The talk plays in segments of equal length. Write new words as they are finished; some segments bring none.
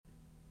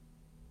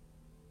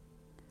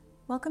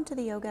Welcome to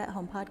the Yoga at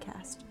Home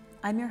podcast.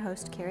 I'm your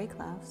host, Carrie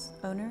Klaus,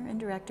 owner and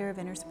director of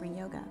Inner Spring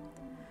Yoga.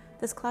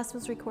 This class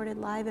was recorded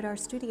live at our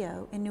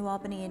studio in New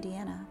Albany,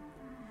 Indiana.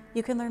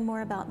 You can learn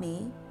more about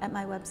me at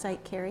my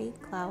website,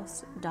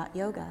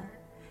 carrieklaus.yoga,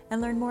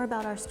 and learn more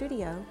about our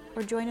studio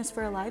or join us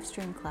for a live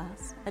stream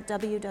class at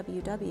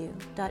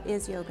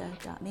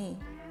www.isyoga.me.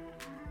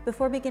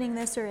 Before beginning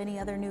this or any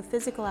other new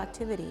physical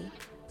activity,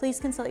 please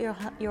consult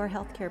your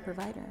healthcare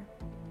provider.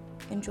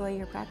 Enjoy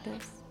your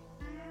practice.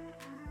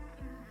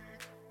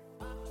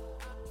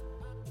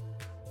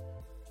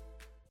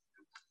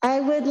 I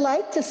would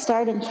like to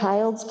start in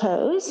child's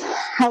pose.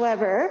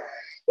 However,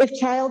 if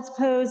child's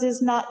pose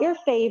is not your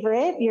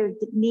favorite, your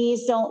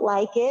knees don't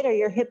like it, or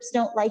your hips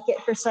don't like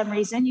it for some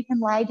reason, you can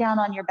lie down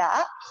on your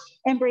back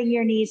and bring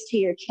your knees to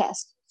your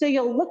chest. So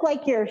you'll look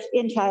like you're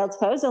in child's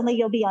pose, only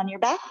you'll be on your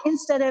back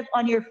instead of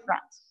on your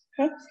front,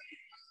 okay?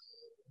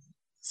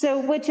 So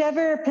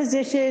whichever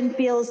position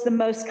feels the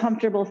most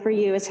comfortable for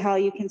you is how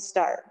you can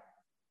start.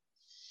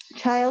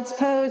 Child's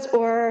pose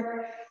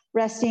or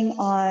resting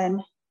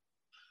on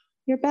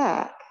your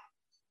back.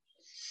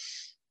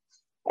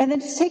 And then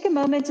just take a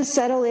moment to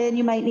settle in.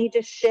 You might need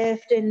to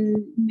shift and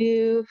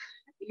move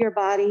your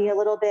body a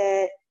little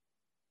bit.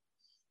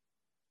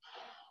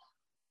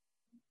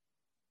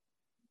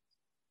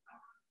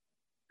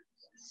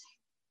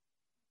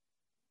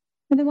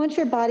 And then once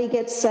your body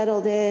gets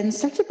settled in,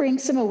 start to bring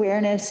some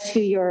awareness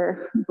to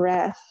your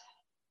breath.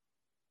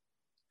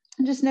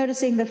 And just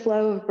noticing the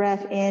flow of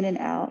breath in and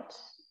out.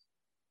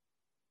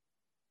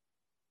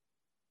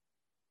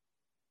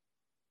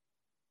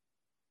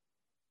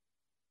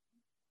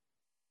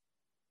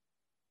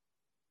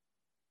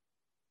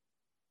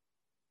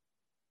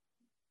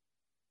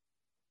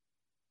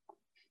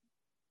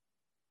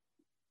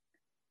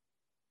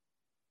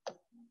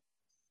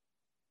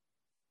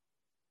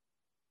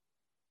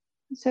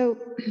 So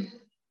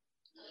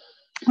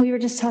we were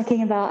just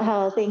talking about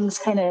how things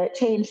kind of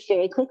changed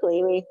very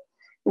quickly. We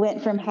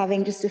went from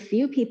having just a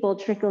few people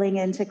trickling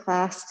into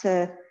class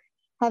to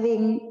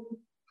having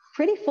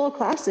pretty full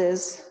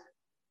classes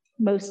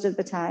most of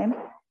the time.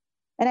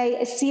 And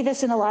I see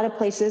this in a lot of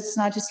places. It's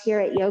not just here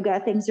at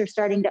yoga. Things are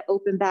starting to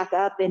open back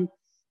up, and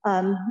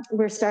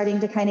we're starting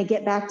to kind of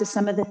get back to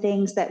some of the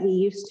things that we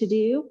used to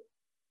do.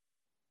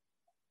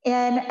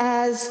 And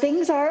as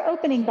things are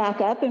opening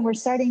back up and we're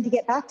starting to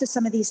get back to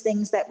some of these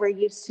things that we're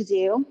used to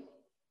do,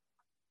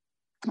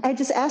 I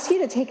just ask you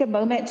to take a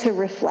moment to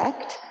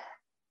reflect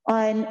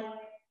on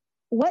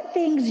what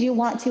things you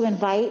want to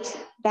invite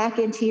back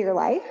into your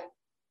life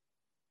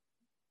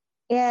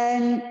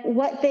and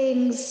what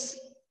things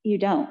you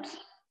don't.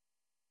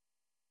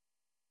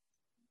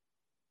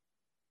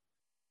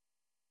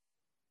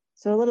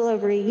 So a little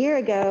over a year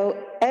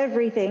ago,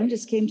 everything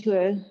just came to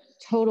a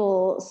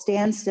total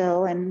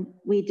standstill and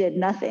we did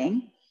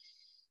nothing.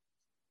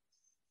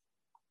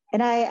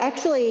 And I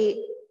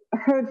actually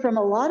heard from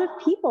a lot of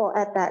people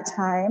at that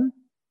time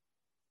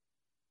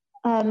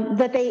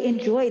that they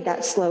enjoyed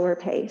that slower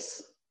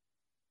pace,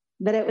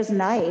 that it was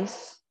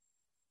nice.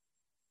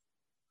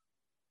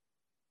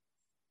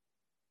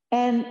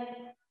 And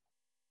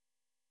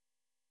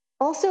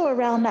also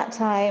around that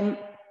time,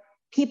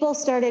 people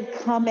started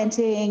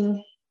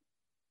commenting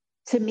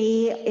to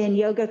me in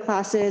yoga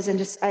classes, and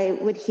just I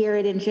would hear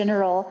it in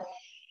general,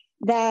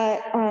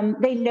 that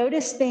they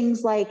noticed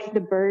things like the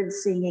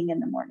birds singing in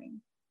the morning,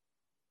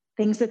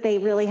 things that they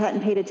really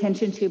hadn't paid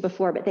attention to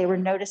before, but they were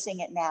noticing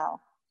it now.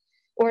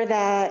 Or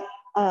that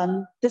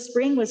the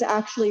spring was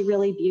actually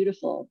really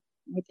beautiful.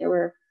 Like there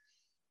were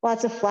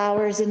lots of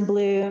flowers in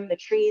bloom, the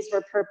trees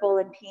were purple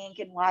and pink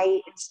and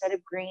white instead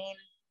of green.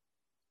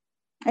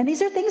 And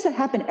these are things that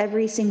happen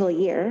every single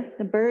year.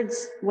 The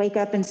birds wake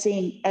up and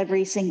sing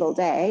every single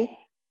day.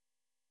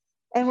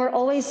 And we're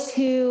always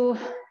too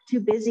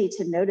busy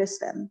to notice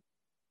them.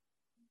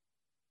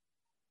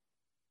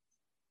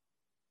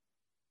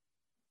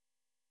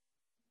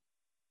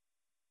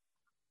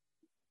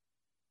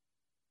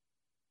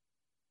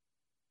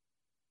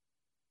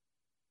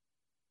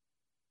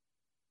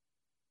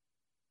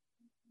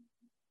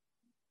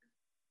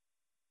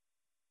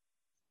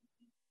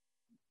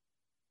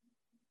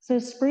 So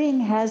spring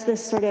has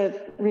this sort of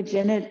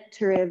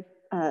regenerative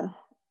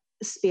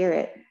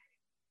spirit.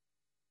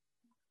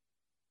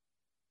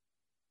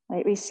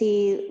 Right? We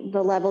see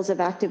the levels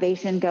of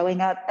activation going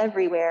up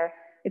everywhere.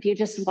 If you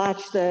just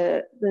watch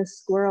the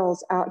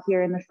squirrels out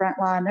here in the front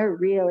lawn, they're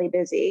really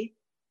busy.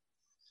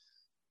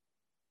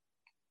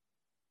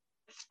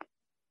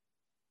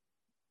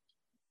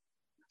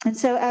 And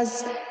so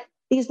as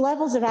these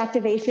levels of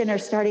activation are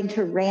starting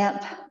to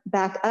ramp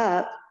back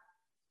up,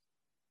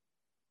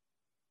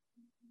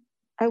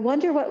 I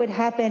wonder what would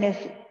happen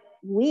if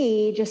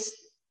we just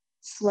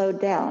slowed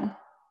down,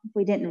 if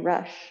we didn't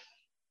rush.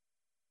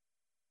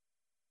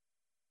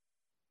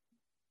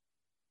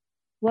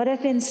 What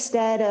if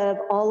instead of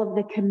all of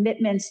the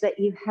commitments that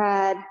you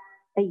had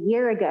a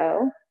year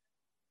ago,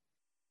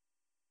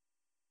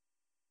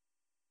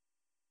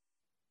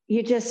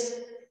 you just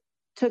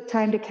took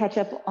time to catch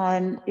up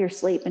on your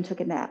sleep and took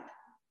a nap?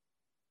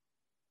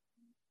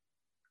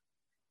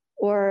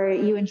 or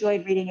you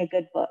enjoyed reading a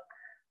good book.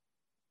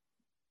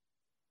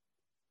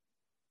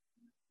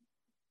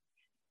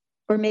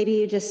 Or maybe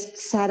you just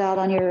sat out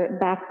on your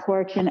back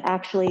porch and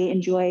actually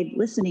enjoyed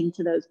listening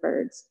to those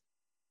birds.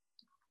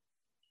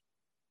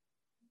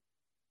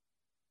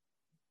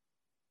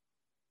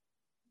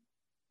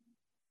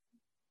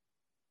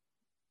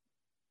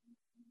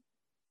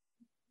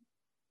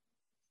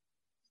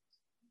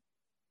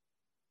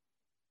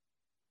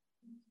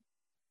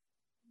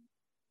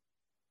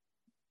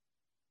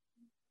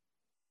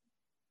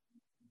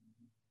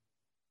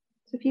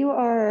 So if you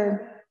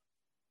are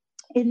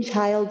in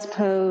child's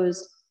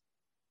pose,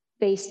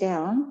 face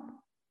down,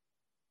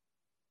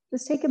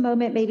 just take a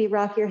moment, maybe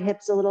rock your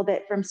hips a little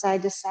bit from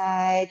side to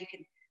side. You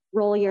can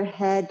roll your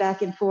head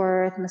back and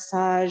forth,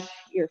 massage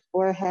your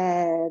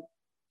forehead.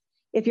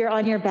 If you're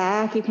on your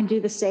back, you can do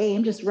the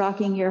same, just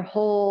rocking your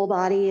whole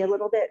body a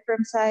little bit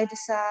from side to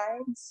side,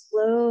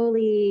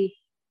 slowly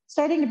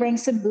starting to bring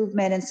some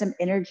movement and some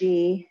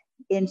energy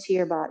into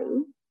your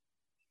body.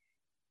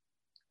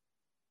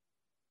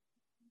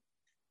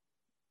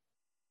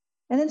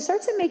 And then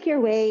start to make your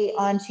way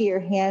onto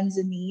your hands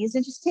and knees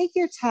and just take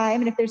your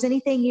time. And if there's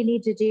anything you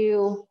need to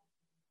do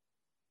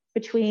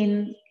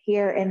between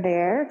here and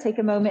there, take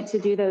a moment to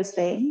do those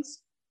things.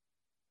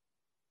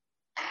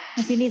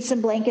 If you need some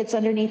blankets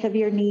underneath of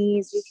your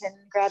knees, you can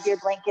grab your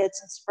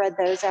blankets and spread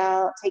those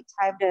out. Take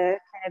time to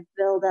kind of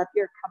build up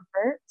your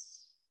comfort.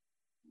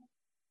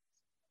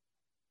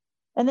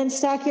 And then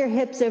stack your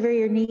hips over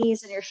your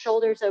knees and your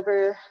shoulders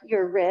over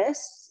your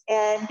wrists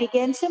and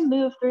begin to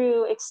move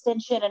through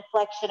extension and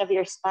flexion of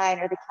your spine,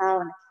 or the cow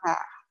and the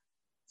calf.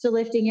 So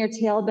lifting your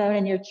tailbone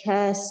and your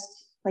chest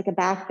like a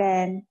back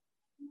bend,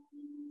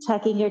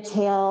 tucking your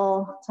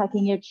tail,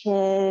 tucking your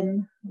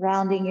chin,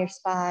 rounding your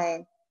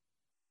spine.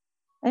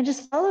 And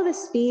just follow the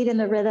speed and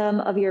the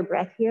rhythm of your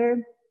breath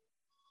here.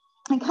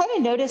 And kind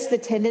of notice the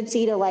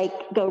tendency to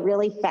go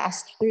really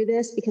fast through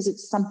this, because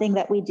it's something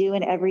that we do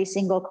in every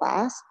single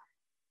class.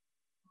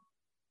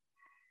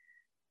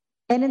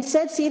 And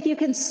instead, see if you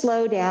can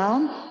slow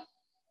down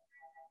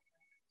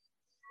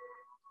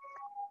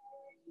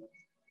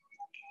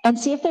and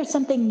see if there's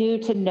something new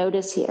to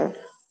notice here.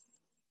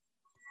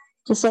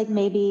 Just like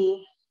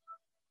maybe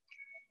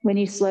when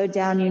you slowed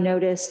down, you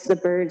noticed the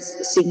birds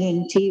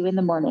singing to you in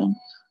the morning.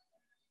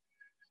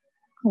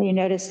 Or you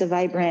noticed the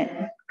vibrant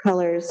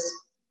colors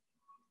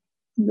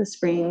of the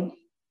spring.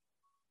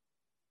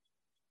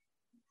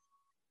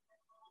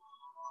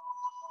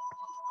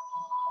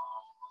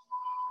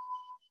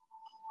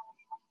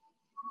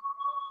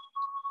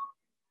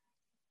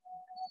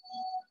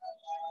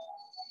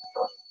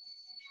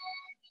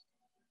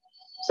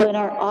 So in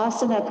our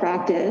asana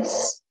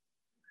practice,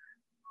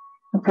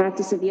 the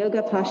practice of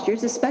yoga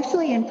postures,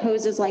 especially in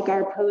poses like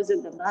our pose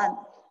of the month,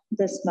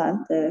 this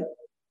month, the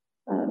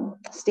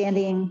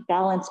standing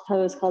balance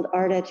pose called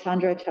Ardha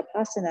Chandra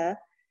Chapasana,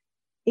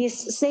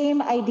 these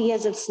same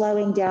ideas of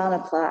slowing down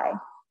apply.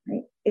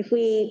 Right? If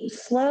we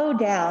slow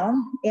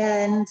down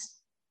and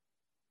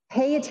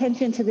pay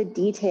attention to the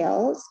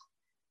details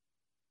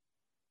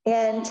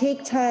and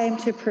take time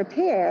to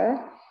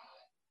prepare,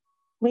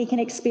 we can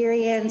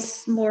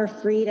experience more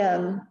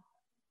freedom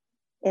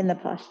in the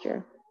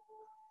posture.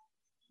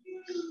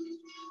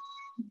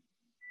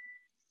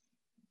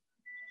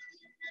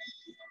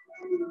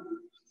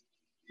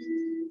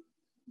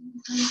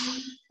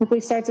 If we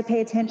start to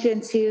pay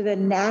attention to the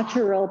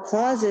natural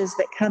pauses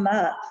that come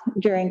up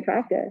during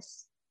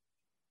practice,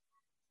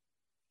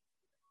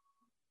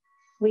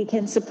 we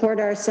can support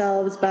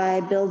ourselves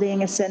by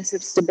building a sense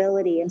of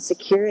stability and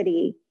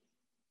security,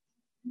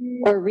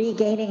 or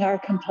regaining our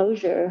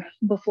composure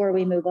before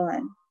we move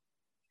on.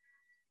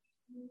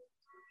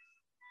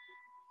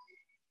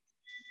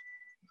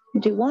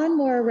 Do one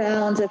more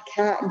round of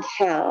cat and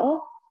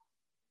cow.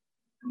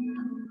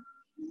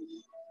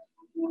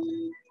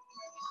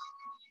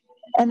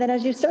 And then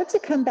as you start to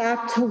come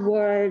back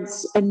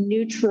towards a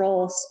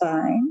neutral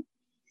spine,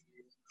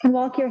 you can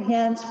walk your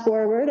hands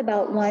forward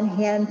about one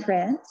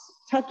handprint,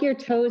 tuck your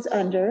toes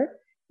under,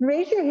 and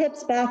raise your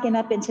hips back and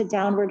up into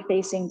downward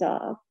facing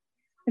dog.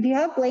 If you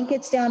have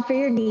blankets down for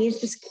your knees,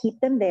 just keep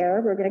them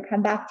there. We're going to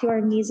come back to our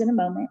knees in a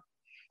moment.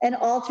 And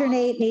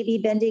alternate, maybe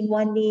bending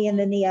one knee and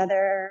then the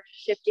other,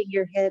 shifting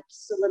your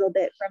hips a little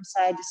bit from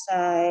side to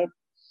side.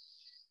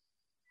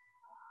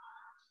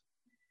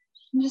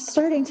 I'm just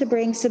starting to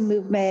bring some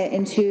movement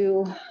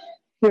into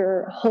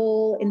your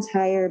whole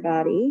entire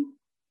body.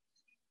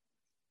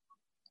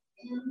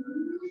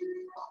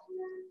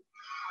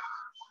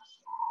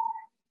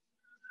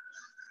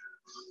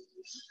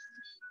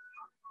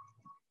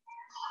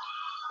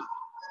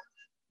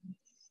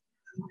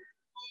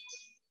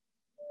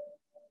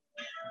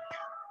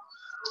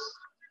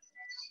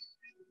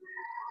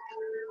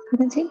 And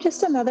then take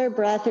just another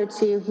breath or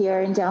two here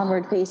in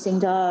downward facing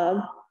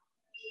dog.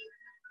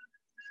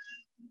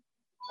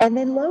 And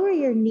then lower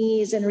your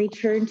knees and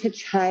return to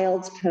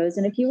child's pose.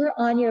 And if you were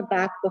on your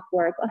back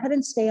before, go ahead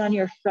and stay on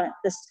your front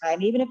this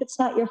time, even if it's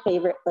not your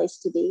favorite place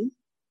to be.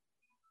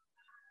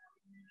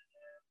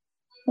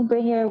 And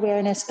bring your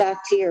awareness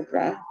back to your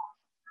breath.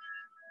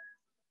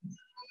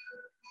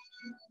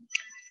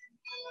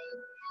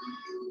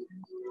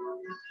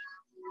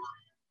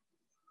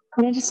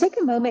 And just take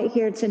a moment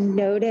here to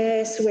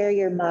notice where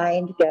your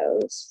mind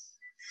goes.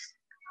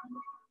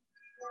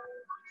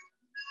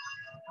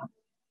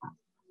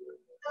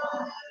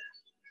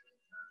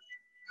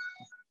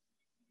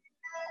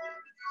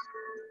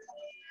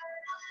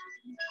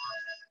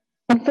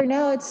 And for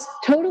now, it's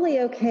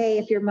totally okay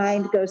if your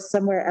mind goes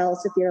somewhere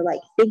else, if you're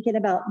like thinking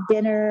about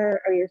dinner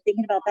or you're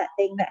thinking about that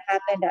thing that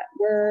happened at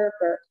work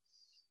or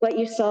what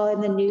you saw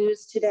in the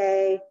news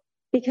today,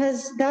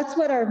 because that's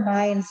what our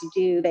minds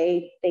do.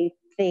 They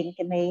think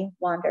and they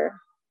wander.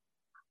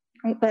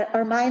 Right? But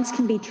our minds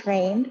can be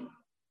trained.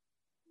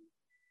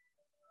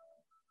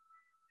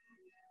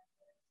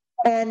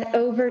 And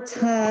over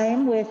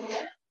time, with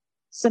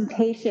some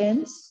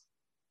patience,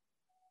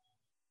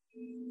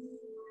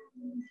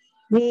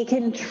 we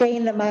can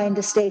train the mind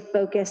to stay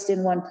focused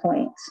in one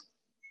point.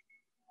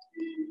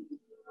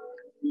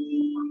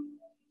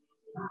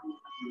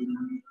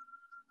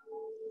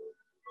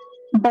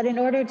 But in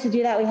order to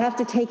do that, we have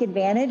to take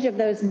advantage of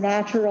those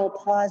natural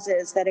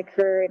pauses that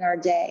occur in our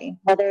day,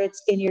 whether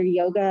it's in your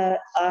yoga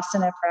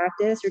asana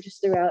practice or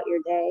just throughout your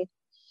day.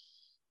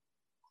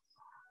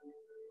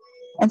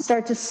 And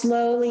start to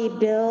slowly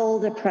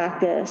build a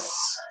practice,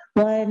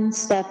 one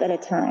step at a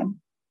time.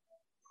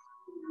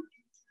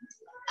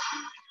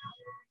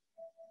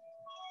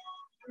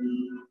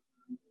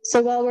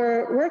 So while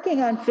we're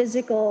working on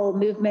physical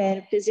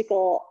movement,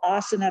 physical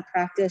asana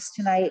practice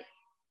tonight,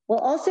 we'll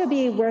also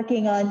be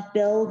working on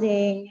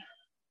building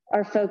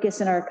our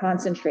focus and our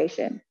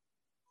concentration.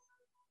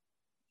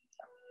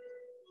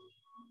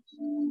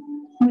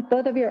 With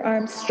both of your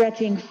arms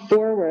stretching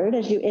forward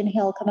as you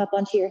inhale, come up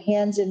onto your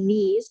hands and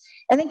knees,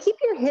 and then keep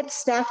your hips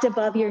stacked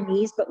above your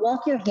knees, but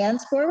walk your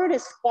hands forward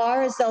as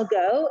far as they'll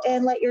go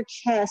and let your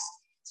chest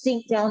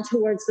sink down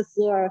towards the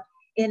floor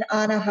in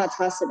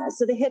Anahatasana.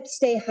 So the hips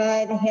stay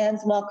high, the hands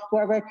walk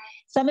forward.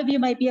 Some of you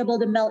might be able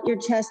to melt your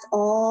chest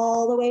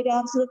all the way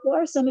down to the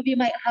floor. Some of you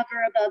might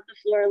hover above the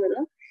floor a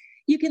little.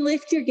 You can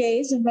lift your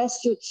gaze and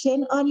rest your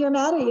chin on your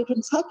mat, or you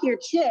can tuck your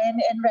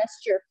chin and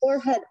rest your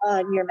forehead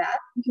on your mat.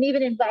 You can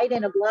even invite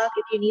in a block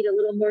if you need a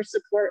little more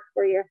support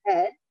for your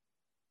head.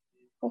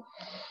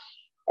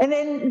 And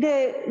then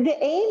the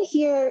aim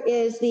here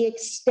is the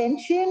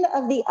extension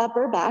of the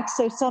upper back,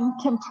 so some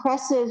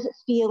compressive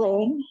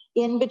feeling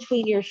in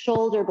between your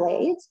shoulder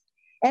blades,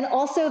 and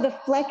also the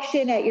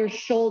flexion at your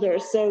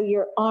shoulders, so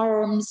your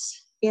arms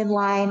in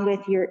line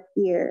with your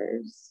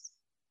ears.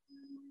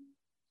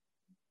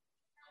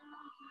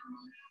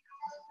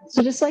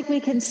 So just like we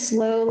can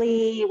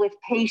slowly, with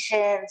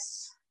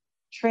patience,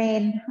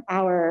 train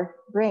our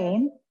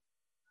brain,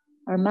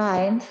 our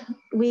mind,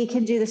 we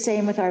can do the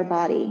same with our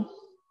body.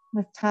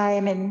 With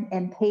time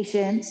and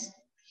patience.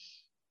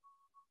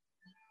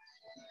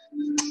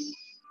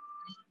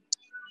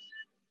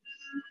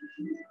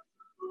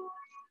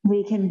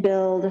 We can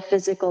build a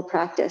physical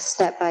practice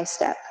step by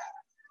step.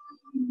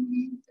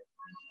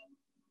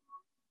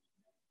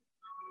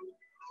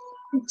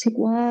 Take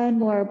one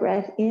more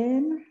breath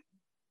in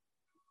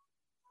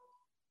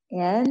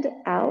and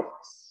out.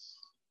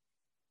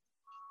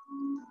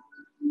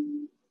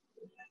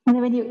 And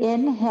then when you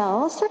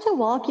inhale, start to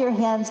walk your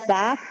hands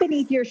back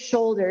beneath your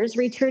shoulders,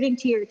 returning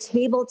to your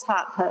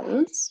tabletop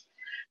pose.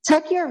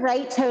 Tuck your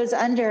right toes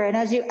under, and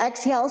as you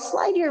exhale,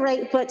 slide your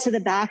right foot to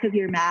the back of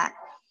your mat.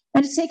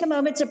 And just take a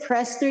moment to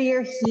press through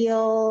your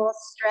heel,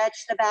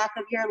 stretch the back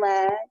of your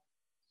leg.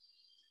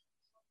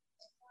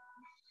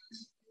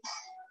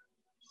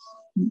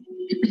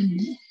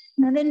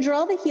 And then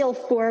draw the heel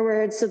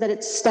forward so that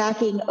it's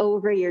stacking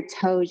over your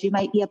toes. You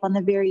might be up on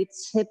the very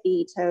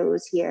tippy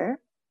toes here.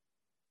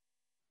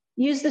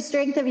 Use the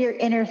strength of your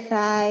inner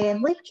thigh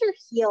and lift your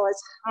heel as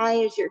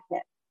high as your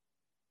hip.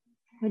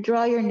 And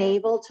draw your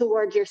navel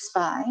toward your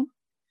spine.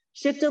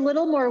 Shift a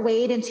little more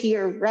weight into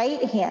your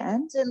right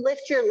hand and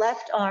lift your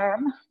left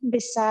arm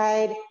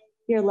beside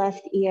your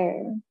left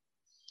ear.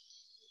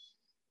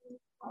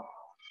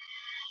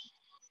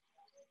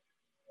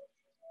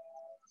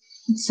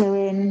 So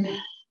in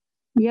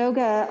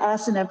yoga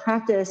asana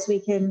practice, we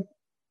can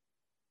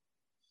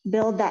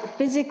build that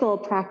physical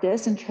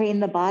practice and train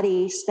the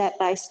body step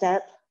by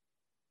step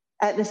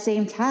at the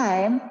same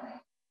time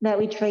that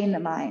we train the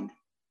mind.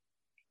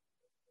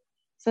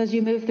 So as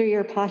you move through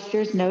your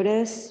postures,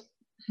 notice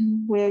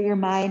where your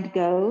mind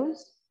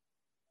goes.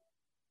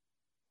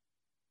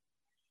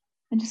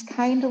 And just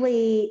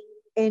kindly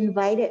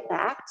invite it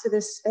back to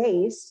the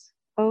space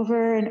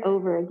over and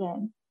over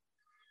again.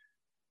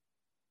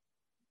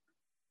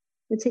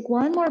 We'll take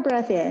one more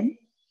breath in.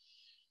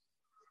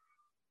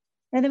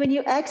 And then when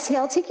you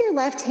exhale, take your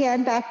left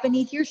hand back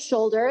beneath your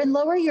shoulder and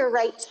lower your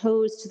right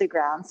toes to the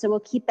ground. So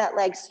we'll keep that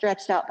leg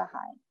stretched out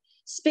behind.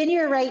 Spin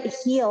your right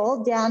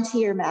heel down to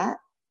your mat.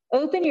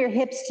 Open your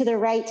hips to the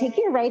right. Take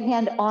your right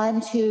hand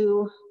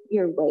onto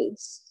your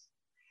waist.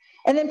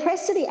 And then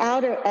press to the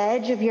outer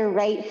edge of your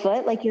right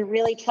foot, like you're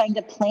really trying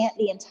to plant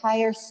the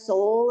entire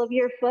sole of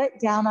your foot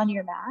down on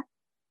your mat.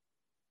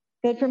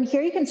 Good. From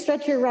here, you can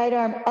stretch your right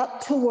arm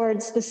up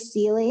towards the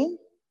ceiling.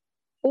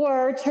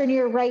 Or turn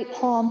your right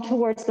palm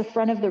towards the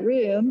front of the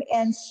room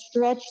and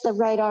stretch the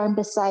right arm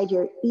beside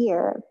your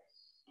ear.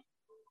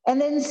 And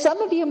then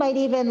some of you might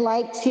even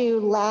like to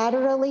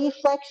laterally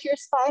flex your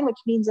spine, which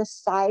means a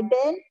side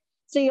bend.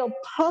 So you'll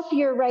puff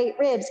your right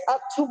ribs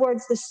up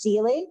towards the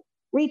ceiling,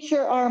 reach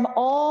your arm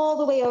all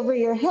the way over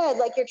your head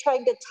like you're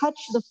trying to touch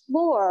the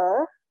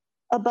floor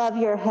above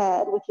your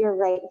head with your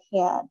right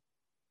hand.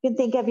 You can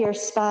think of your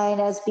spine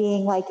as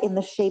being like in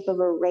the shape of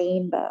a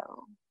rainbow.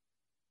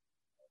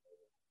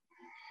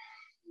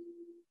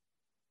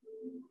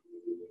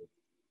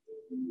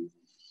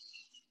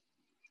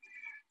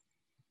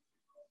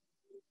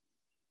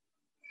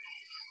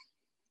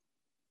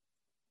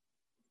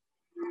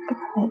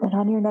 And then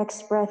on your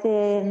next breath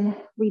in,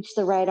 reach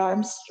the right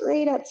arm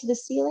straight up to the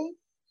ceiling.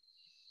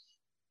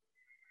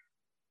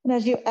 And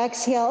as you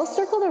exhale,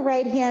 circle the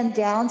right hand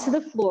down to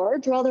the floor,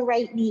 draw the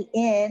right knee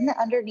in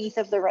underneath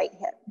of the right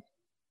hip.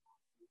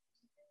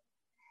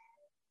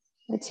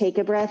 Take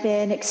a breath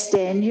in,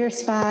 extend your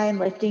spine,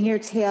 lifting your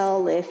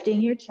tail,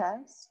 lifting your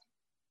chest.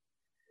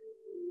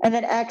 And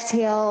then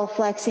exhale,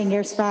 flexing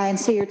your spine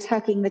so you're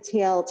tucking the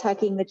tail,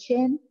 tucking the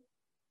chin.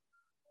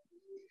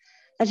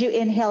 As you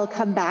inhale,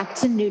 come back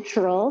to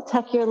neutral,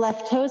 tuck your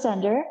left toes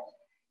under.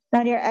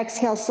 On your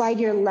exhale, slide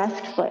your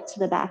left foot to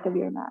the back of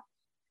your mat.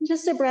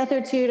 Just a breath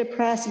or two to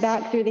press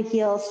back through the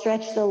heel,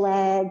 stretch the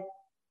leg.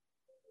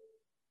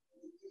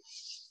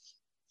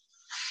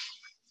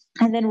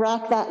 And then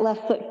rock that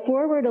left foot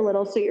forward a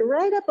little so you're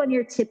right up on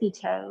your tippy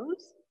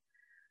toes.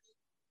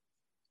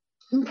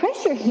 And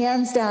press your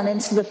hands down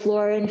into the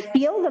floor and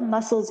feel the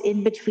muscles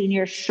in between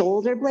your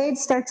shoulder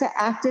blades start to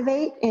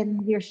activate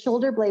and your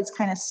shoulder blades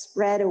kind of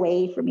spread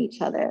away from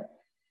each other.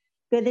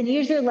 Good, then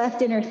use your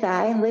left inner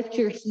thigh and lift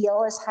your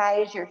heel as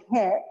high as your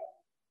hip.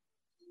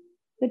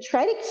 But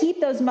try to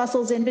keep those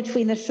muscles in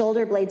between the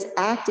shoulder blades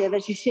active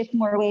as you shift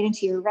more weight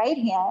into your right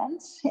hand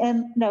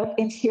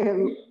into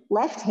your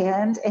left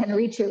hand and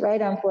reach your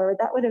right arm forward.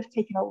 That would have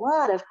taken a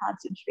lot of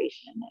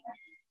concentration in there.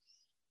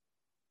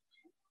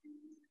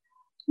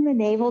 And the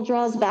navel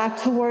draws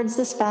back towards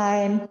the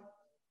spine.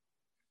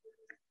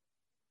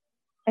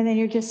 And then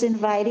you're just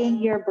inviting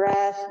your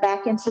breath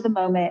back into the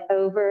moment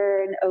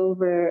over and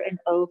over and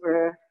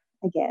over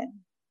again.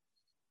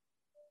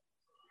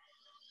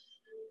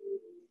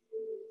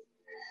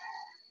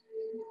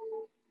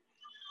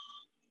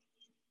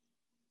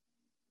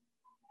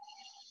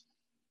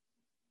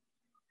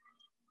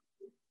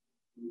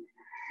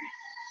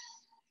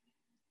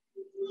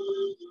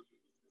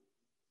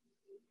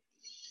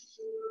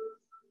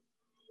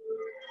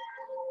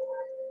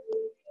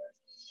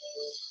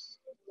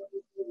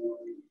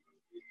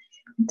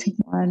 Take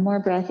one more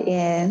breath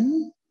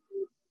in.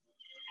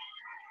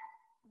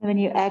 And when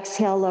you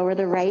exhale, lower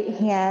the right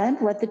hand,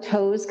 let the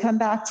toes come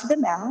back to the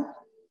mat.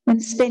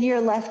 And spin your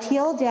left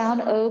heel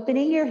down,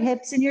 opening your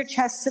hips and your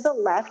chest to the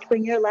left.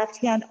 Bring your left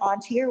hand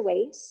onto your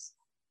waist.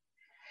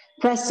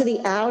 Press to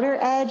the outer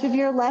edge of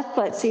your left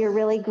foot so you're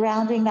really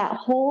grounding that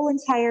whole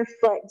entire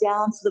foot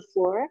down to the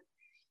floor.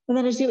 And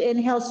then as you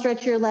inhale,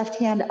 stretch your left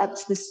hand up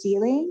to the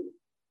ceiling.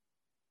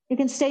 You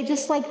can stay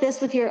just like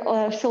this with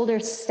your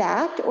shoulders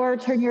stacked, or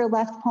turn your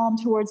left palm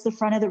towards the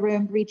front of the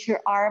room, reach your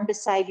arm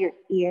beside your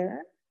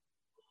ear.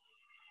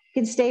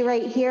 You can stay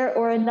right here,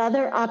 or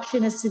another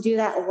option is to do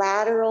that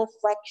lateral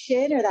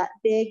flexion or that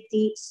big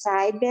deep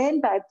side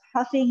bend by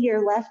puffing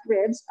your left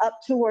ribs up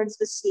towards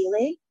the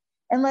ceiling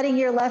and letting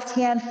your left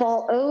hand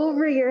fall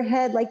over your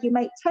head like you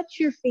might touch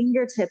your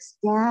fingertips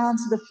down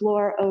to the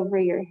floor over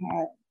your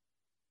head.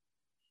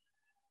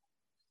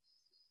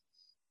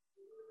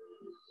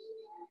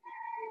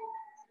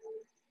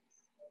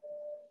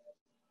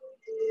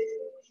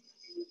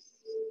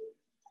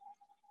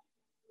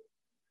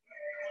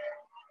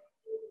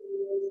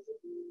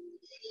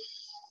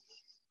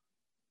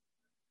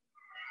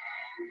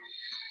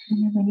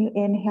 And then when you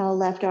inhale,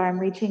 left arm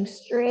reaching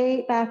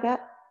straight back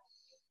up.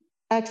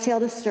 Exhale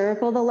to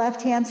circle the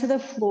left hand to the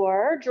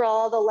floor.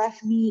 Draw the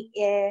left knee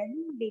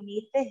in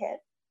beneath the hip.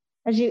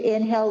 As you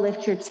inhale,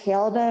 lift your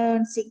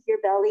tailbone, sink your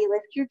belly,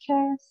 lift your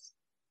chest.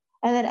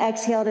 And then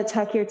exhale to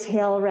tuck your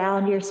tail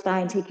around your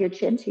spine, take your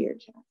chin to your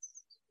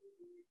chest.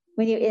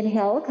 When you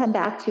inhale, come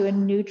back to a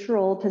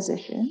neutral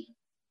position.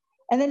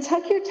 And then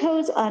tuck your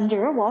toes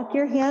under, walk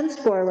your hands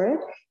forward.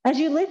 As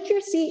you lift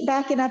your seat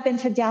back and up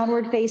into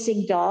downward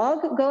facing dog,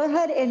 go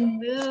ahead and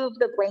move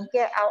the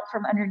blanket out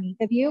from underneath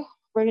of you.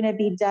 We're gonna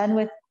be done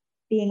with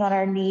being on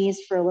our knees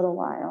for a little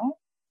while.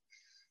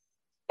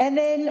 And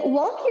then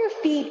walk your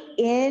feet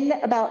in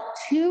about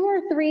 2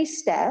 or 3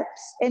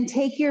 steps and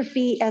take your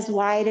feet as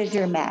wide as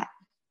your mat.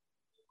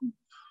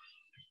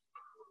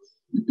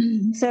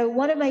 So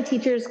one of my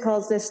teachers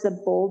calls this the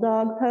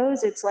bulldog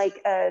pose. It's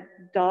like a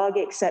dog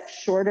except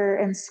shorter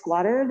and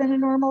squatter than a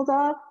normal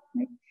dog.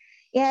 Right?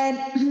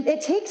 And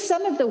it takes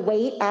some of the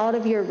weight out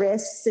of your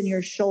wrists and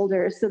your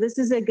shoulders. So this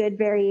is a good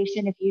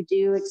variation if you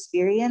do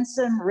experience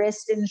some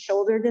wrist and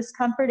shoulder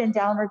discomfort in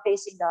downward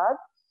facing dog.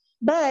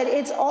 But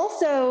it's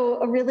also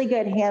a really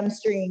good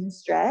hamstring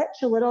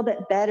stretch, a little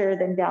bit better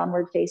than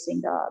downward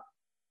facing dog.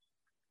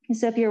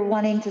 So if you're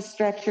wanting to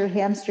stretch your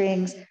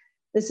hamstrings,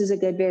 this is a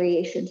good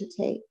variation to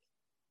take.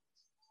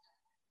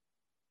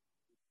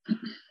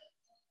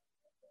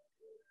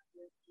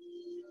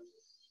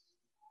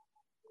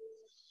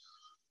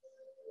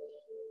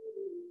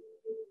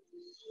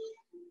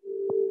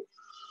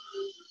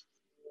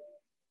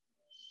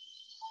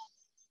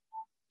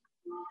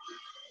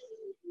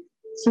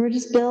 So we're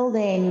just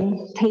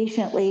building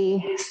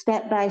patiently,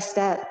 step by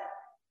step,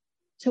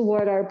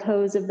 toward our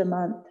pose of the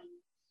month.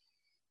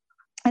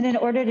 And in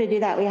order to do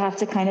that, we have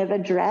to kind of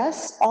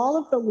address all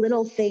of the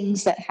little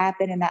things that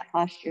happen in that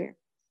posture.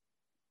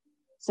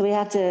 So we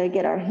have to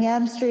get our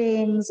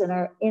hamstrings and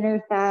our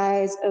inner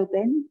thighs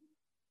open.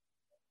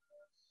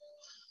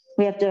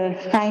 We have to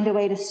find a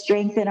way to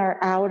strengthen our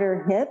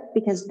outer hip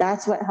because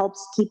that's what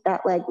helps keep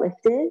that leg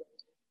lifted.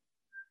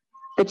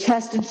 The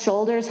chest and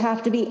shoulders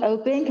have to be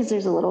open because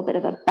there's a little bit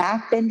of a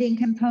back bending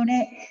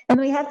component. And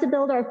we have to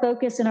build our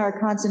focus and our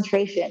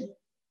concentration.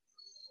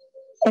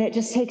 And it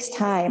just takes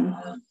time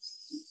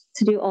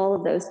to do all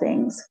of those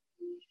things.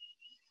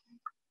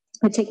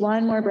 We take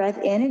one more breath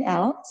in and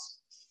out.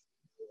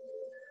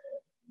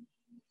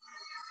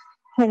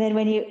 And then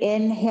when you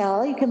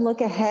inhale, you can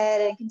look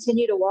ahead and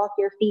continue to walk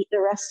your feet the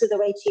rest of the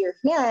way to your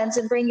hands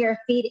and bring your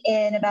feet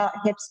in about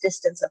hips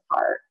distance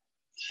apart.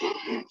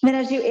 And then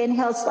as you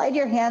inhale, slide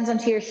your hands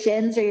onto your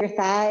shins or your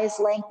thighs,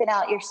 lengthen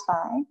out your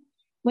spine.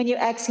 When you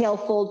exhale,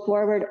 fold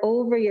forward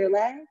over your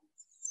legs.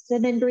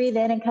 And then breathe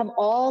in and come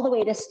all the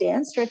way to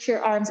stand. Stretch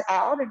your arms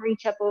out and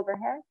reach up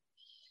overhead.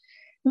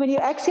 When you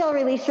exhale,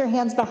 release your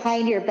hands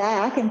behind your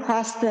back and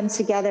clasp them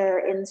together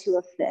into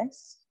a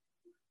fist.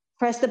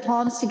 Press the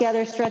palms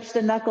together, stretch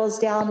the knuckles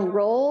down,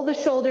 roll the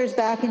shoulders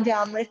back and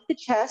down, lift the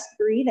chest,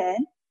 breathe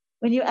in.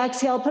 When you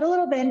exhale, put a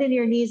little bend in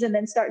your knees and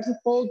then start to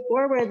fold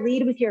forward,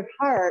 lead with your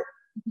heart.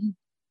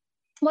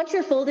 Once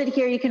you're folded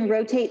here, you can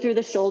rotate through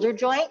the shoulder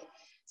joint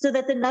so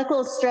that the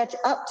knuckles stretch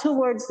up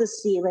towards the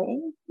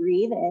ceiling.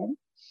 Breathe in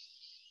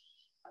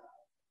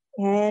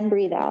and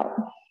breathe out.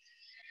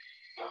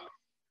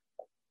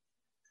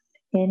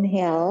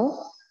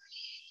 Inhale,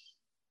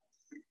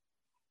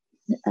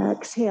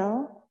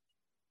 exhale.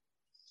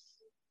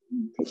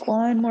 Take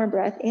one more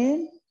breath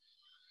in.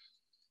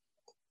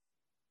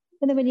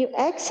 And then when you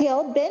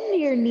exhale,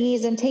 bend your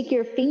knees and take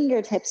your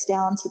fingertips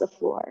down to the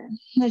floor.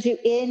 As you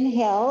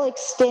inhale,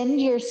 extend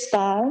your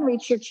spine,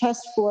 reach your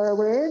chest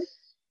forward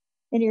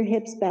and your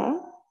hips back.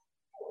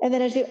 And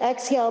then as you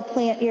exhale,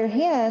 plant your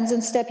hands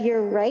and step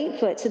your right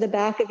foot to the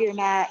back of your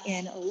mat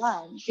in a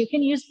lunge. You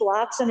can use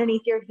blocks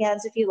underneath your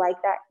hands if you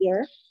like that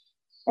here.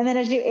 And then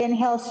as you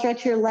inhale,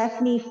 stretch your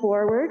left knee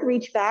forward,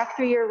 reach back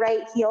through your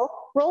right heel,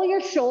 roll your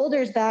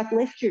shoulders back,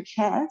 lift your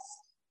chest.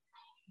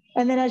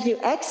 And then as you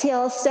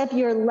exhale, step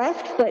your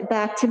left foot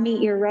back to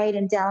meet your right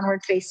in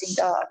downward facing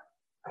dog.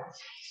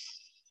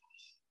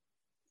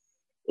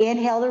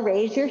 Inhale to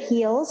raise your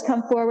heels,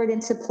 come forward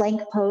into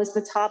plank pose,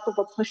 the top of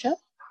a push-up.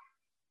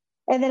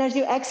 And then as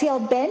you exhale,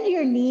 bend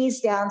your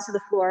knees down to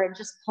the floor and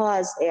just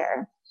pause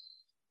there.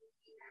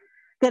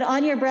 Then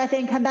on your breath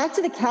in, come back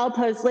to the cow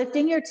pose,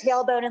 lifting your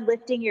tailbone and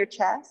lifting your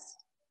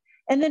chest.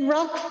 And then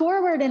rock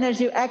forward, and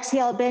as you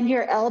exhale, bend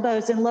your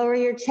elbows and lower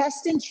your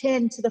chest and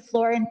chin to the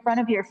floor in front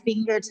of your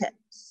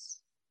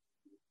fingertips.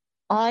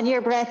 On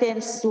your breath in,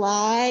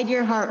 slide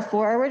your heart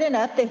forward and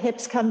up. The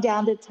hips come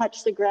down to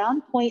touch the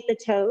ground, point the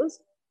toes.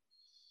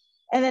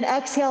 And then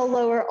exhale,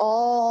 lower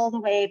all the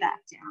way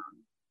back down.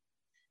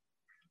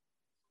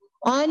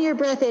 On your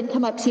breath in,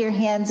 come up to your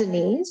hands and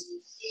knees.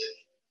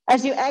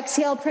 As you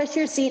exhale, press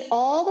your seat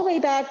all the way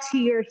back to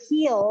your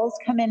heels,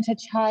 come into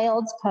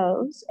child's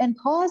pose, and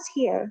pause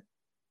here.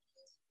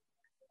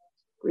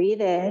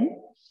 Breathe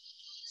in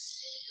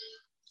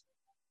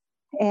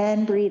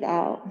and breathe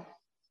out.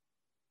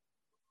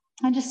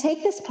 And just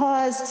take this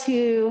pause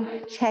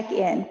to check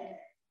in.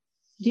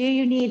 Do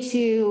you need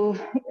to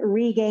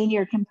regain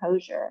your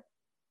composure?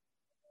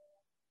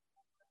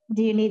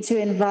 Do you need to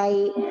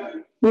invite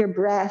your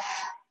breath,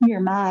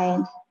 your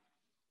mind,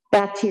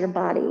 back to your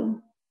body?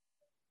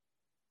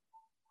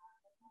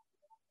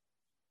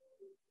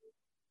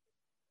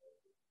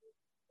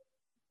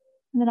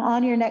 And then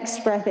on your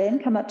next breath in,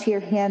 come up to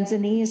your hands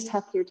and knees,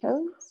 tuck your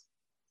toes.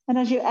 And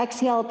as you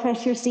exhale,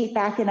 press your seat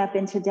back and up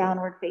into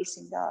downward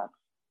facing dog.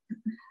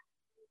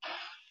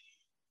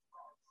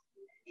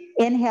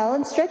 Inhale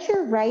and stretch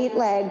your right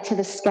leg to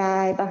the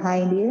sky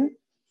behind you.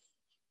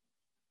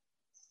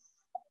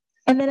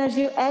 And then as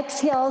you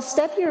exhale,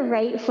 step your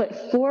right foot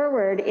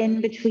forward in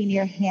between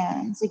your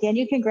hands. Again,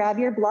 you can grab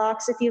your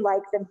blocks if you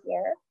like them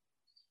here.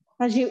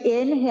 As you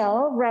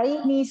inhale,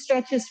 right knee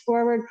stretches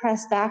forward,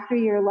 press back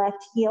through your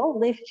left heel,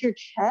 lift your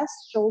chest,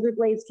 shoulder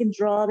blades can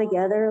draw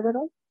together a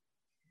little.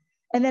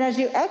 And then as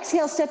you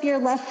exhale, step your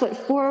left foot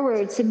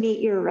forward to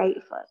meet your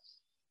right foot.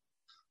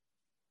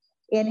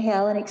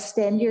 Inhale and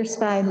extend your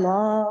spine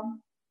long.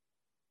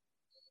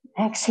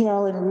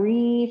 Exhale and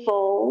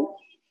refold.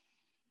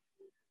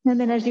 And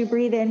then as you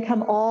breathe in,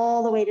 come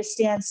all the way to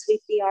stand,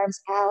 sweep the arms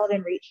out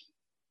and reach.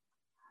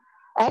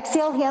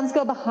 Exhale, hands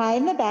go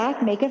behind the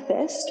back, make a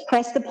fist.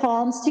 Press the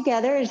palms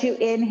together as you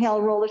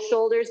inhale, roll the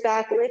shoulders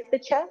back, lift the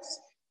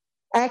chest.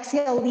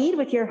 Exhale, lead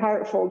with your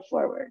heart, fold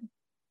forward.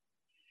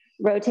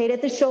 Rotate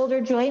at the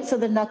shoulder joint so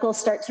the knuckles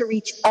start to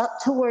reach up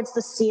towards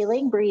the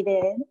ceiling. Breathe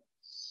in.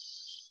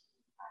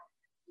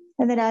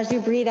 And then as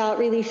you breathe out,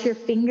 release your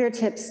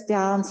fingertips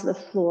down to the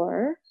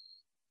floor.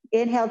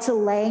 Inhale to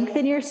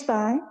lengthen your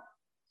spine.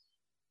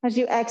 As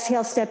you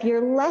exhale, step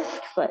your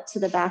left foot to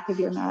the back of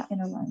your mat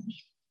in a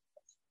lunge.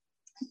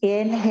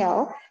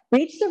 Inhale,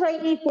 reach the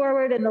right knee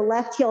forward and the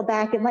left heel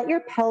back and let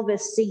your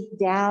pelvis sink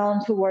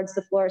down towards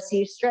the floor so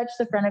you stretch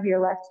the front of your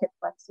left hip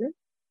flexor.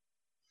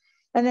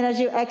 And then as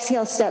you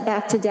exhale, step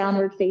back to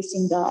downward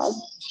facing dog.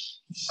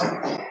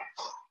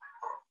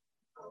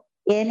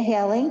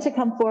 Inhaling to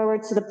come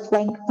forward to the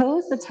plank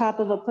pose, the top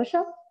of a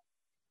push-up.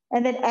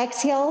 And then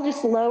exhale,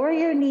 just lower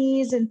your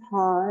knees and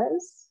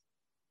pause.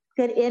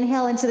 Good,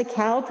 inhale into the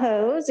cow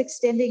pose,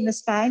 extending the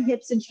spine,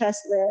 hips and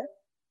chest lift.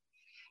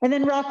 And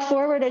then rock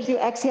forward as you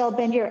exhale,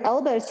 bend your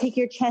elbows, take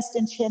your chest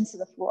and chin to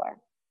the floor.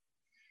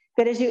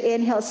 Good, as you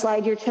inhale,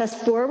 slide your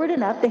chest forward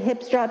and up, the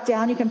hips drop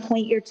down, you can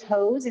point your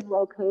toes in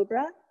low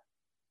cobra.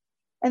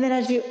 And then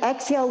as you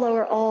exhale,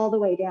 lower all the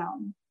way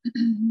down.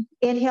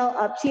 Inhale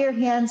up to your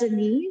hands and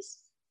knees.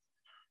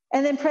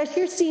 And then press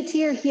your seat to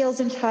your heels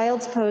in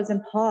child's pose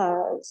and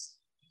pause.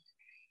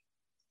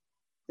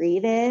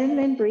 Breathe in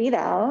and breathe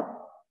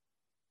out.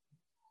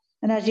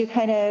 And as you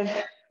kind of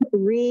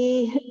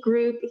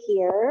regroup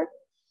here,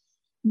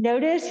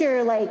 notice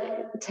your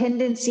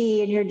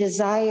tendency and your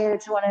desire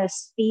to want to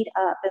speed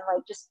up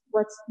and just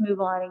let's move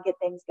on and get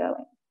things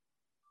going.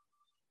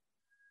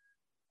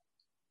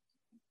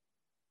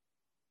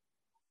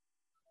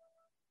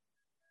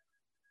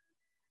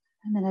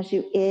 And then as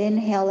you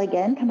inhale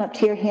again, come up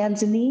to your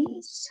hands and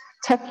knees,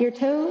 tuck your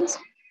toes,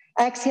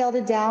 exhale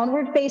to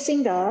downward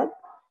facing dog.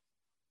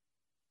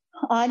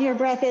 On your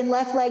breath in,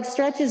 left leg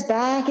stretches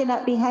back and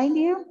up behind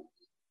you.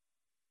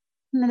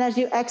 And then as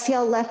you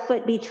exhale, left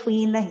foot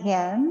between the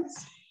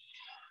hands.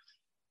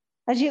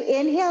 As you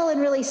inhale and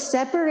really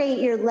separate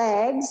your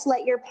legs,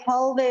 let your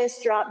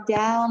pelvis drop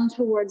down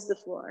towards the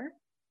floor.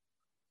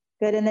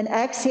 Good, and then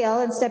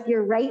exhale and step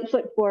your right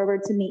foot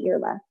forward to meet your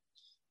left.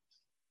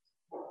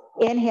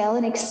 Inhale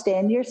and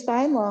extend your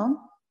spine long.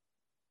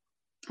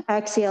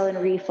 Exhale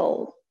and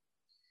refold.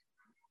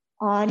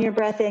 On your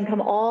breath in,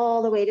 come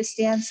all the way to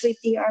stand, sweep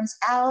the arms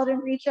out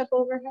and reach up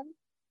overhead.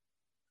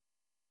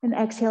 And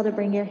exhale to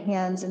bring your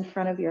hands in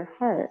front of your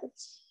heart.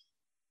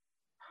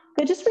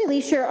 Good, just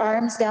release your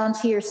arms down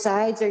to your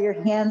sides or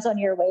your hands on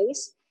your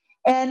waist.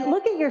 And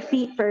look at your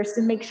feet first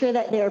and make sure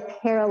that they're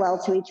parallel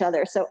to each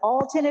other. So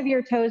all 10 of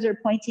your toes are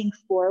pointing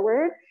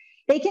forward.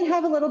 They can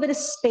have a little bit of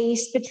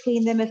space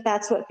between them if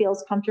that's what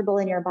feels comfortable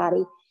in your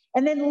body.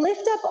 And then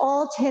lift up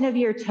all 10 of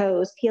your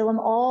toes, peel them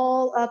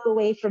all up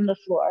away from the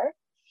floor.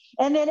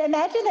 And then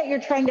imagine that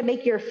you're trying to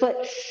make your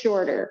foot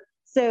shorter.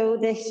 So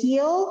the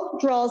heel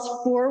draws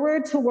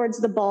forward towards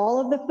the ball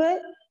of the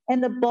foot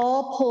and the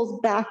ball pulls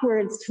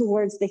backwards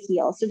towards the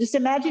heel. So just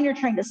imagine you're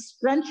trying to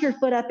scrunch your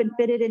foot up and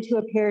fit it into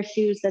a pair of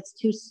shoes that's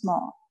too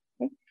small.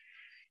 Okay?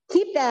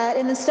 Keep that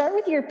and then start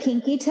with your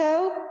pinky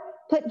toe.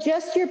 Put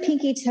just your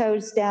pinky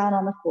toes down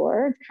on the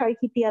floor. Try to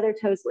keep the other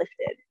toes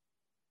lifted.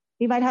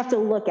 You might have to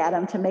look at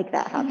them to make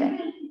that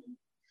happen.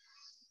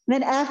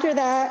 Then after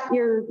that,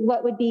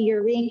 what would be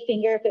your ring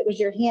finger if it was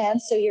your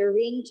hand. So your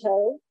ring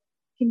toe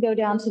can go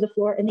down to the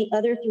floor and the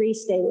other three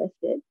stay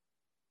lifted.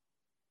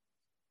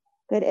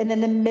 Good, and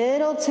then the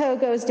middle toe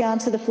goes down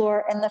to the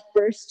floor and the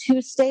first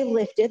two stay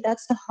lifted.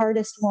 That's the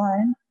hardest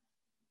one.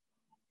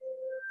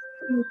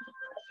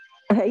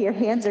 Your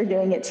hands are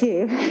doing it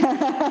too.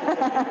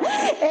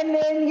 And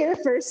then your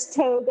first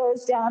toe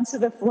goes down to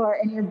the floor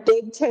and your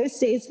big toe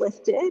stays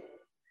lifted.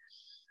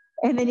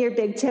 And then your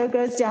big toe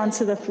goes down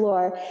to the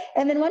floor.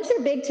 And then once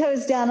your big toe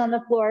is down on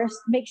the floor,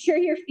 make sure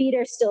your feet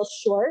are still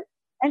short.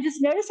 And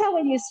just notice how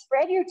when you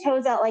spread your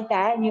toes out like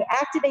that and you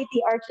activate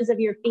the arches of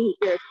your feet,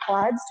 your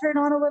quads turn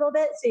on a little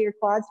bit. So your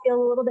quads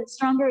feel a little bit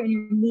stronger and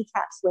your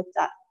kneecaps lift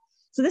up.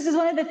 So this is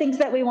one of the things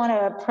that we want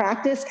to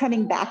practice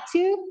coming back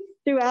to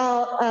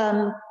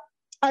throughout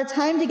our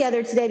time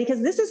together today,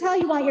 because this is how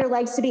you want your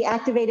legs to be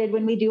activated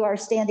when we do our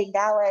standing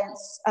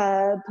balance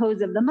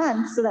pose of the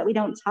month so that we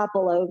don't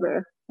topple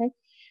over. Okay?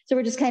 So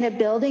we're just kind of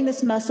building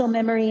this muscle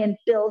memory and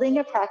building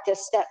a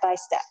practice step by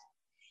step.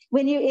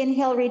 When you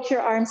inhale, reach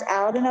your arms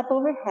out and up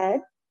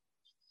overhead.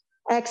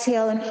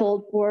 Exhale and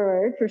fold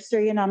forward for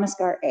Surya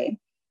Namaskar A.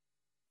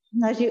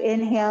 As you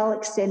inhale,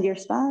 extend your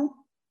spine.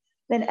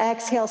 Then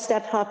exhale,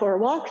 step, hop, or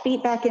walk,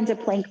 feet back into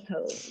plank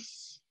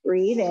pose.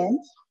 Breathe in.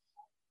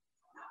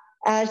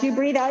 As you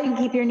breathe out, you can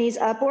keep your knees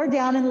up or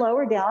down and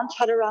lower down,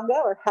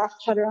 chaturanga or half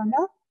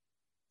chaturanga.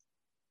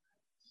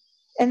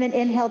 And then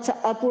inhale to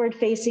upward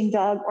facing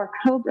dog or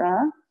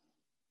cobra.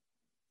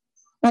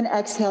 And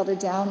exhale to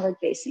downward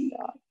facing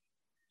dog.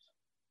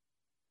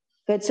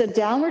 Good, so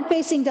downward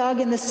facing dog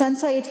in the sun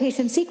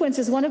salutation sequence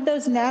is one of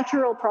those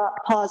natural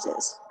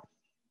pauses.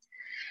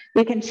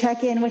 You can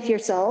check in with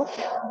yourself.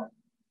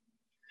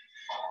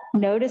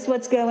 Notice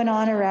what's going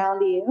on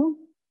around you.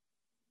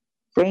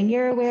 Bring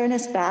your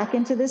awareness back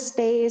into the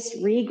space,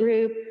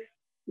 regroup,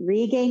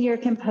 regain your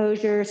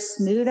composure,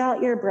 smooth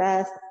out your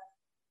breath.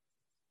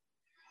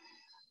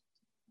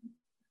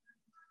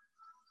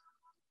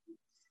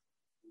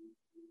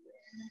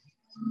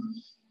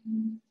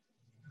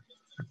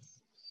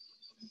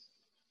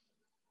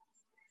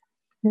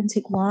 Then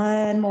take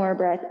one more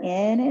breath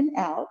in and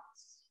out.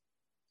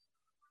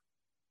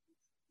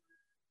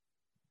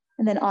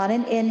 And then on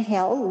an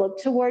inhale,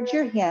 look towards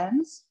your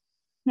hands.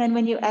 And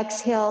when you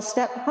exhale,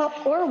 step,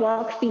 hop, or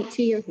walk feet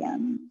to your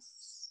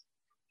hands.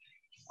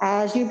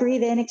 As you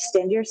breathe in,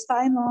 extend your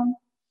spine long.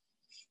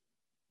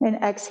 And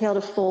exhale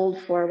to fold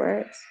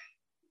forward.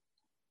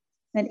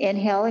 Then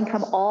inhale and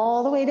come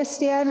all the way to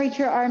stand. Reach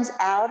your arms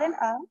out and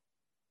up.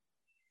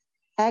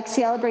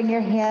 Exhale, bring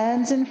your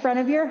hands in front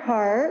of your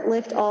heart.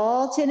 Lift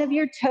all 10 of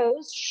your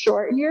toes,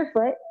 shorten your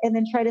foot, and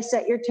then try to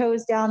set your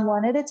toes down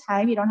one at a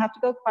time. You don't have to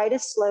go quite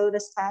as slow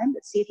this time,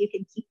 but see if you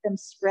can keep them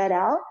spread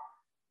out,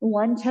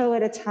 one toe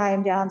at a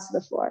time down to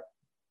the floor.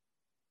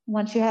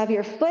 Once you have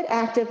your foot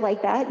active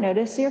like that,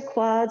 notice your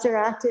quads are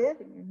active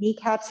and your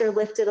kneecaps are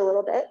lifted a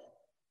little bit.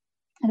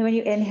 And when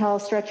you inhale,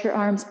 stretch your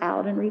arms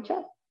out and reach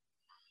up.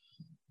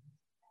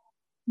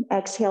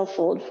 Exhale,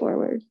 fold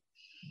forward.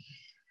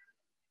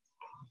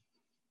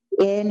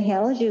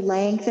 Inhale as you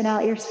lengthen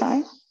out your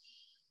spine.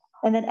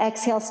 And then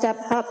exhale, step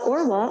up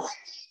or walk,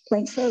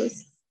 plank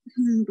pose.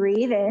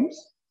 Breathe in.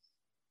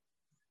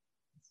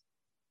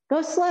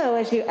 Go slow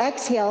as you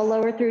exhale,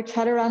 lower through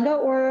chaturanga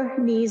or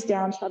knees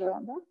down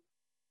chaturanga.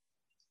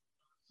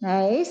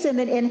 Nice, and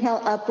then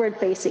inhale, upward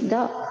facing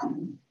dog.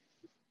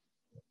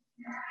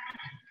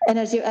 And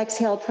as you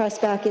exhale, press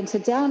back into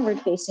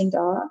downward facing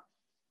dog.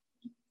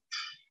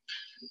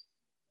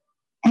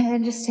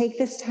 And just take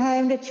this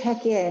time to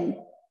check in.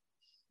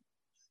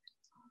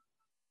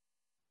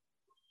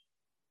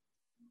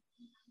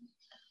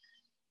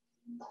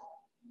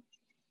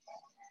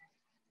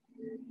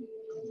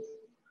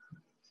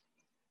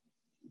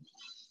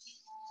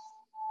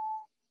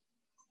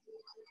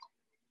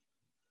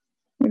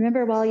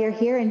 Remember, while you're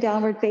here in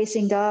downward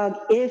facing dog,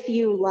 if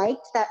you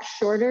liked that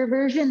shorter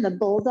version, the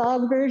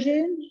bulldog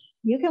version,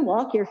 you can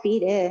walk your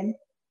feet in.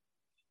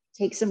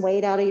 Take some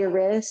weight out of your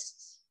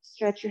wrists,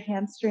 stretch your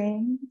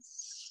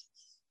hamstrings.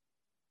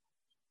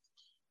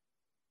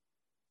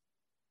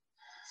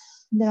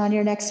 And then on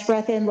your next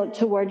breath in, look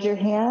towards your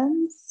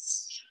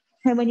hands.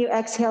 And when you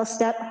exhale,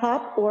 step,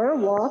 hop, or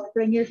walk,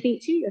 bring your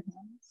feet to your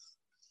hands.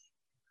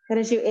 And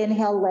as you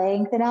inhale,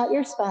 lengthen out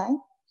your spine.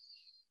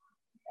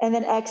 And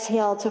then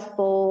exhale to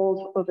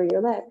fold over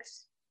your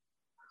legs.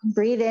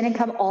 Breathe in and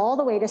come all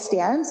the way to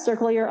stand.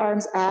 Circle your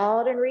arms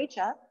out and reach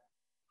up.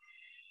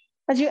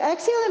 As you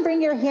exhale and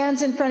bring your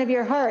hands in front of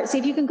your heart, see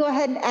if you can go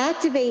ahead and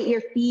activate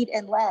your feet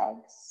and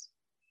legs.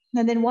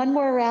 And then one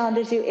more round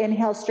as you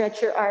inhale,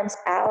 stretch your arms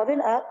out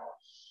and up.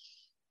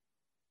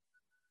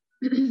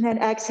 And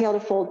exhale to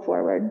fold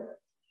forward.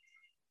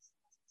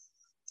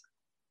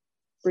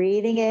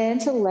 Breathing in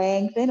to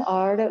lengthen,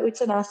 Ardha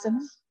Uttanasana.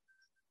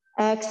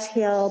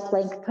 Exhale,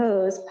 plank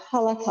pose,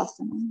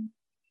 Palakasana.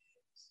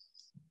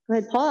 Go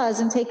ahead,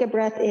 pause and take a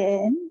breath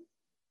in.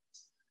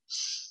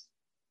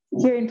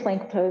 You're in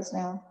plank pose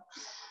now.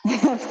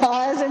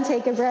 Pause and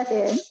take a breath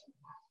in.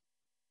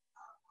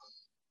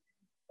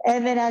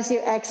 And then as you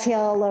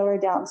exhale, lower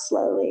down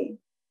slowly.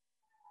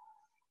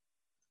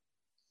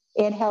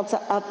 Inhale to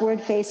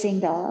upward facing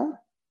dog.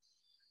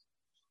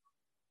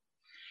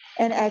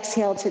 And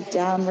exhale to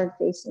downward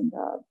facing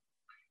dog.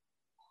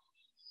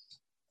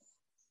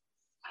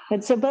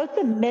 And so both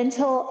the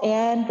mental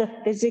and the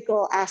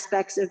physical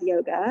aspects of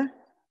yoga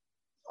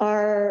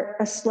are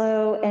a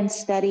slow and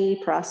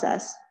steady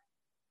process.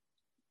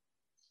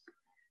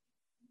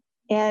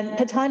 And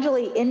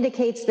Patanjali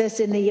indicates this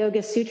in the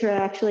Yoga Sutra,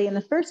 actually, in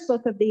the first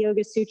book of the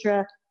Yoga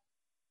Sutra.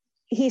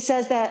 He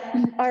says that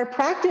our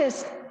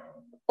practice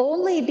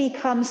only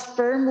becomes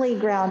firmly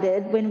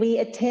grounded when we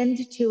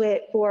attend to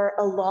it for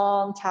a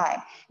long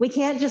time. We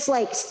can't just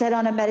like sit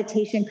on a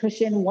meditation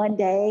cushion one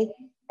day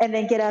and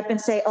then get up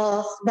and say,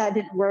 oh, that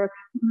didn't work.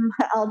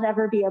 I'll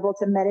never be able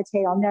to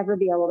meditate. I'll never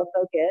be able to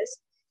focus.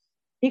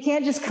 You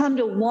can't just come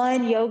to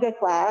one yoga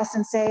class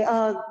and say,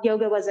 oh,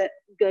 yoga wasn't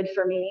good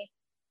for me.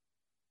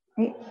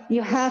 Right?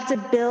 You have to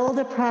build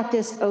a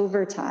practice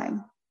over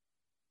time.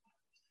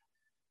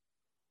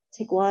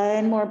 Take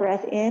one more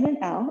breath in and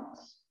out.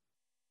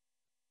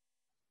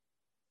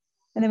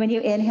 And then when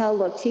you inhale,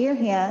 look to your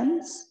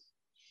hands.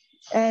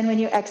 And when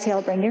you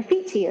exhale, bring your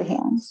feet to your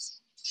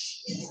hands.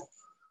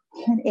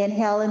 And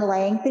inhale and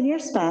lengthen your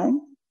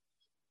spine.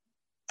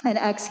 And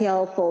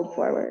exhale, fold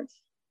forward.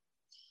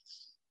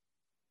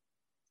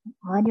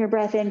 On your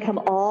breath in, come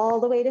all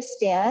the way to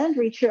stand.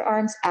 Reach your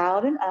arms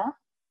out and up.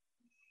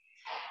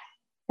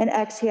 And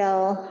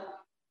exhale,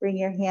 bring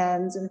your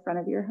hands in front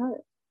of your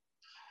heart.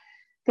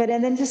 Good,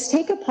 and then just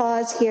take a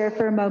pause here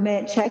for a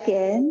moment, check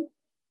in.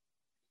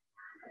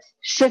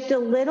 Shift a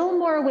little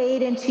more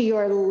weight into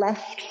your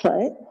left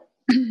foot.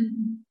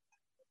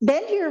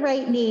 Bend your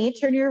right knee,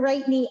 turn your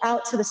right knee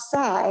out to the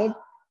side,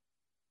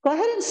 Go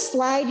ahead and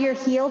slide your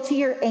heel to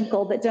your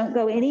ankle, but don't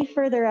go any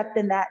further up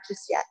than that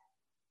just yet.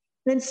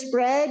 Then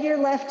spread your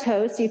left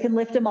toes so you can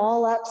lift them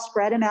all up,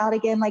 spread them out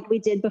again like we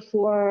did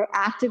before.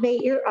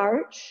 Activate your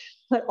arch,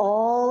 put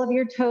all of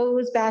your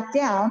toes back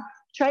down.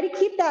 Try to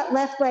keep that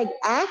left leg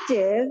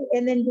active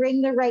and then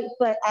bring the right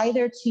foot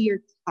either to your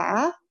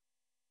calf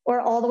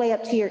or all the way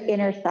up to your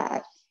inner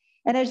thigh.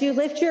 And as you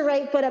lift your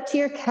right foot up to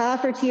your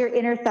calf or to your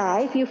inner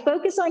thigh, if you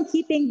focus on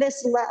keeping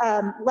this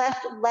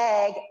left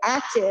leg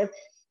active,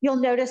 you'll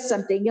notice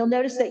something. You'll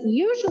notice that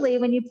usually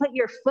when you put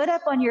your foot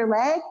up on your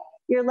leg,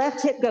 your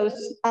left hip goes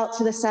out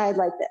to the side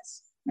like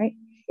this, right?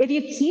 If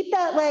you keep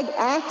that leg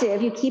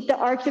active, you keep the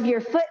arch of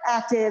your foot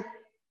active,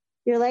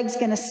 your leg's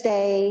gonna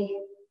stay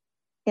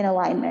in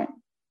alignment.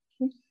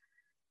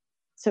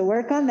 So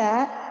work on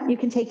that. You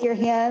can take your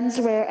hands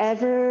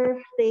wherever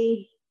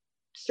they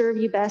serve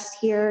you best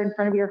here in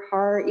front of your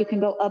heart. You can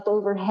go up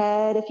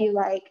overhead if you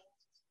like.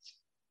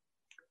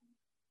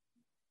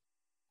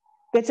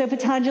 But so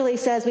Patanjali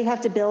says we have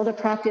to build a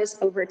practice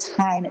over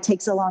time. It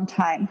takes a long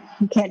time.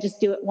 You can't just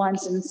do it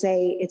once and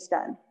say it's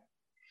done.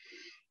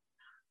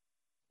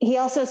 He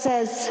also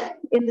says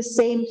in the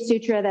same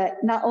sutra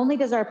that not only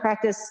does our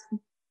practice,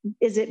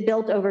 is it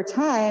built over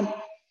time,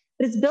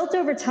 but it's built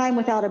over time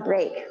without a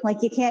break. Like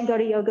you can't go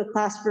to yoga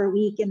class for a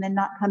week and then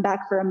not come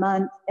back for a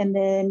month and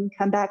then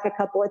come back a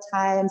couple of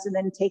times and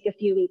then take a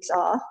few weeks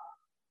off.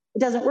 It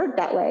doesn't work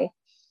that way.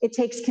 It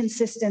takes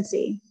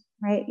consistency,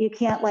 right? You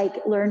can't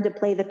like learn to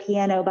play the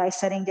piano by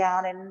sitting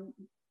down and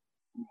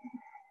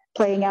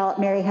playing out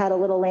Mary Had a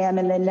Little Lamb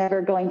and then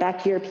never going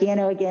back to your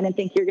piano again and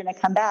think you're going to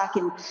come back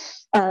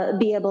and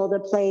be able to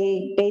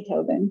play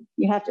Beethoven.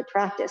 You have to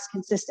practice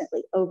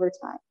consistently over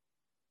time.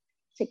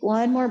 Take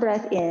one more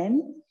breath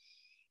in.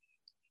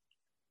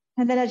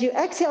 And then as you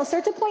exhale,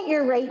 start to point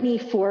your right knee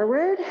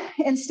forward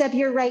and step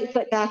your right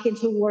foot back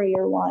into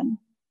warrior one.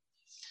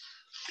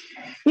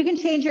 You can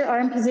change your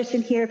arm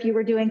position here if you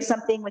were doing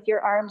something with your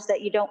arms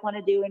that you don't want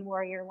to do in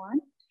warrior one.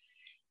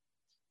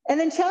 And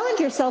then challenge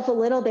yourself a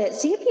little bit.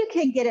 See if you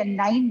can get a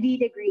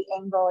 90-degree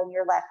angle in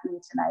your left knee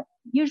tonight.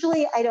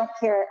 Usually I don't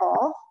care at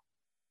all.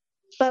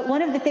 But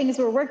one of the things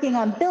we're working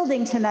on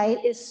building tonight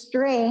is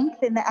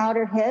strength in the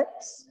outer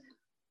hips.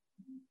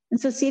 And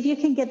so see if you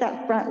can get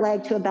that front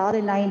leg to about a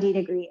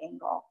 90-degree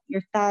angle.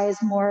 Your thighs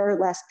more or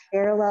less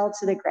parallel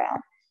to the ground.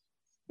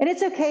 And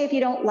it's okay if you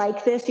don't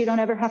like this. You don't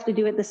ever have to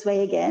do it this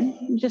way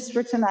again. Just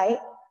for tonight,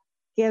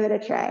 give it a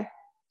try.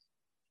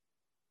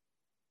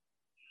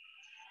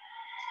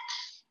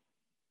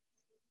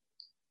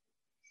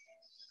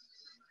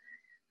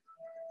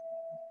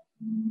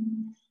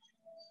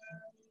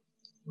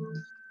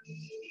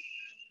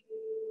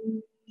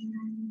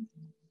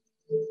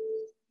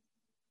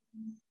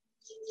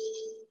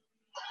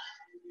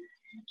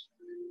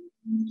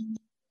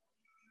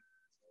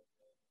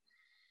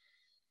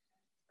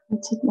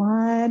 Take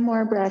one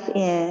more breath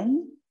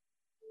in.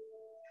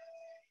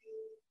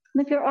 And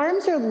if your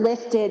arms are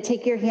lifted,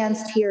 take your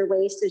hands to your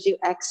waist as you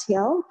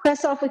exhale.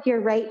 Press off with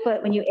your right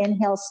foot when you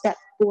inhale, step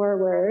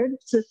forward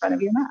to the front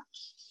of your mat.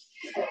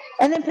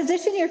 And then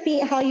position your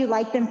feet how you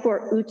like them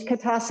for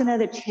Utkatasana,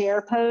 the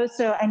chair pose.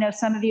 So I know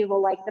some of you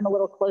will like them a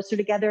little closer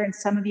together and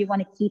some of you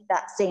want to keep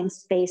that same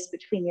space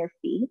between your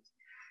feet.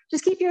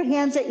 Just keep your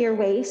hands at your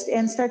waist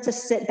and start to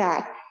sit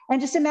back. And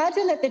just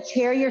imagine that the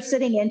chair you're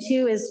sitting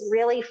into is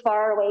really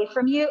far away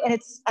from you and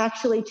it's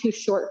actually too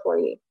short for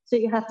you. So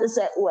you have to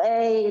sit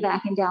way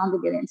back and down to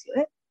get into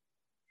it.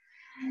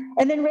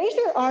 And then raise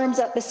your arms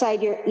up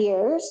beside your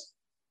ears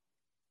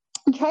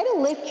and try to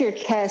lift your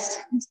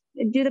chest.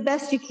 Do the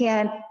best you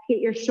can. Get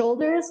your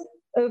shoulders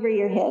over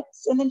your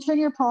hips and then turn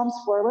your palms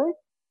forward.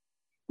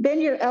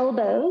 Bend your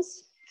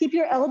elbows. Keep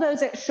your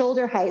elbows at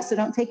shoulder height. So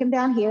don't take them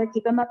down here.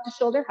 Keep them up to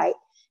shoulder height.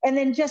 And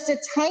then just a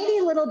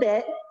tiny little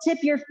bit, tip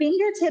your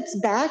fingertips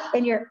back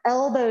and your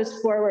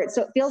elbows forward.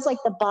 So it feels like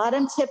the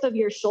bottom tip of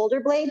your shoulder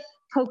blade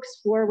pokes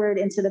forward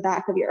into the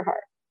back of your heart.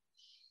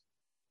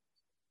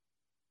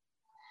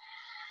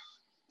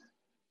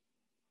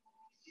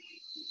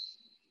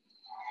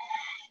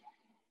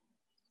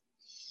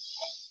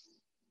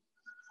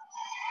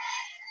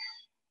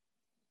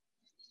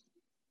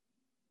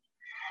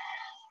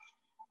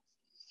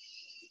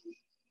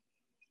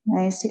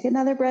 Nice. Take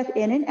another breath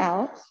in and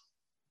out.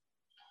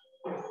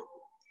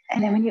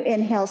 And then when you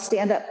inhale,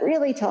 stand up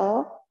really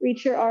tall.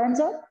 Reach your arms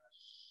up.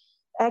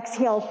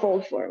 Exhale,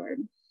 fold forward.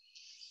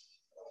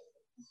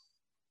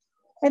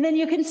 And then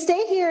you can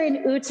stay here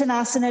in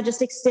Uttanasana,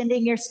 just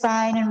extending your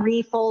spine and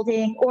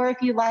refolding. Or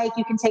if you like,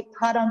 you can take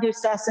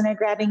Padangusthasana,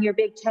 grabbing your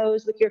big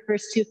toes with your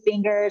first two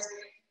fingers.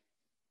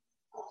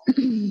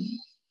 And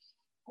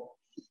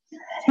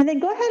then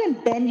go ahead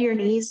and bend your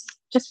knees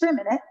just for a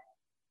minute.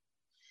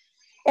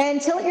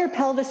 And tilt your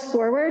pelvis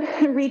forward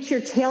and reach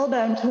your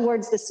tailbone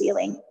towards the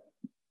ceiling.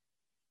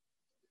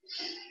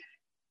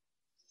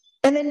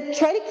 And then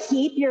try to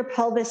keep your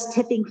pelvis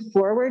tipping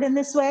forward in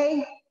this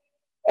way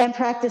and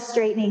practice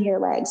straightening your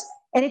legs.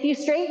 And if you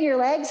straighten your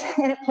legs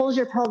and it pulls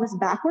your pelvis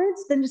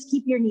backwards, then just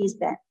keep your knees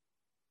bent.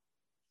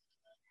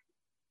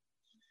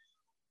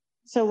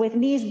 So with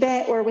knees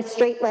bent or with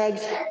straight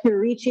legs, you're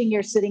reaching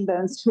your sitting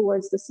bones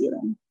towards the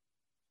ceiling.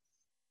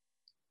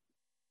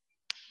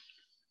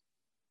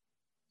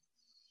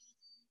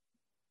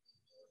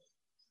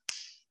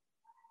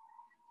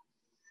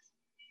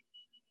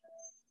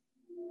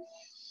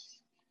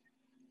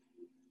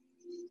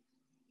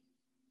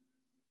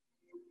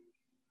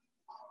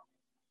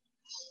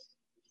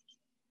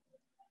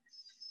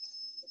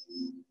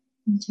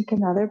 And take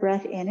another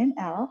breath in and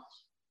out.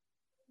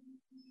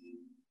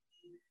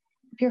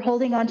 If you're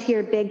holding onto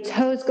your big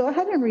toes, go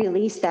ahead and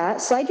release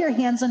that. Slide your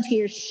hands onto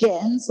your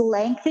shins,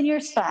 lengthen your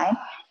spine.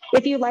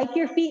 If you like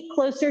your feet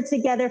closer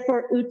together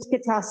for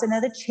Utkatasana,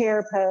 the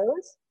chair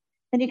pose,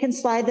 then you can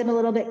slide them a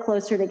little bit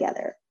closer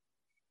together.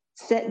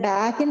 Sit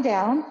back and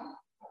down,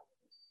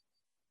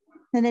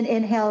 and then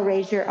inhale,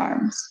 raise your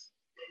arms.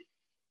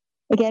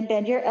 Again,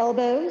 bend your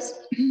elbows,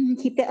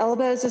 keep the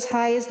elbows as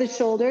high as the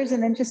shoulders,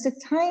 and then just a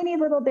tiny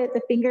little bit,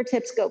 the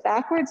fingertips go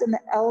backwards and the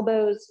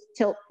elbows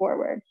tilt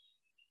forward.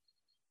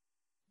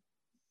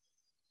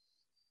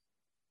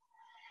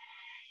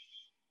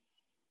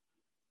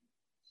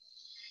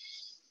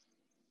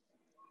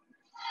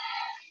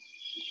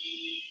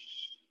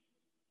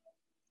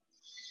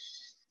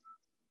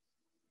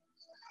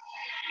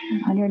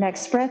 On your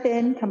next breath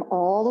in, come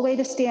all the way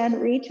to stand,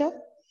 reach up.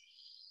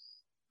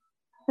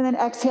 And then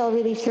exhale,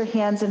 release your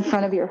hands in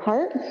front of your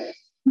heart.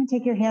 And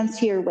take your hands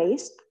to your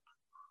waist.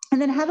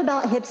 And then have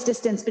about hips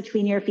distance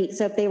between your feet.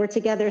 So if they were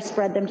together,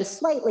 spread them just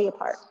slightly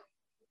apart.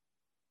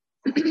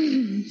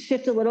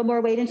 Shift a little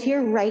more weight into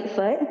your right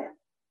foot.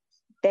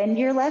 Bend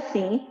your left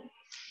knee.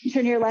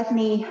 Turn your left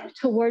knee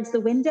towards the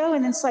window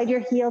and then slide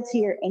your heel to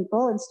your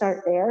ankle and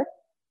start there.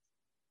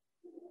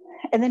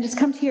 And then just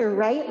come to your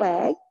right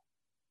leg.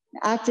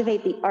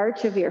 Activate the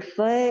arch of your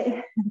foot.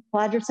 The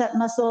quadricep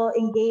muscle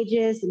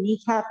engages, the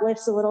kneecap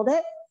lifts a little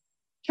bit.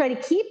 Try to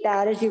keep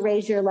that as you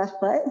raise your left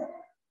foot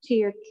to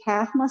your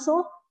calf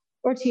muscle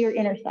or to your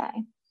inner thigh.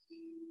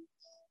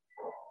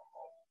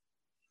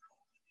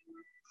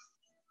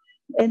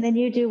 And then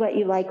you do what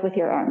you like with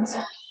your arms.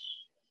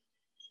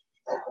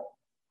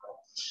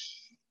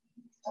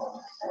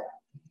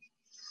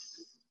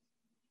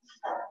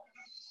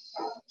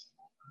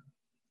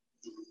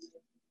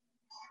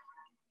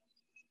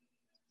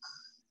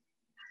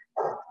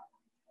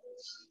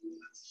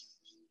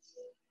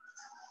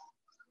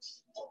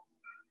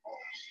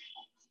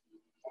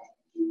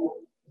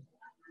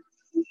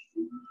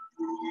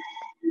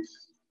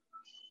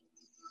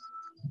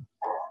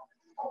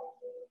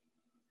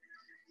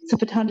 So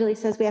Patanjali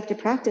says we have to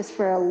practice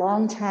for a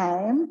long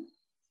time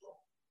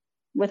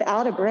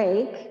without a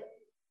break.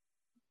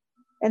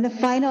 And the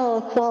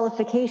final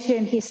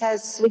qualification, he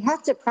says, we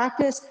have to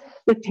practice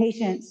with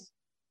patience.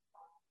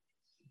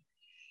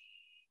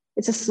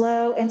 It's a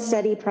slow and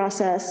steady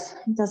process.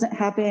 It doesn't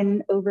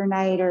happen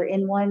overnight or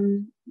in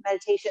one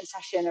meditation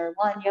session or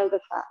one yoga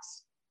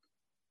class.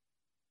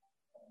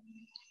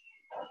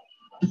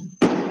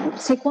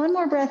 Take one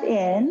more breath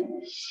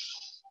in.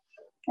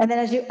 And then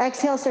as you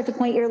exhale, start to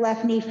point your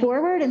left knee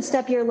forward and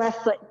step your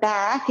left foot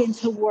back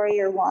into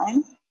warrior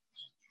one.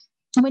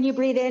 And when you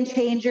breathe in,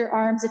 change your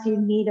arms if you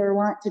need or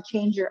want to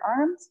change your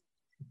arms.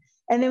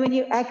 And then when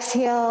you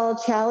exhale,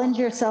 challenge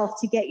yourself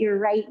to get your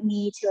right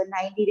knee to a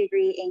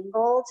 90-degree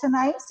angle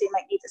tonight. So you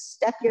might need to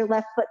step your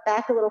left foot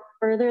back a little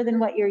further than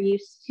what you're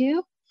used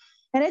to.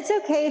 And it's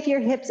okay if your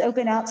hips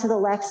open out to the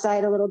left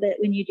side a little bit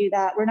when you do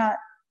that. We're not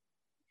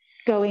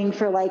going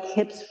for like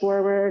hips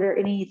forward or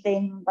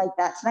anything like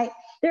that tonight.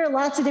 There are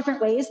lots of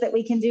different ways that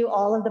we can do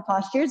all of the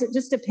postures. It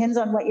just depends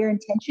on what your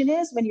intention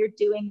is when you're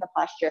doing the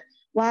posture.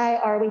 Why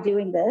are we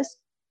doing this?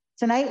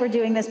 Tonight we're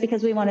doing this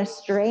because we want to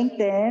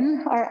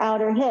strengthen our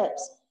outer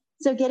hips.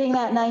 So getting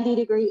that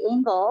 90-degree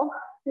angle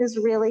is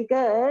really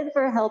good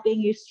for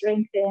helping you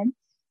strengthen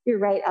your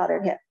right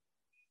outer hip.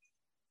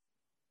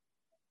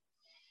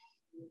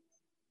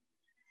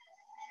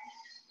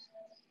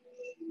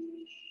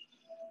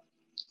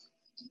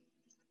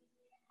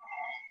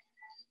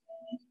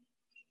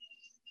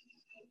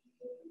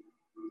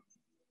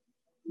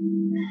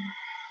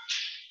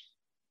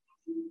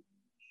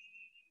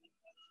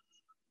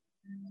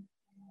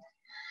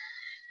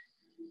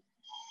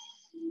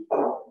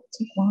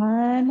 Take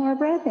one more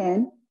breath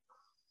in.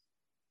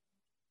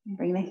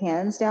 Bring the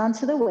hands down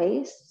to the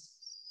waist.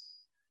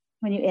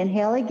 When you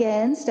inhale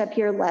again, step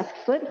your left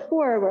foot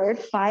forward,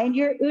 find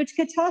your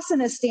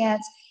Utkatasana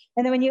stance.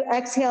 And then when you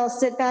exhale,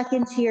 sit back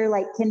into your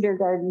like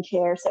kindergarten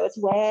chair. So it's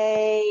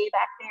way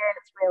back there and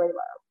it's really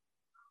low.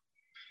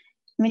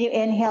 When you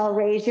inhale,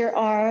 raise your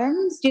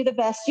arms. Do the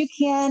best you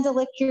can to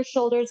lift your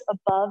shoulders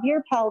above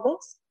your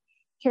pelvis.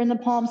 Turn the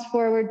palms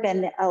forward,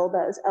 bend the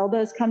elbows.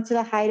 Elbows come to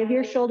the height of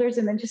your shoulders,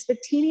 and then just the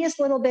teeniest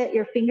little bit,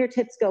 your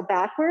fingertips go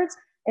backwards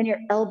and your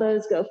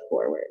elbows go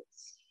forwards.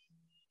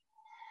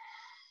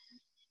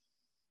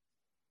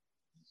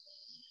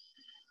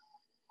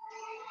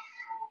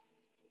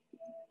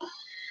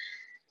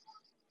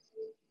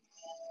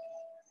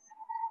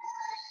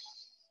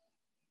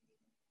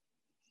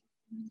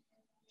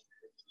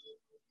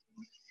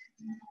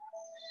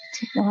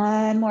 Take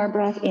one more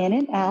breath in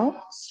and out.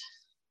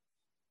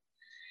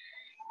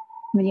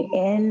 When you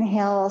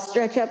inhale,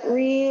 stretch up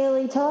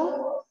really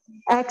tall.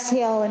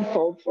 Exhale and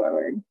fold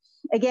forward.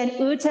 Again,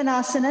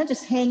 Uttanasana,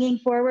 just hanging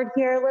forward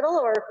here a little,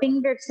 or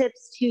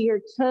fingertips to your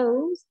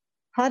toes.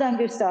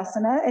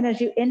 Padangusthasana. And as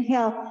you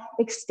inhale,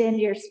 extend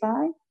your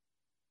spine.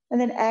 And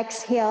then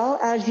exhale,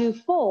 as you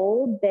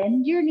fold,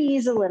 bend your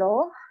knees a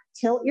little,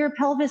 tilt your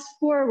pelvis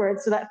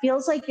forward so that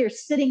feels like your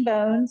sitting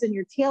bones and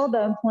your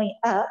tailbone point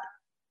up.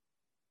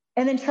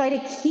 And then try to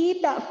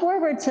keep that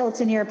forward tilt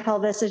in your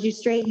pelvis as you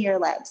straighten your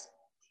legs.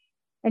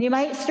 And you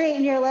might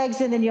straighten your legs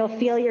and then you'll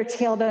feel your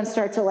tailbone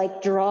start to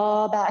like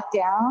draw back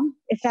down.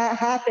 If that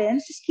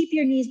happens, just keep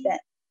your knees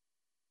bent.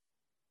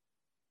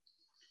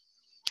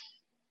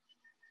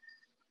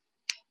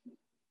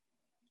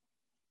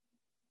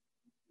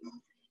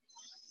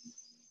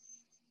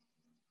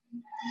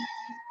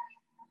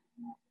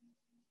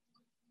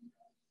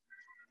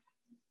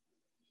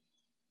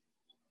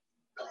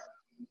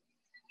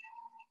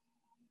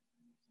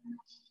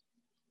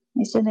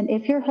 So then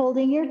if you're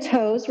holding your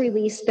toes,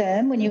 release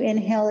them. When you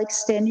inhale,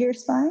 extend your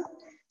spine.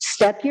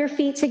 Step your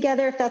feet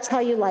together if that's how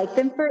you like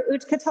them for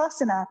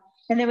Utkatasana.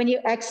 And then when you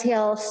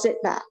exhale,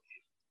 sit back.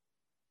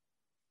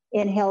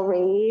 Inhale,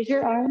 raise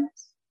your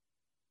arms.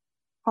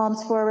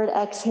 Palms forward,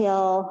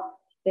 exhale,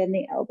 bend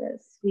the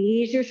elbows.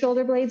 Squeeze your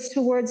shoulder blades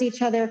towards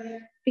each other.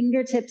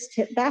 Fingertips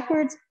tip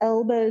backwards,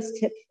 elbows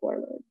tip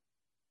forward.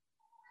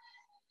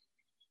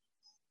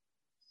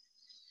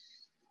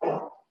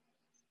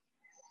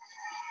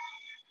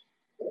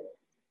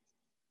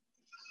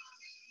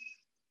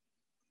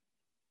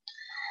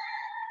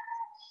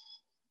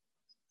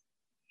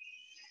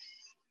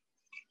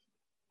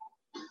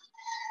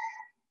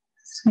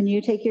 When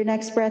you take your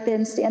next breath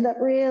in, stand up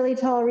really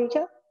tall, reach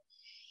up.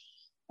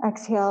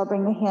 Exhale,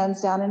 bring the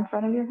hands down in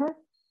front of your head.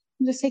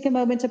 And just take a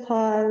moment to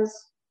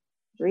pause,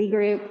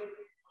 regroup,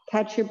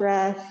 catch your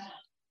breath.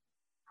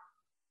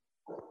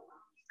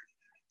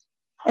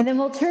 And then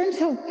we'll turn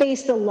to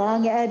face the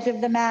long edge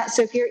of the mat.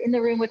 So if you're in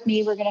the room with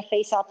me, we're going to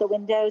face out the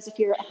windows. If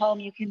you're at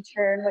home, you can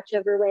turn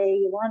whichever way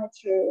you want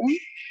to turn.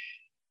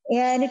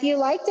 And if you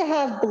like to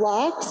have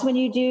blocks, when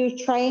you do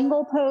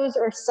triangle pose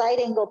or side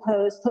angle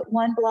pose, put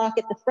one block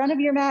at the front of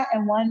your mat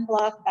and one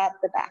block at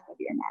the back of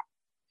your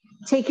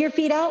mat. Take your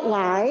feet out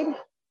wide.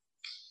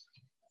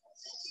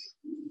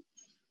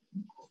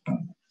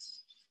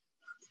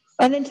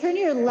 And then turn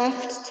your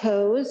left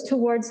toes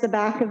towards the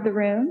back of the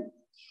room.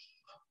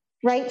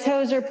 Right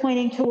toes are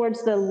pointing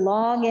towards the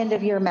long end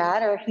of your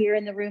mat, or here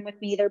in the room with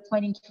me, they're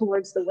pointing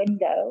towards the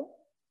window.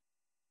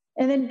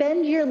 And then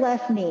bend your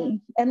left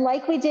knee. And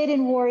like we did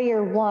in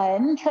Warrior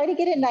One, try to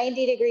get a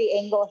 90-degree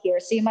angle here.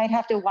 So you might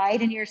have to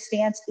widen your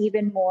stance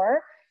even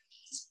more.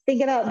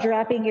 Think about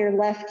dropping your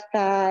left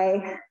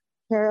thigh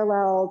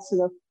parallel to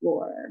the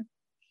floor.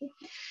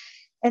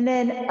 And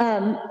then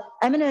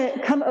I'm going to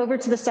come over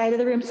to the side of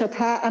the room. So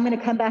Pat, I'm going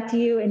to come back to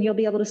you and you'll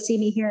be able to see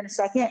me here in a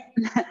second.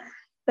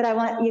 But I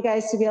want you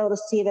guys to be able to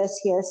see this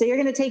here. So you're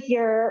going to take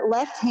your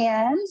left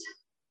hand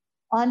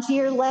onto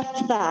your left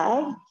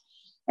thigh.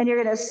 And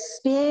you're going to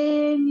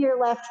spin your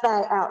left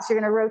thigh out. So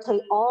you're going to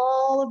rotate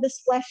all of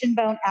this flesh and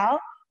bone out,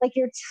 like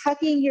you're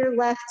tucking your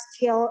left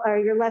tail or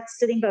your left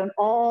sitting bone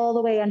all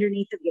the way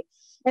underneath of you.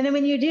 And then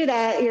when you do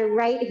that, your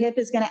right hip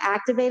is going to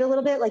activate a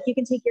little bit. Like you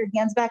can take your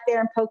hands back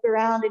there and poke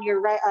around and your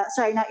right,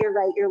 sorry, not your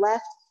right, your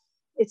left.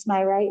 It's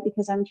my right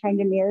because I'm trying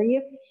to mirror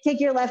you. Take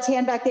your left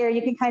hand back there.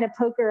 You can kind of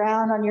poke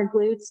around on your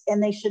glutes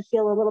and they should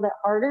feel a little bit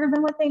harder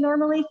than what they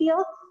normally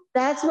feel.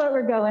 That's what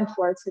we're going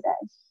for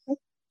today.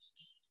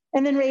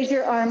 And then raise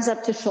your arms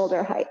up to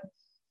shoulder height.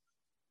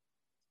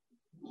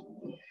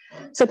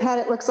 So Pat,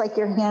 it looks like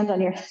your hand on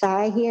your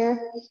thigh here,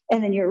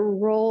 and then you're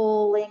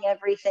rolling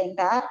everything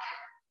back.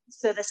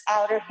 So this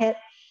outer hip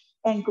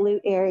and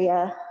glute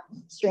area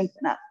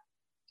strengthen up.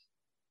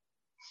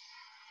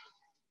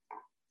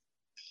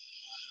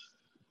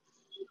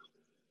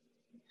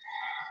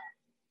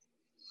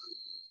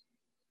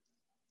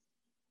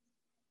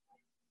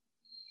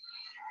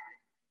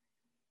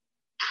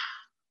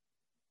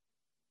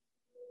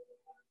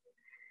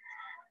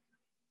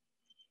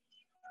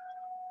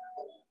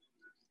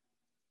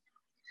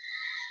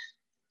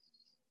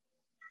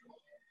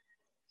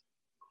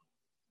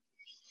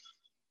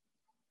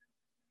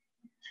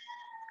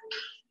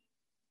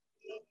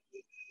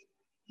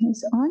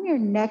 So on your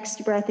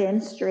next breath in,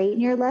 straighten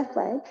your left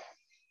leg.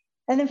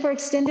 And then for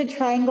extended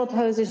triangle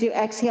pose, as you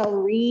exhale,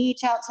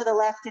 reach out to the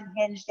left and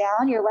hinge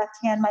down. Your left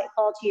hand might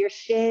fall to your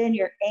shin,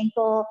 your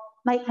ankle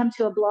might come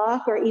to a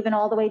block or even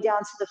all the way down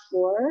to the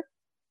floor.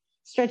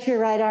 Stretch your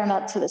right arm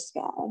up to the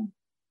sky.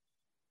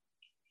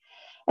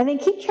 And then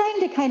keep trying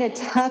to kind of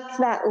tuck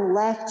that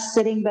left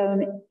sitting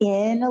bone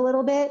in a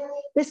little bit.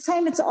 This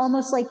time it's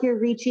almost like you're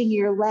reaching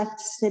your left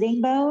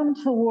sitting bone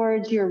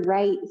towards your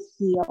right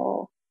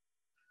heel.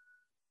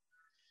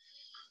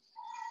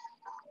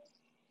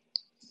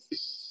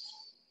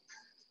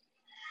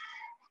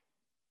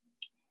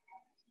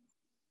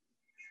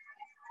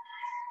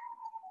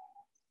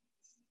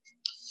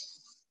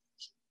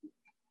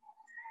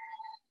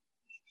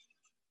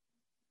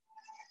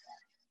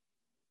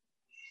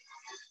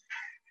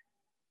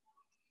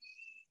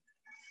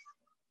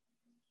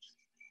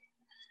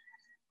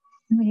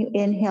 And when you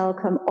inhale,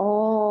 come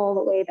all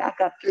the way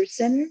back up through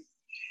center.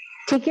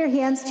 Take your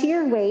hands to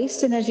your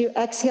waist, and as you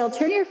exhale,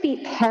 turn your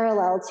feet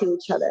parallel to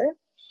each other.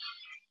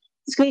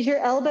 Squeeze your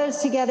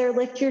elbows together,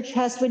 lift your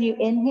chest when you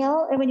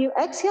inhale, and when you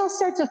exhale,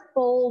 start to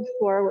fold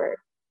forward.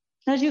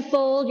 As you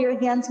fold, your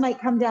hands might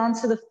come down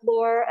to the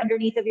floor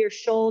underneath of your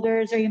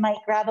shoulders, or you might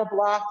grab a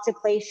block to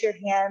place your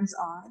hands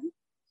on.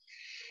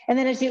 And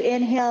then as you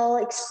inhale,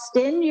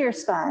 extend your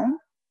spine.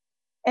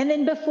 And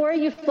then before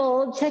you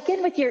fold, check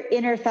in with your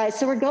inner thighs.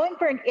 So we're going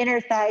for an inner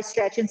thigh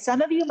stretch, and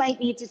some of you might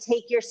need to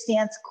take your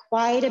stance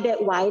quite a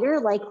bit wider,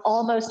 like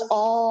almost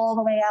all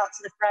the way out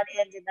to the front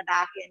end and the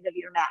back end of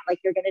your mat,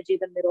 like you're going to do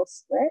the middle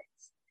splits.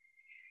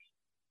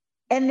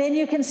 And then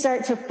you can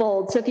start to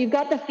fold. So if you've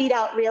got the feet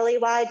out really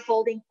wide,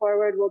 folding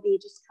forward will be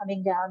just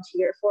coming down to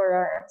your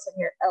forearms and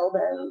your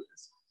elbows.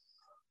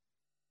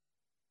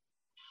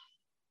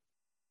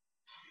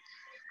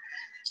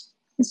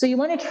 So you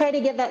want to try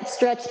to get that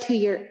stretch to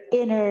your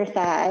inner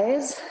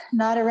thighs,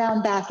 not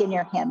around back in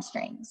your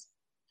hamstrings.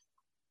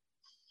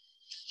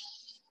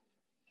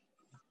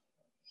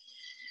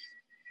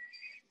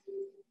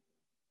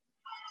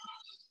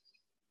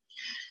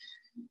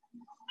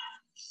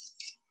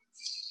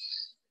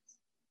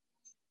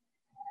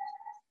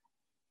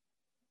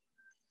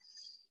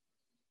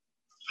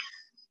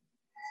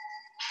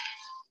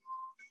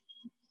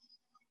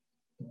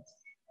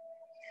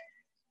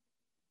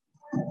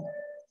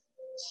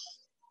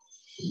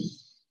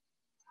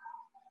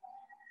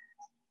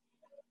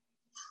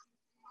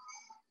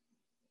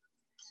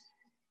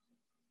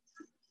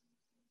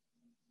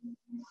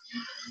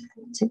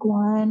 Take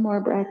one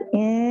more breath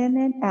in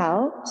and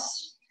out.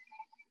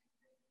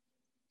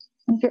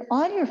 If you're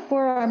on your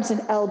forearms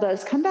and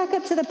elbows, come back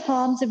up to the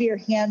palms of your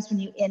hands when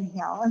you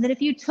inhale. And then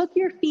if you took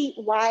your feet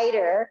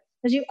wider,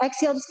 as you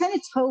exhale, just kind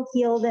of toe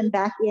heel them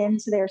back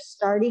into their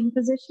starting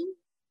position.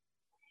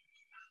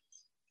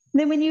 And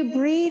then when you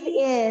breathe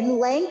in,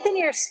 lengthen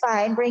your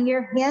spine, bring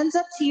your hands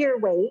up to your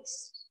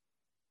waist.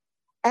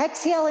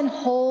 Exhale and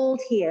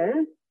hold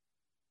here.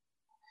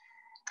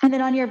 And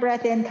then on your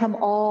breath in, come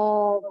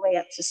all the way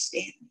up to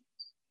stand.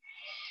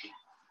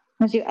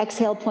 As you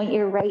exhale, point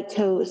your right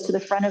toes to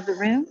the front of the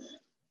room.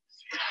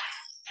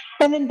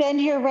 And then bend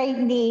your right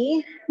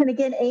knee. And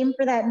again, aim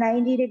for that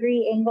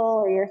 90-degree angle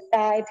or your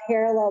thigh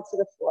parallel to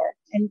the floor.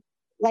 And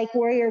like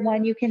Warrior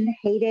One, you can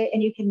hate it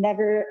and you can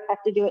never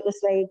have to do it this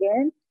way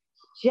again.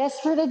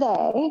 Just for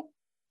today,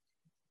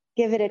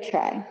 give it a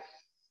try.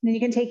 Then you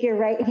can take your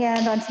right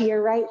hand onto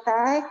your right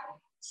thigh,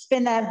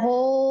 spin that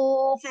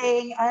whole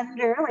thing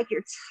under, like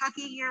you're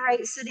tucking your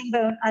right sitting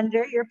bone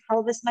under. Your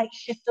pelvis might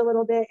shift a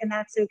little bit, and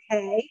that's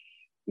okay.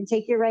 And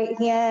take your right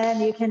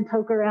hand, you can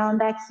poke around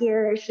back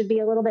here. It should be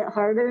a little bit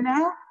harder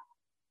now.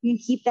 You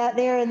can keep that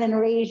there and then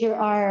raise your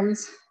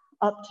arms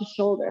up to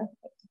shoulder.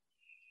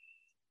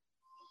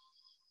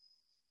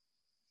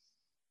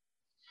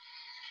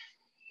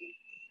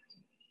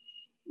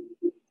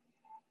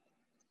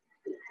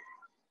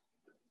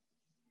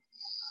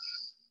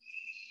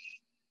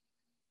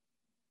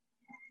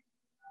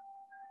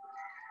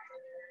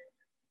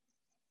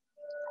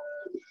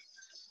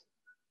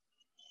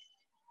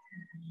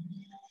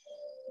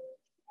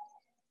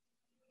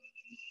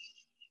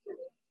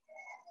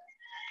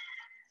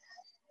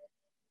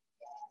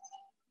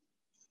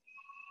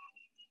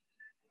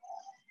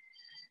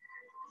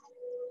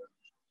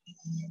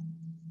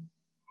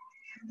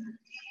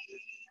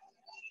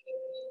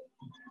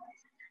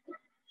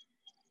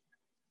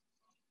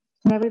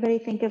 Can everybody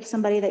think of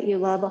somebody that you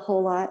love a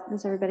whole lot?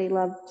 Does everybody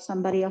love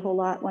somebody a whole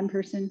lot? One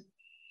person?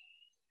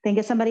 Think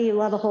of somebody you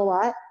love a whole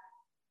lot.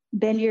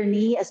 Bend your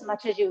knee as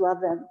much as you love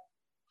them.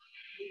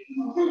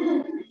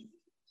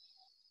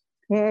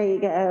 There you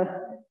go.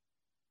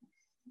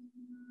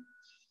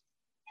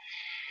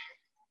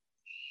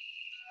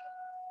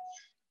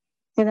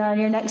 And then on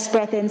your next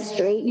breath in,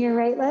 straighten your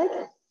right leg.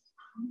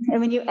 And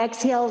when you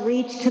exhale,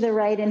 reach to the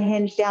right and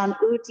hinge down.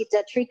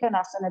 Utthita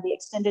Trikonasana, the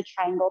extended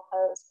triangle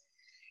pose.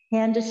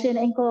 Hand to shin,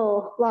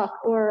 ankle block,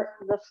 or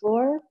the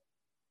floor.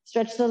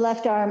 Stretch the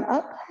left arm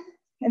up.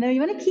 And then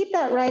you want to keep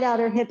that right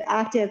outer hip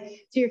active.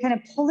 So you're kind of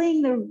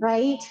pulling the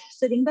right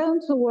sitting bone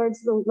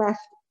towards the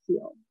left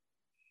heel.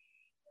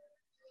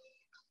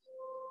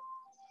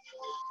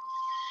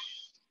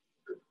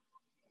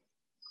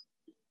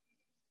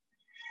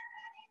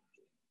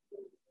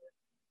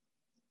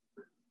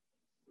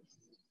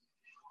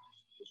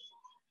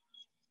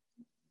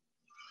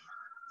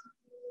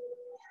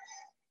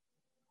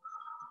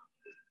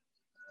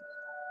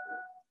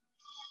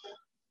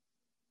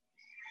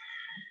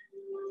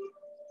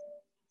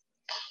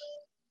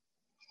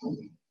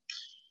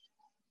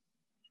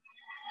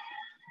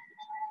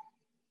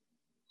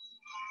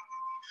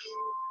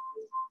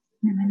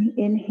 And when you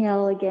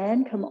inhale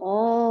again, come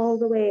all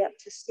the way up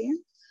to stand.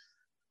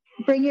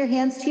 Bring your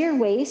hands to your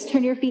waist,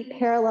 turn your feet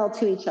parallel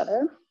to each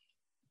other.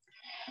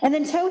 And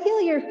then toe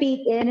heel your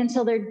feet in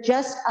until they're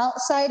just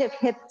outside of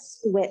hips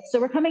width. So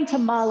we're coming to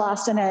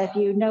Malasana. If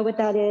you know what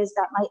that is,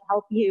 that might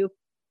help you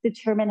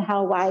determine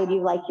how wide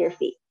you like your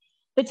feet.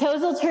 The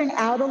toes will turn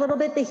out a little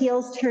bit, the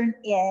heels turn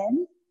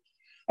in.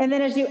 And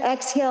then as you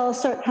exhale,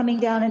 start coming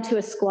down into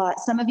a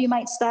squat. Some of you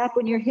might stop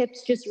when your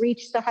hips just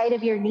reach the height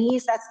of your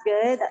knees. That's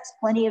good. That's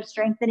plenty of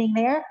strengthening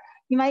there.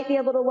 You might be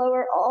able to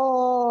lower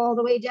all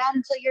the way down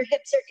until your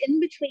hips are in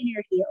between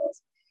your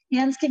heels.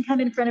 Hands can come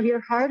in front of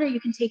your heart, or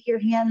you can take your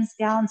hands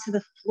down to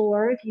the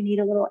floor if you need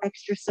a little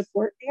extra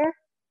support there.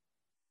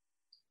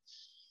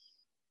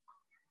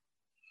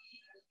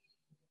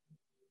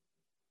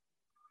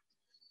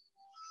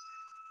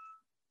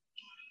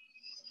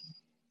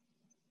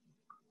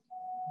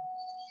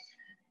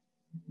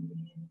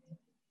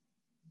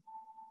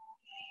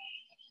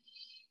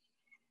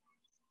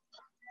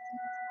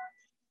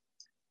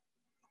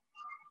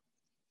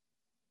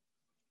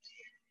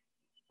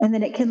 And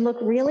then it can look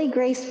really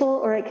graceful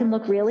or it can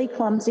look really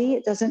clumsy.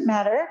 It doesn't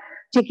matter.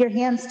 Take your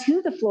hands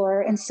to the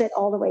floor and sit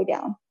all the way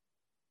down.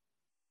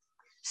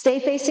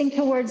 Stay facing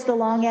towards the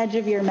long edge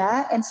of your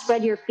mat and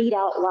spread your feet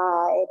out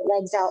wide,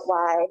 legs out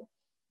wide.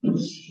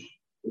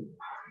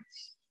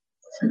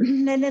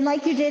 And then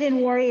like you did in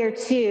Warrior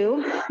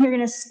 2, you're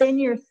gonna spin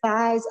your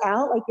thighs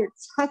out like you're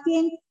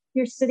tucking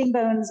your sitting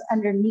bones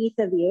underneath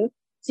of you.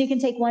 So you can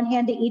take one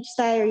hand to each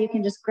side, or you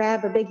can just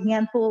grab a big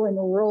handful and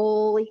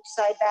roll each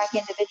side back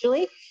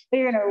individually. But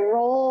you're gonna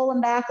roll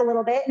them back a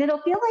little bit, and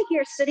it'll feel like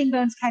your sitting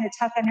bones kind of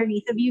tuck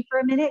underneath of you for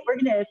a minute. We're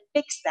gonna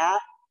fix that.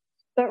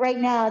 But right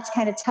now it's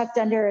kind of tucked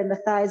under and the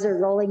thighs are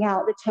rolling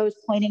out, the toes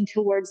pointing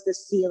towards the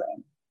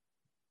ceiling.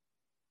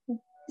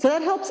 So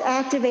that helps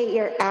activate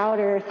your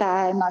outer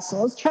thigh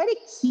muscles. Try to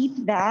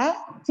keep that.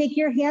 Take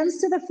your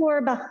hands to the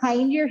floor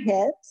behind your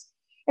hips,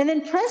 and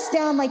then press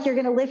down like you're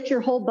gonna lift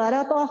your whole butt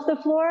up off the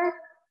floor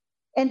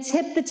and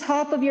tip the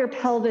top of your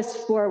pelvis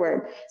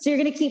forward. So you're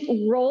gonna keep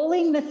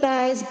rolling the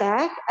thighs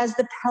back as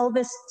the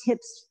pelvis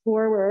tips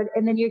forward,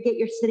 and then you get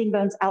your sitting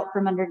bones out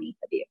from underneath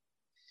of you.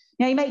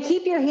 Now you might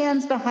keep your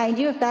hands behind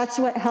you if that's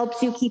what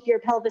helps you keep your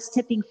pelvis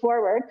tipping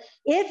forward.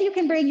 If you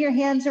can bring your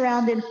hands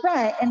around in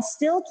front and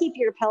still keep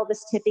your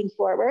pelvis tipping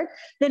forward,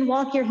 then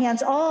walk your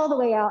hands all the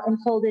way out and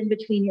fold in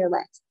between your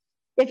legs.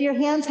 If your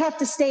hands have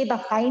to stay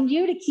behind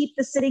you to keep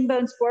the sitting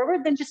bones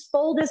forward, then just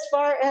fold as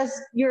far as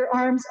your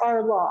arms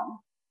are long.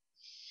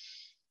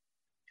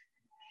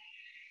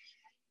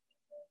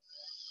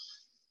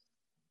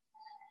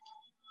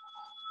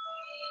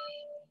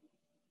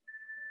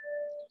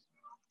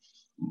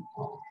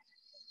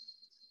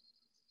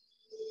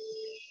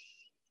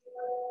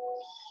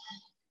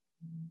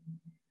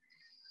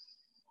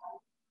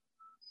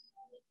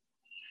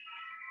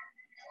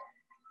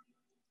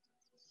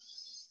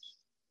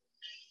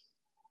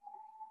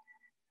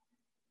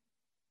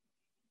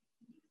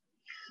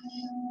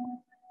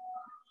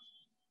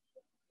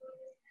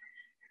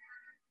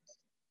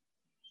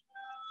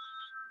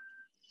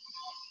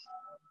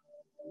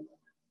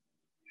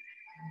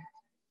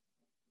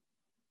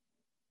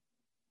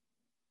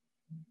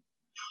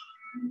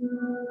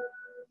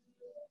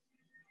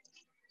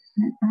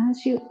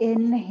 As you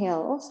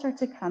inhale, start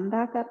to come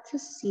back up to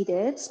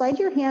seated. Slide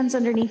your hands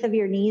underneath of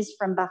your knees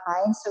from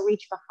behind. So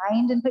reach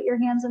behind and put your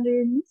hands under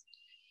your knees.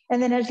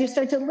 And then as you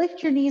start to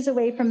lift your knees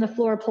away from the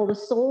floor, pull the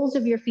soles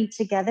of your feet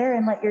together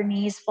and let your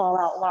knees fall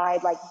out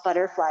wide like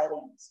butterfly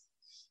wings.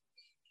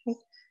 Okay.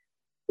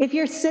 If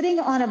you're sitting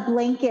on a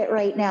blanket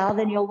right now,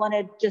 then you'll want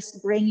to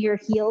just bring your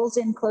heels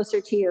in closer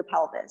to your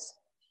pelvis.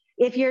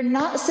 If you're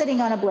not sitting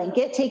on a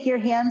blanket, take your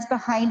hands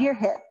behind your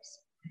hips.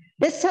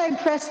 This time,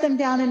 press them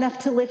down enough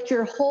to lift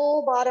your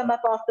whole bottom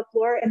up off the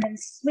floor, and then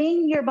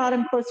swing your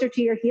bottom closer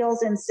to your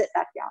heels and sit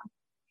back down.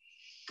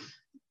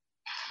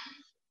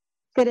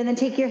 Good, and then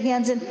take your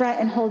hands in front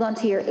and hold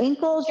onto your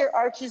ankles, your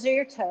arches, or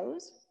your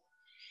toes.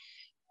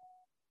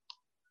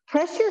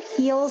 Press your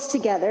heels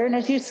together, and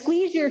as you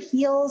squeeze your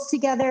heels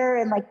together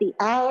and like the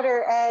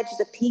outer edge,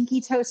 the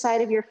pinky toe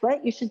side of your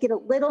foot, you should get a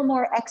little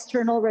more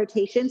external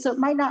rotation, so it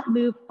might not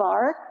move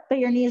far, but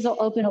your knees will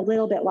open a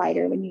little bit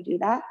wider when you do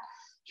that.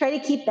 Try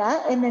to keep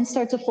that, and then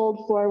start to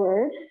fold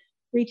forward,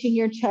 reaching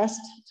your chest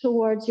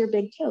towards your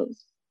big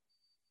toes.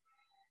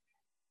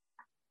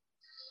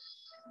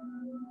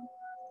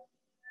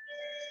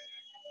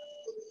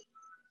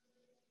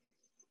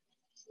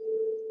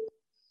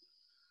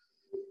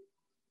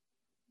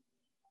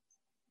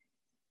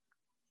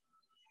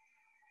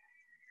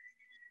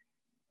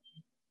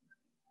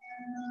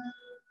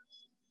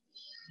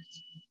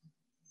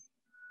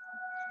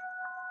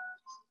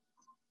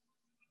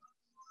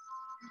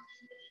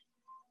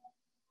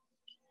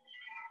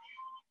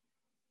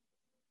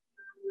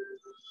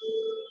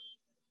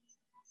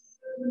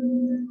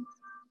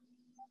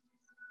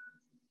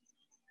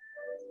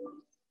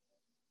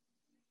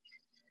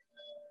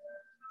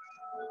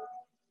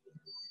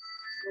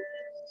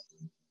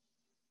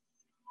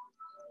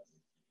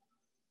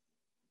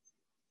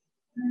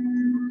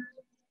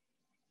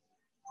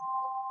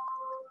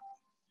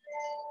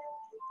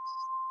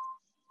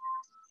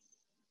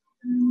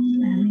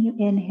 And you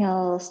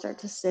inhale, start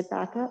to sit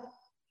back up.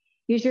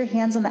 Use your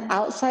hands on the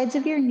outsides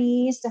of your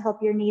knees to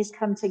help your knees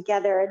come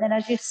together. And then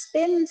as you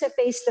spin to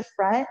face the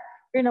front,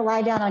 you're gonna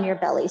lie down on your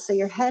belly. So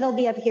your head will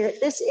be up here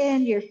at this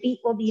end, your feet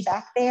will be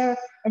back there,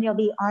 and you'll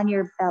be on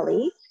your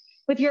belly.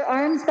 With your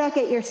arms back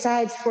at your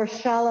sides for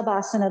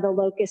Shalabhasana, the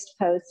locust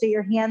pose. So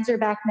your hands are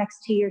back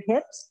next to your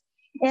hips.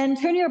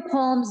 And turn your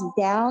palms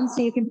down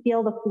so you can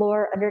feel the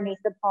floor underneath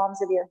the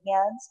palms of your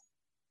hands.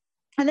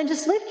 And then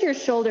just lift your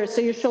shoulders so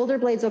your shoulder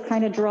blades will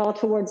kind of draw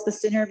towards the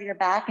center of your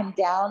back and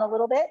down a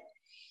little bit.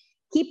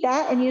 Keep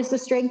that and use the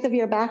strength of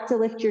your back to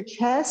lift your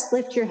chest,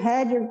 lift your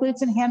head. Your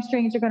glutes and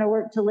hamstrings are going to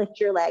work to lift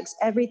your legs.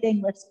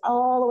 Everything lifts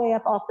all the way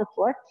up off the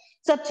floor.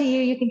 It's up to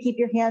you. You can keep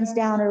your hands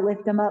down or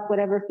lift them up,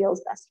 whatever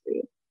feels best for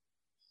you.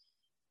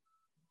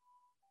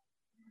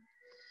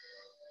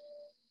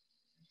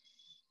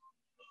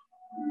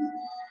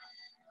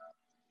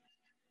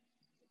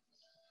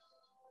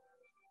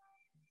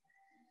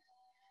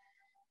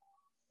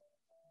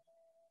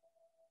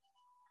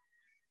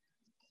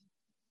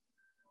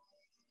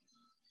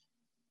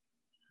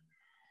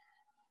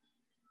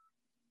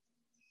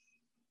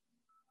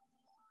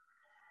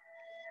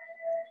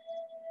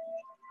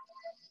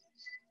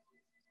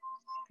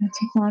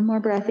 Take one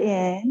more breath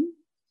in.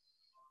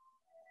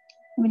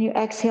 When you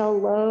exhale,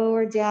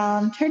 lower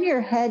down. Turn your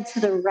head to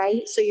the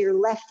right so your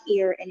left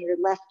ear and your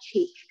left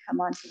cheek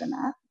come onto the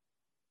mat.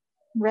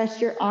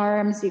 Rest your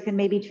arms. You can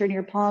maybe turn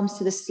your palms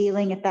to the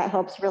ceiling if that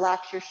helps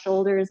relax your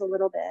shoulders a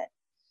little bit.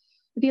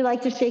 If you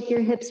like to shake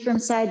your hips from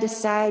side to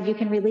side, you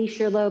can release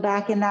your low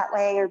back in that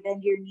way or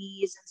bend your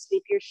knees and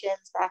sweep your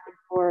shins back and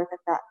forth if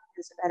that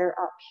is a better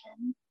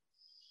option.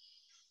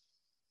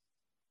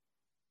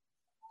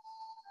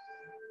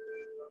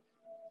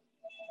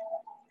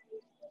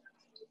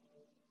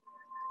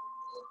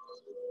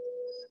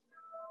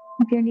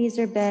 If your knees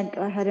are bent,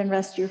 go ahead and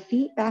rest your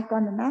feet back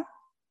on the mat.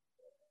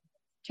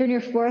 Turn your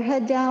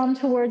forehead down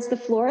towards the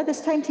floor. This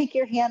time, take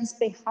your hands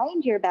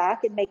behind your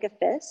back and make a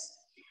fist.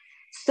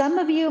 Some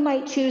of you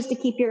might choose to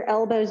keep your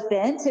elbows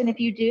bent, and if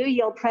you do,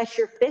 you'll press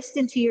your fist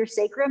into your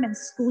sacrum and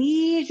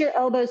squeeze your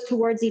elbows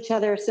towards each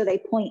other so they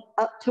point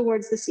up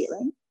towards the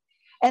ceiling.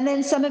 And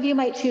then some of you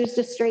might choose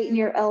to straighten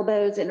your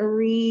elbows and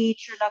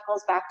reach your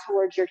knuckles back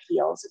towards your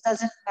heels. It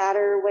doesn't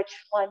matter which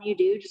one you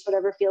do, just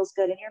whatever feels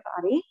good in your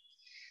body.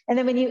 And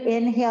then when you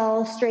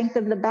inhale, strength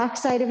of the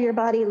backside of your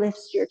body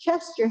lifts your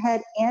chest, your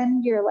head,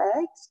 and your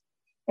legs.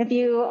 If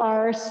you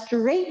are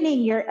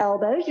straightening your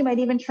elbows, you might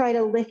even try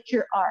to lift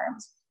your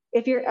arms.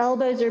 If your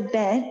elbows are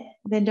bent,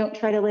 then don't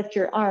try to lift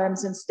your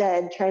arms.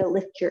 Instead, try to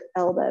lift your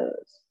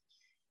elbows.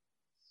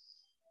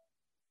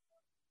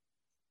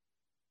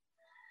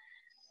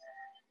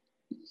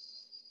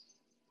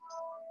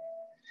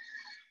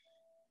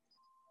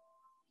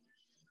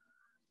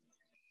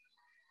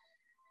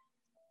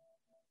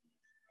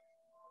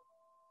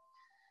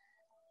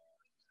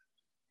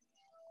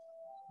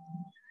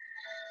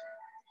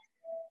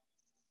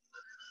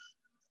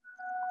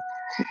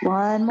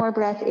 One more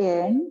breath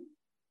in.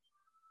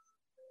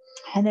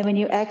 And then when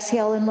you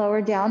exhale and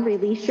lower down,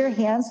 release your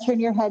hands, turn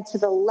your head to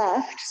the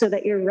left so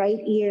that your right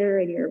ear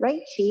and your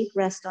right cheek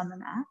rest on the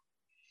mat.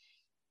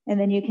 And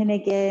then you can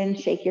again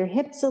shake your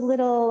hips a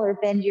little or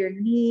bend your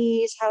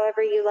knees,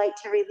 however you like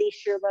to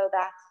release your low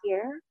back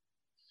here.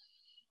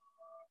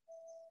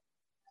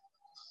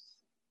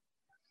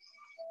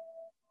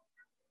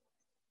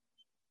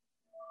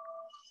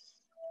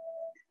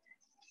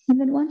 And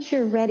then once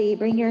you're ready,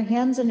 bring your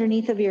hands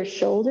underneath of your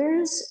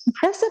shoulders,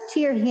 press up to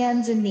your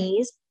hands and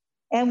knees,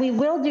 and we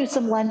will do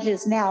some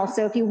lunges now.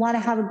 So if you want to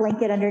have a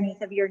blanket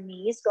underneath of your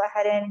knees, go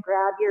ahead and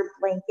grab your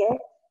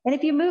blanket. And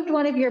if you moved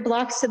one of your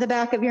blocks to the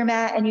back of your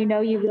mat and you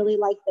know you really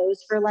like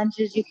those for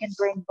lunges, you can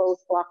bring both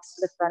blocks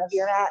to the front of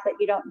your mat, but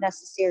you don't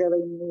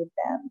necessarily need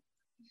them.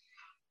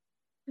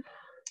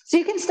 So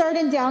you can start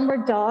in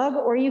downward dog,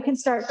 or you can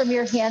start from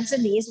your hands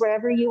and knees,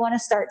 wherever you want to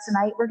start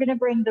tonight. We're going to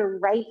bring the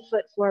right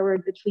foot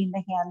forward between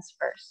the hands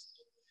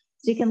first.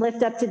 So you can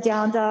lift up to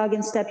down dog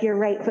and step your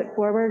right foot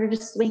forward, or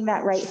just swing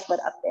that right foot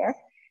up there.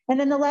 And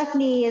then the left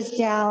knee is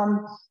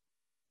down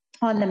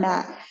on the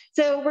mat.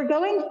 So we're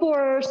going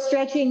for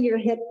stretching your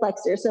hip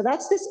flexor. So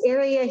that's this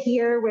area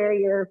here where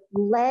your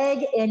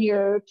leg and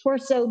your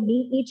torso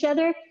meet each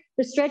other.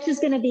 The stretch is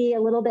going to be a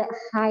little bit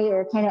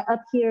higher, kind of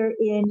up here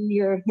in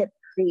your hip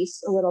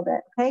crease a little bit,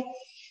 okay?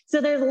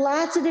 So there's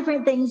lots of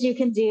different things you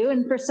can do.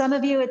 And for some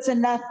of you, it's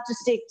enough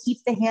just to keep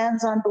the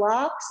hands on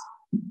blocks,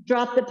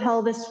 drop the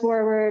pelvis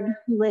forward,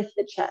 lift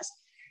the chest.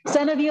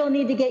 Some of you will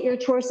need to get your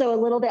torso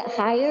a little bit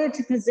higher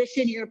to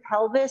position your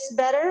pelvis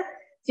better.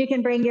 So you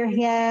can bring your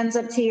hands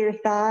up to your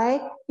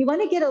thigh. You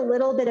want to get a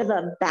little bit of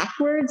a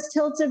backwards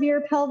tilt of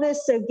your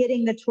pelvis. So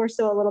getting the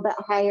torso a little bit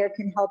higher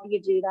can help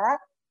you do that.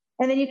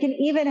 And then you can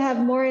even have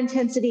more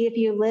intensity if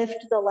you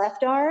lift the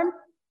left arm.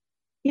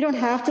 You don't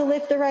have to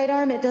lift the right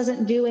arm. It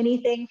doesn't do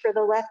anything for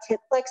the left hip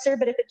flexor,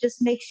 but if it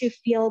just makes you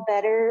feel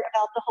better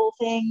about the whole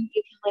thing,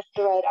 you can lift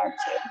the right arm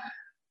too.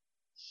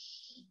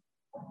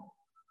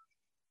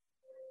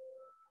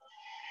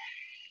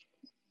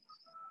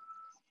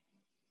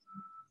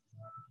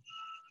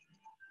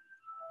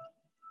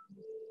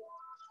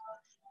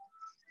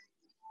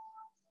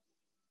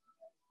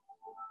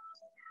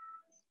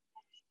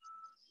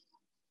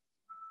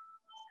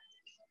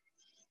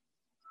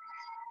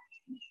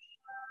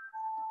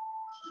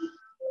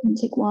 And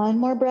take one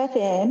more breath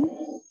in.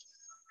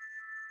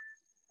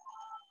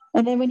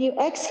 And then when you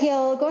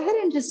exhale, go ahead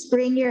and just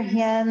bring your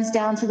hands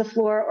down to the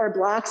floor or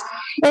blocks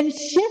and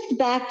shift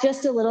back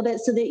just a little bit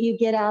so that you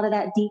get out of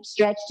that deep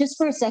stretch just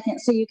for a second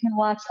so you can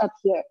watch up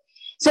here.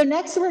 So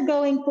next we're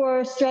going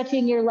for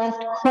stretching your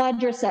left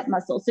quadricep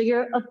muscle. So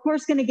you're of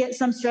course going to get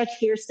some stretch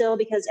here still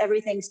because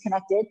everything's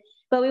connected,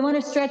 but we want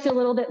to stretch a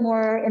little bit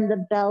more in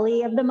the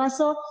belly of the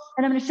muscle.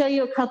 And I'm going to show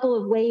you a couple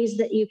of ways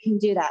that you can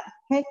do that.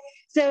 Okay.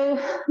 So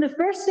the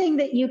first thing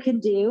that you can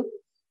do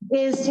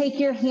is take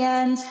your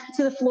hand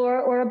to the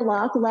floor or a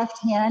block, left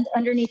hand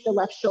underneath the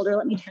left shoulder.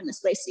 Let me turn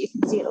this way so you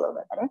can see it a little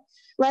bit better.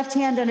 Left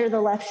hand under the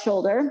left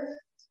shoulder.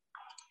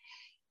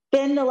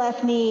 Bend the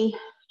left knee,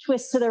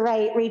 twist to the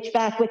right, reach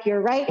back with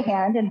your right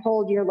hand and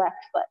hold your left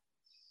foot.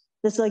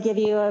 This will give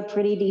you a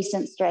pretty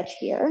decent stretch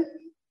here.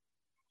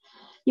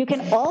 You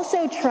can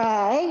also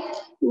try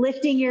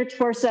lifting your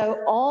torso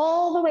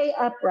all the way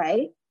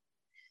upright.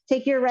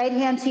 Take your right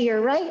hand to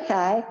your right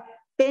thigh,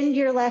 bend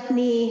your left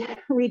knee,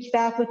 reach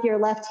back with your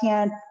left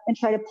hand, and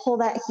try to pull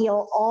that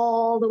heel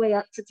all the way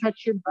up to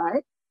touch your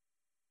butt.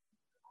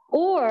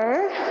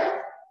 Or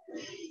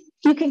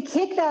you can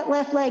kick that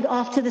left leg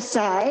off to the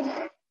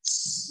side,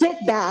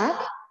 sit back,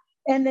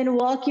 and then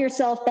walk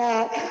yourself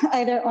back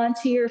either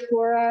onto your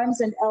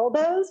forearms and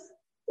elbows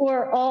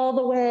or all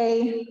the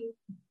way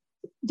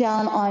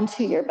down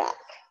onto your back.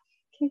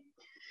 Okay.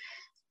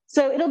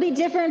 So it'll be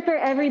different for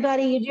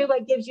everybody. You do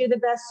what gives you the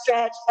best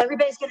stretch.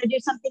 Everybody's going to do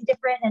something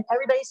different, and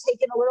everybody's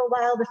taking a little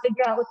while to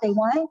figure out what they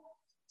want.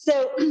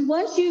 So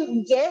once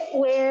you get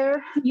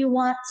where you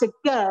want to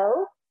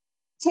go,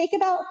 take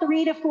about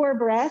 3 to 4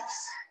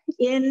 breaths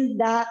in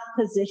that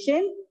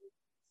position.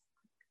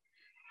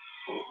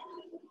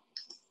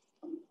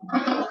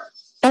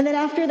 And then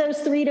after those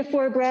 3 to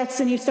 4 breaths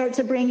and you start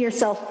to bring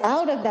yourself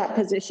out of that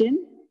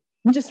position,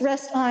 just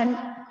rest on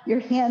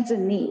your hands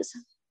and knees.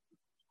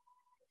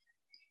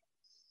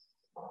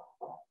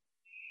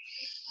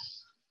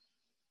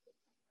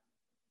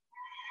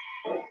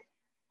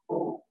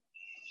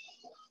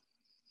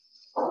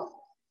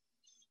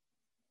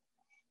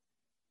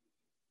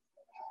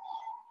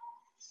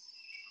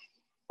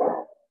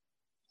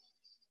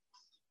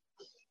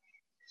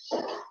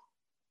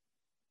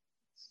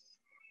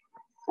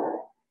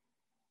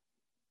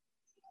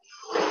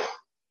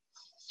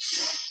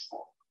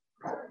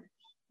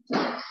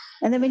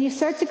 And then when you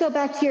start to go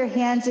back to your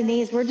hands and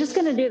knees, we're just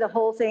going to do the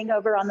whole thing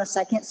over on the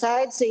second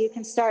side. So you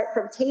can start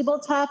from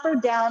tabletop or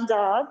down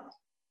dog.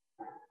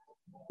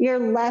 Your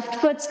left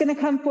foot's going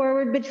to come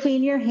forward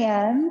between your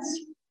hands.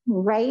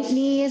 Right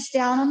knee is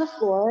down on the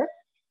floor.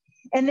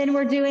 And then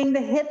we're doing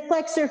the hip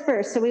flexor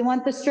first. So we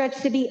want the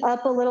stretch to be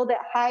up a little bit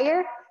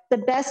higher. The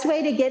best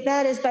way to get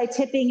that is by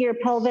tipping your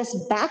pelvis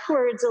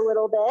backwards a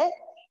little bit.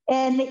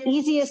 And the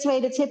easiest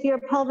way to tip your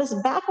pelvis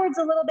backwards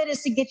a little bit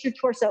is to get your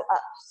torso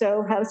up.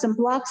 So have some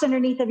blocks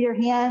underneath of your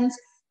hands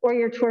or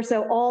your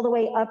torso all the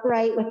way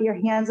upright with your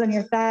hands on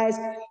your thighs.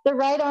 The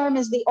right arm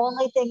is the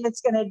only thing that's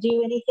going to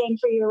do anything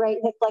for your right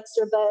hip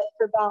flexor, but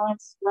for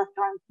balance, left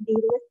arm can be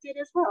lifted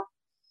as well.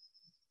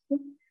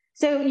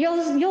 So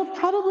you'll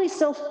probably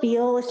still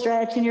feel a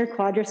stretch in your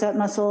quadricep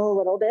muscle a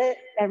little bit.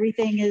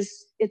 Everything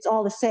it's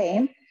all the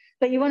same,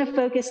 but you want to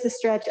focus the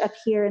stretch up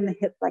here in the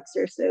hip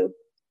flexor. So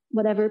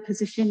whatever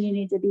position you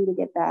need to be to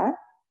get that.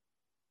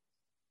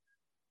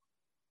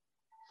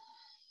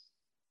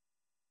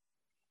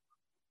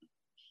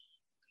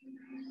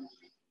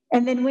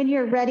 And then when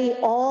you're ready,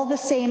 all the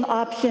same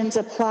options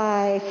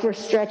apply for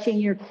stretching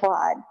your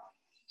quad.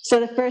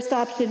 So the first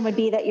option would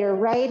be that your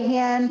right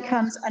hand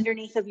comes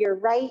underneath of your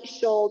right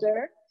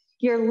shoulder,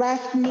 your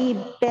left knee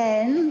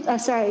bends,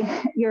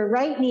 your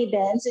right knee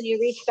bends, and you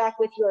reach back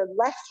with your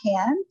left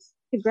hand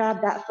to grab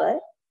that foot.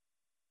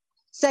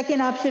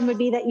 Second option would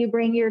be that you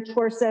bring your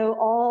torso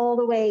all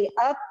the way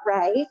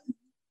upright,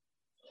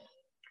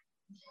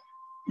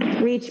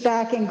 reach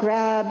back and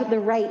grab the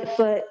right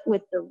foot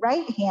with the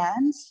right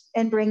hand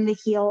and bring the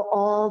heel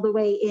all the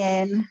way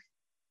in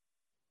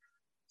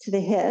to the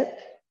hip.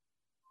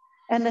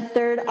 And the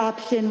third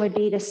option would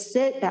be to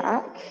sit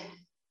back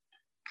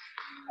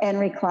and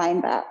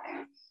recline back.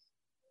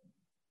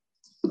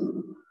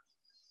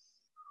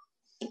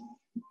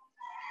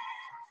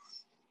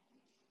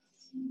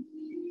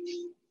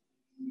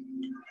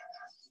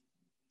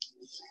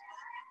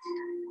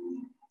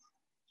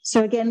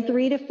 So again,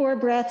 3 to 4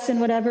 breaths in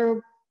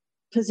whatever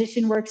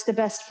position works the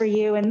best for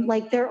you. And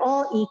like they're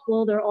all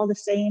equal, they're all the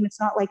same. It's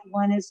not like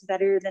one is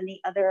better than the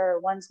other or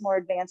one's more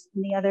advanced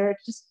than the other.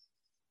 It's just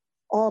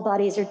all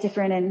bodies are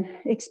different and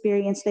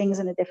experience things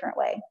in a different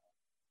way.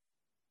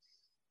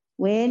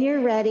 When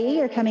you're ready,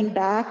 you're coming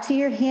back to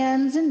your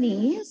hands and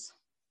knees.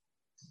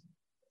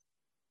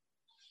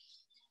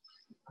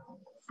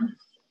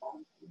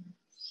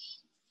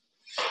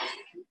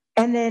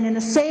 And then in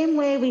the same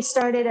way we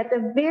started at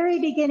the very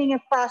beginning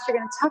of class, you're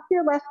going to tuck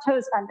your left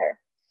toes under.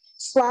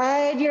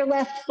 Slide your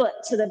left foot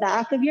to the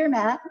back of your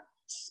mat.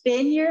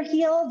 Spin your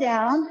heel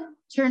down.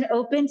 Turn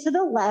open to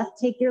the left.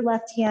 Take your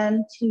left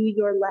hand to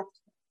your left.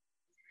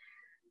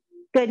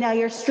 Good, now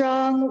your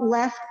strong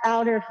left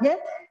outer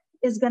hip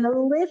is gonna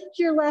lift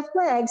your left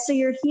leg so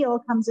your heel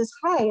comes as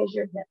high as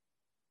your hip.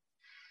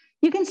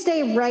 You can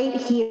stay right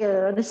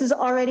here. This is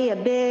already a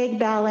big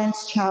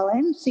balance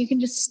challenge, so you can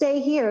just stay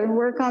here and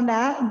work on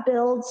that,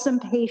 build some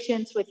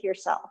patience with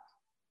yourself.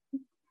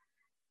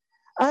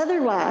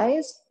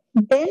 Otherwise,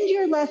 bend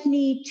your left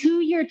knee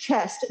to your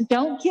chest.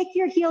 Don't kick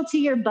your heel to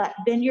your butt.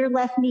 Bend your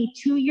left knee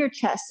to your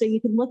chest. So you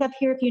can look up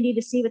here if you need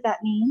to see what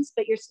that means,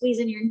 but you're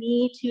squeezing your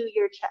knee to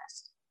your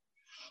chest.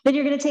 Then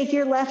you're going to take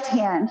your left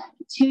hand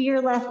to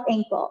your left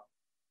ankle.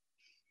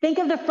 Think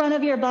of the front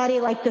of your body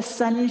like the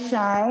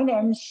sunshine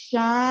and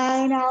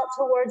shine out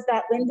towards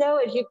that window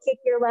as you kick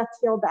your left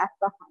heel back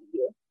behind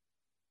you.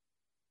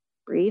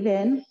 Breathe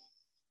in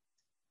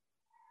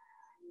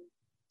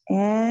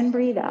and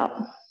breathe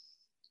out.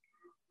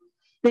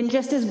 Then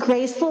just as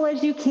graceful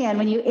as you can,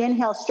 when you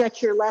inhale,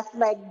 stretch your left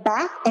leg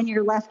back and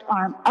your left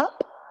arm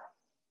up.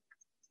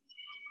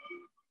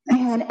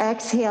 And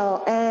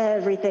exhale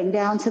everything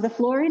down to the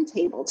floor in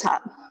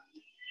tabletop.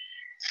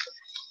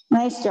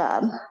 Nice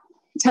job.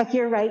 Tuck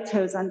your right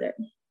toes under.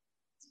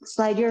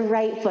 Slide your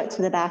right foot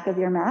to the back of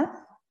your mat.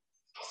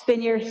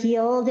 Spin your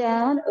heel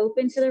down,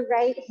 open to the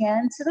right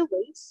hand to the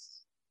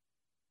waist.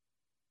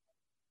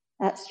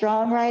 That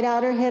strong right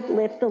outer hip,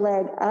 lift the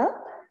leg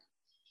up.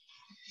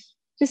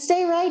 Just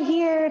stay right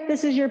here if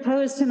this is your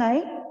pose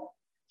tonight,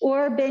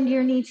 or bend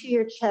your knee to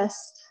your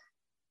chest.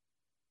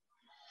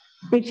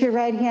 Reach your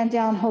right hand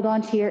down, hold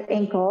on to your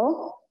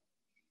ankle.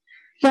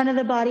 Front of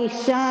the body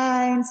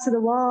shines to the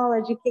wall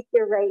as you kick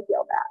your right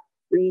heel back.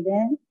 Breathe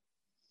in.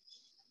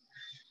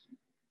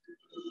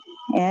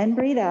 And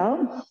breathe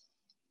out.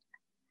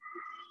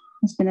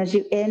 And as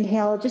you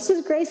inhale, just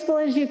as graceful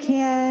as you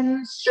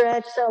can,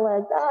 stretch the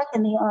leg back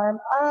and the arm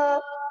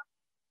up.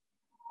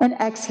 And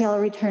exhale,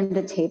 return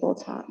to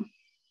tabletop.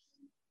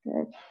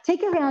 Good.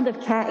 Take a round of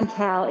cat and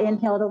cow.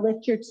 Inhale to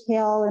lift your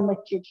tail and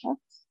lift your chest.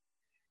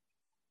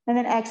 And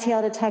then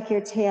exhale to tuck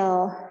your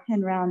tail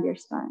and round your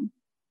spine.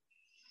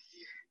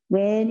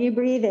 When you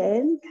breathe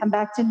in, come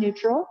back to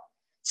neutral.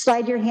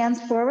 Slide your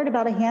hands forward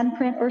about a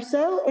handprint or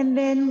so, and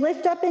then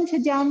lift up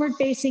into downward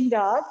facing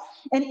dog.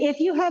 And if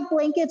you have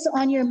blankets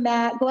on your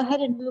mat, go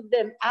ahead and move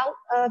them out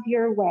of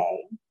your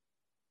way.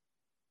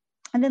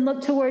 And then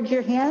look towards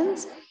your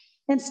hands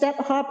and step,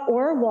 hop,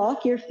 or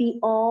walk your feet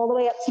all the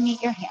way up to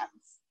meet your hands.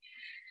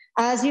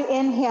 As you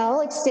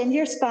inhale, extend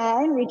your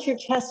spine, reach your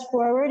chest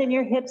forward and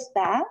your hips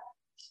back.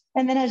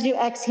 And then as you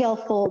exhale,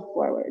 fold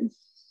forward.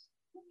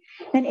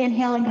 And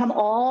inhale and come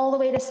all the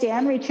way to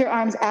stand. Reach your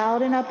arms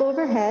out and up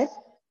overhead.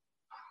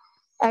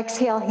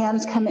 Exhale,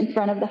 hands come in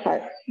front of the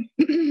heart.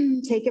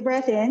 Take a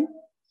breath in.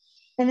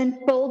 And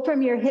then fold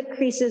from your hip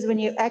creases when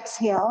you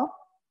exhale.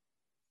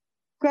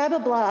 Grab a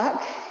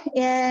block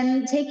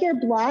and take your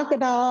block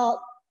about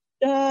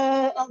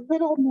a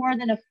little more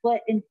than a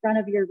foot in front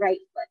of your right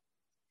foot.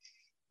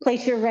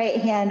 Place your right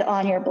hand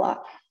on your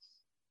block.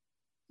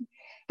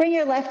 Bring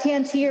your left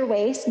hand to your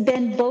waist.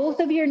 Bend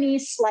both of your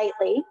knees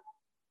slightly.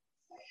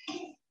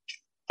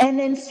 And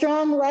then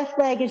strong left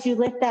leg as you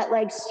lift that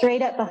leg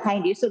straight up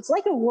behind you. So it's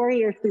like a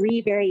warrior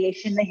 3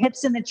 variation. The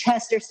hips and the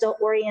chest are still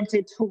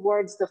oriented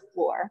towards the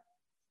floor.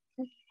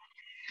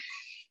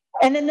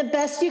 And then the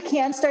best you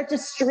can, start to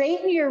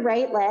straighten your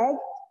right leg.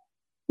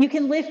 You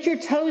can lift your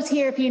toes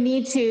here if you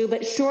need to,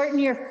 but shorten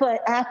your foot.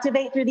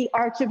 Activate through the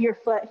arch of your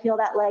foot. Feel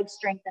that leg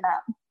strengthen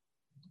up.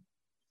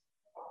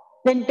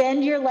 Then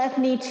bend your left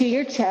knee to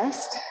your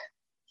chest.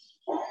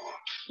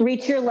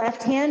 Reach your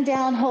left hand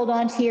down, hold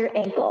on to your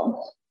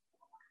ankle.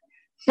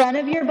 Front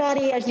of your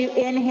body as you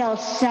inhale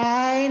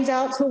shines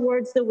out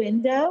towards the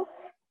window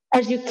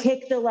as you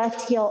kick the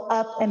left heel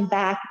up and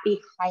back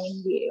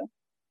behind you.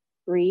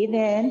 Breathe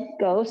in,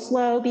 go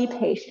slow, be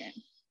patient.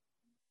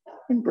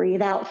 And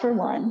breathe out for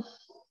 1.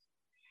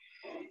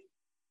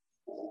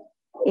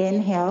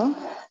 Inhale.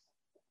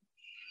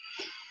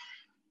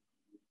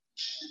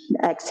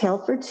 Exhale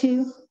for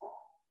 2.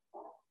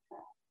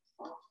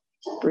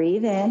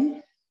 Breathe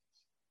in.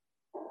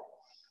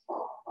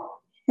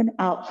 And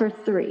out for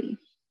 3.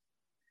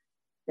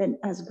 Then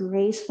as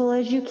graceful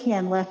as you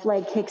can, left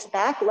leg kicks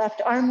back,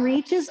 left arm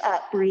reaches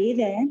up. Breathe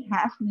in,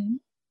 half moon.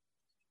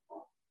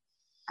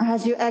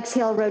 As you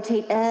exhale,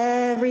 rotate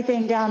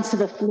everything down to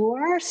the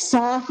floor.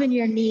 Soften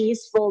your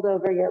knees, fold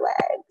over your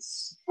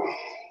legs.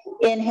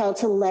 Inhale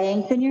to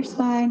lengthen your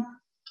spine.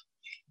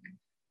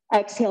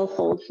 Exhale,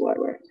 fold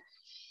forward.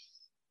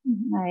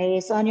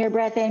 Nice. On your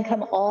breath in,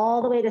 come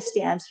all the way to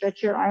stand.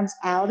 Stretch your arms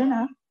out and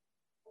up.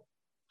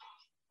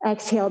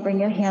 Exhale, bring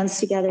your hands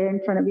together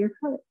in front of your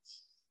heart.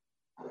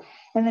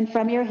 And then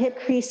from your hip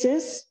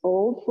creases,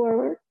 fold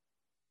forward.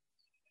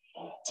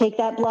 Take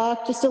that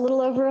block just a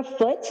little over a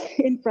foot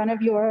in front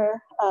of your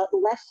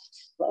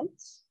left foot.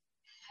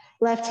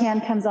 Left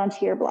hand comes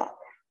onto your block.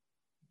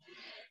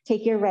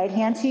 Take your right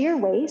hand to your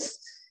waist.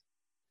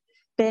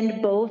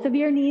 Bend both of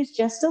your knees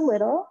just a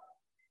little.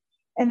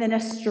 And then a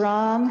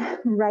strong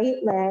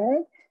left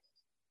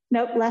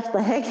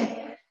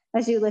leg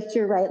as you lift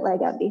your right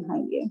leg up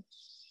behind you.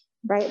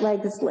 Right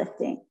leg is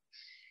lifting.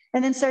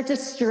 And then start to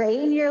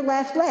straighten your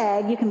left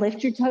leg. You can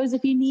lift your toes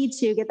if you need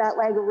to, get that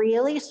leg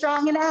really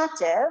strong and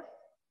active.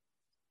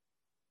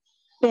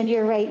 Bend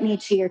your right knee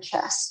to your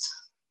chest.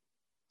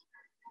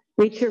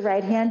 Reach your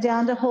right hand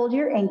down to hold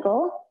your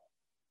ankle.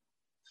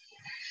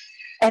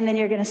 And then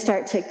you're going to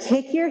start to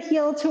kick your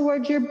heel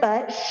towards your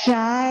butt,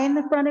 shine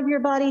the front of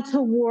your body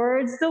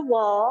towards the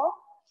wall.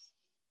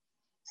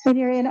 And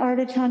you're in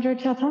Ardha Chandra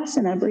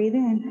Chakrasana. Breathe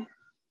in.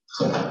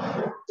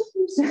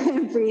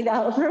 Breathe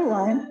out for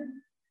 1.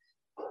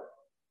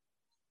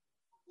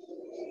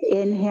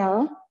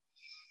 Inhale.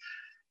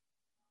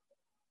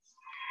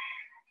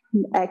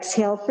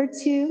 Exhale for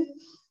 2.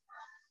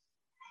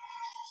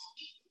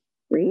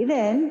 Breathe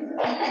in.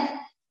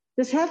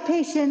 Just have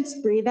patience.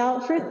 Breathe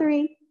out for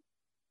 3.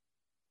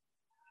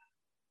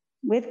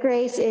 With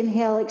grace,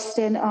 inhale,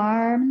 extend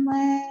arm,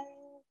 leg.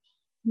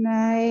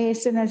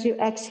 Nice. And as you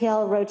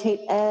exhale,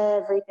 rotate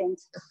everything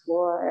to the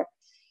floor.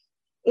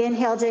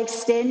 Inhale to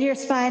extend your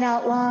spine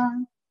out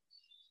long.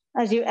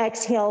 As you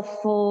exhale,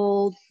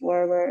 fold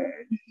forward.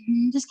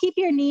 Just keep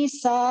your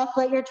knees soft.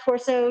 Let your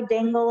torso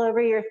dangle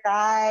over your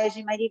thighs.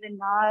 You might even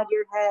nod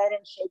your head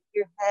and shake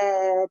your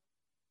head.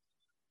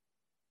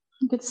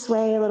 You could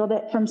sway a little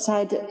bit from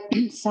side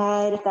to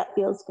side if that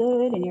feels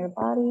good in your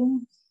body.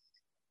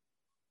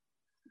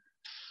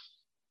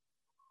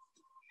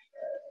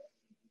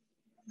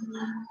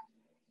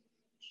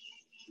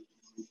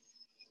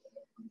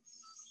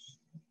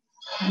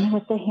 And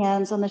with the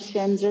hands on the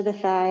shins or the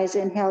thighs,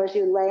 inhale as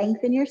you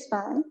lengthen your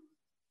spine.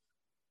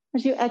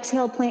 As you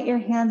exhale, plant your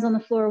hands on the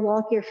floor,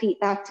 walk your feet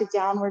back to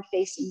downward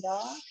facing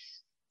dog.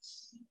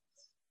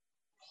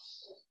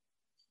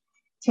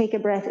 Take a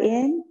breath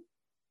in.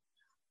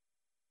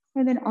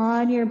 And then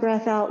on your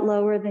breath out,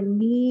 lower the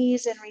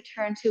knees and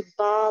return to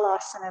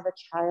Balasana, the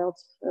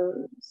child's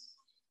pose.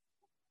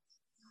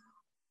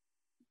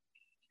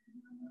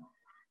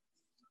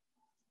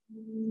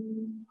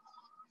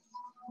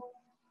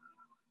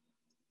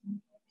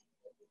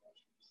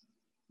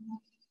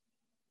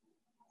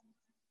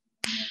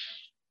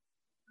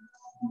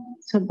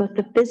 So both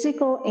the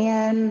physical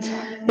and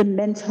the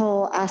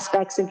mental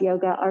aspects of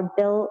yoga are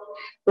built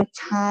with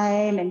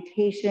time and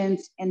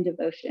patience and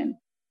devotion.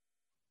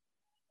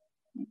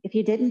 If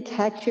you didn't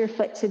touch your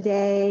foot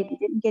today, if you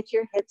didn't get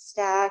your hips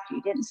stacked,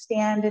 you didn't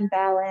stand in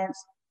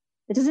balance,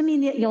 it doesn't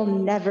mean that you'll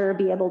never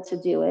be able to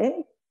do it.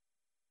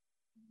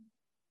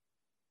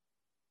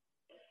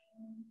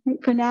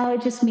 For now,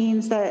 it just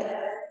means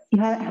that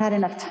you haven't had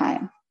enough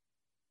time.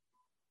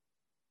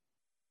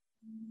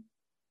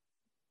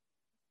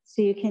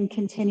 So you can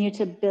continue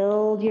to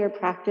build your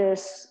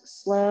practice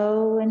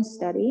slow and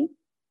steady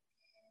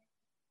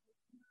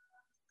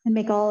and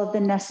make all of the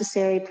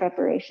necessary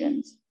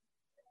preparations.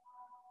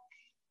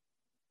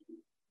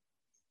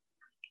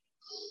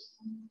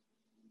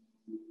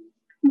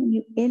 When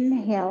you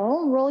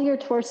inhale, roll your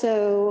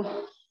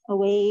torso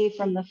away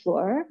from the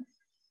floor.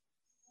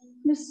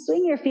 Just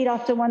swing your feet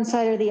off to one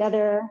side or the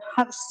other.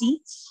 Have a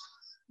seat.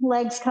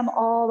 Legs come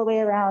all the way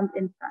around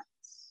in front.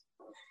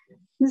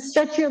 Just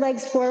stretch your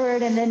legs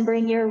forward and then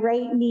bring your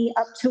right knee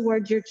up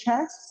towards your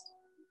chest.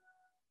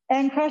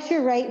 And cross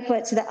your right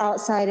foot to the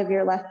outside of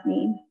your left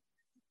knee.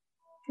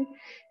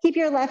 Keep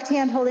your left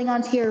hand holding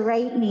onto your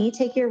right knee.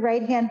 Take your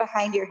right hand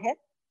behind your hip.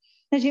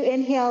 As you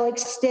inhale,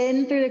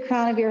 extend through the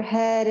crown of your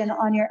head, and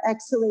on your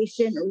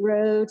exhalation,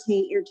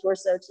 rotate your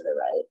torso to the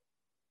right.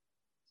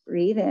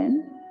 Breathe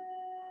in.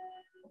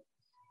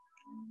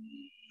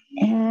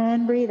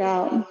 And breathe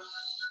out.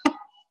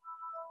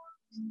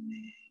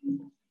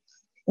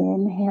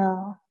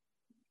 Inhale.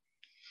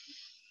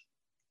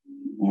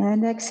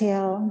 And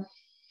exhale.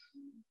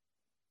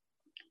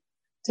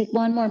 Take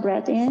one more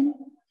breath in.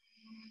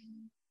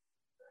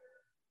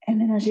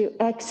 And then as you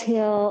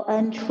exhale,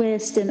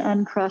 untwist and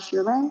uncross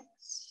your legs.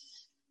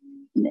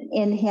 And then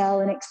inhale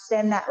and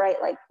extend that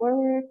right leg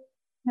forward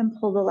and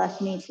pull the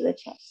left knee to the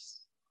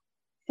chest.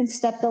 And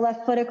step the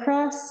left foot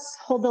across,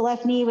 hold the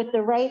left knee with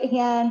the right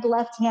hand,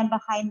 left hand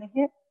behind the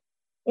hip.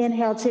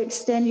 Inhale to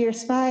extend your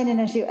spine, and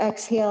as you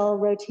exhale,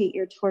 rotate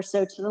your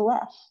torso to the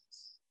left.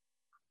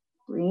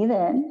 Breathe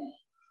in.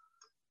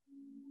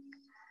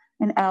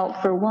 And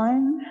out for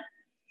 1.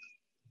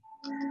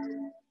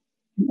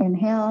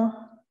 Inhale.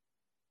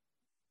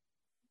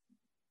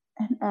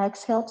 And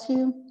exhale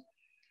 2.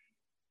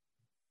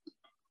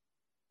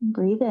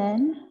 Breathe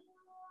in.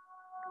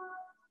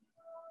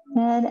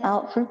 And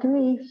out for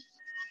 3.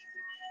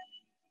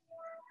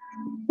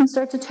 And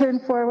start to turn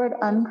forward,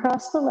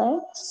 uncross the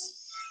legs.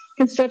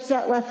 You can stretch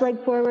that left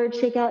leg forward,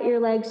 shake out your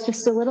legs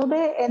just a little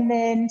bit, and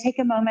then take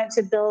a moment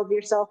to build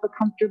yourself a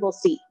comfortable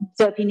seat.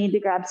 So if you need to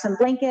grab some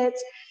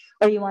blankets,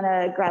 or you want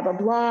to grab a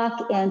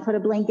block and put a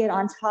blanket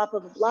on top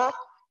of a block,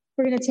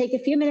 we're going to take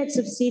a few minutes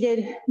of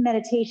seated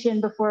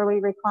meditation before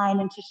we recline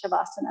into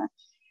Shavasana.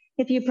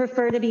 If you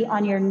prefer to be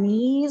on your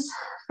knees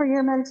for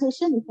your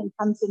meditation, you can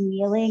come to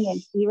kneeling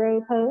in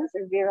hero pose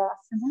or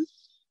virasana.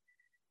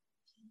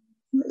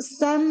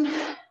 Some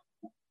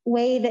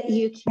way that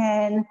you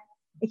can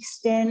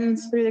extend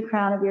through the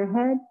crown of your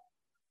head.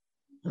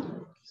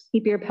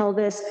 Keep your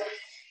pelvis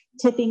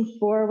Tipping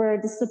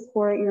forward to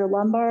support your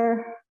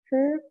lumbar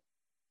curve.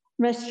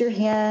 Rest your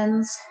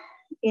hands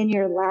in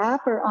your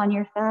lap or on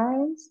your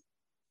thighs.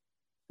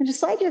 And just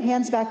slide your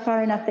hands back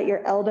far enough that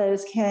your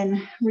elbows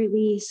can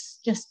release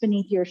just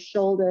beneath your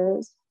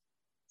shoulders.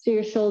 So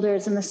your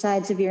shoulders and the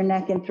sides of your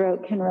neck and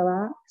throat can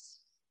relax.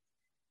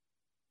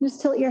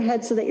 Just tilt your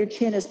head so that your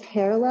chin is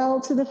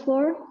parallel to the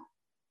floor.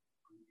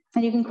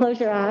 And you can close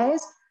your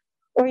eyes,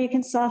 or you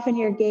can soften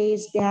your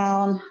gaze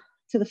down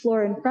to the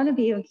floor in front of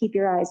you and keep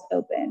your eyes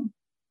open.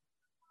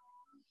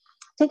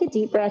 Take a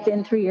deep breath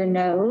in through your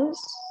nose.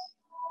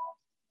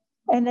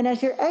 And then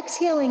as you're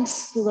exhaling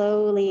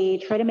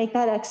slowly, try to make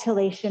that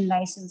exhalation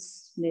nice and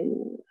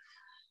smooth.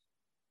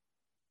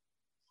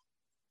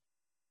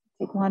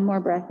 Take one more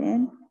breath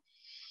in.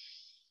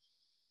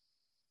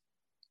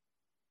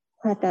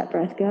 Let that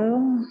breath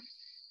go.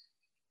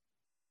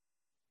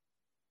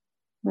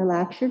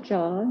 Relax your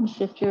jaw and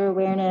shift your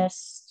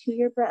awareness to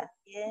your breath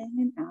in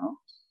and out.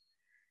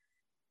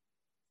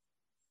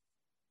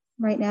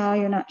 Right now,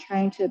 you're not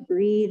trying to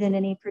breathe in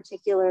any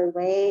particular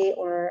way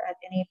or at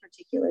any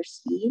particular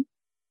speed.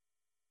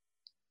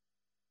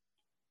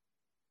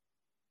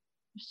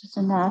 It's just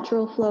a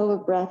natural flow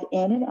of breath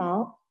in and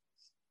out,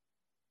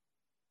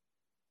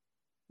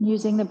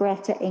 using the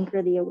breath to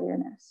anchor the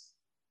awareness.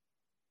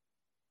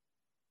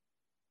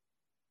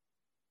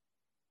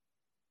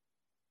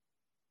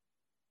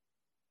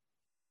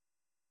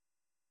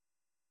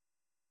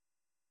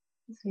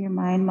 So your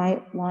mind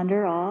might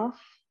wander off,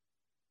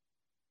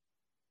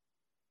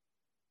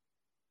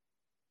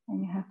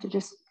 and you have to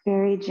just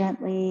very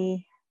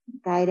gently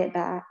guide it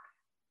back.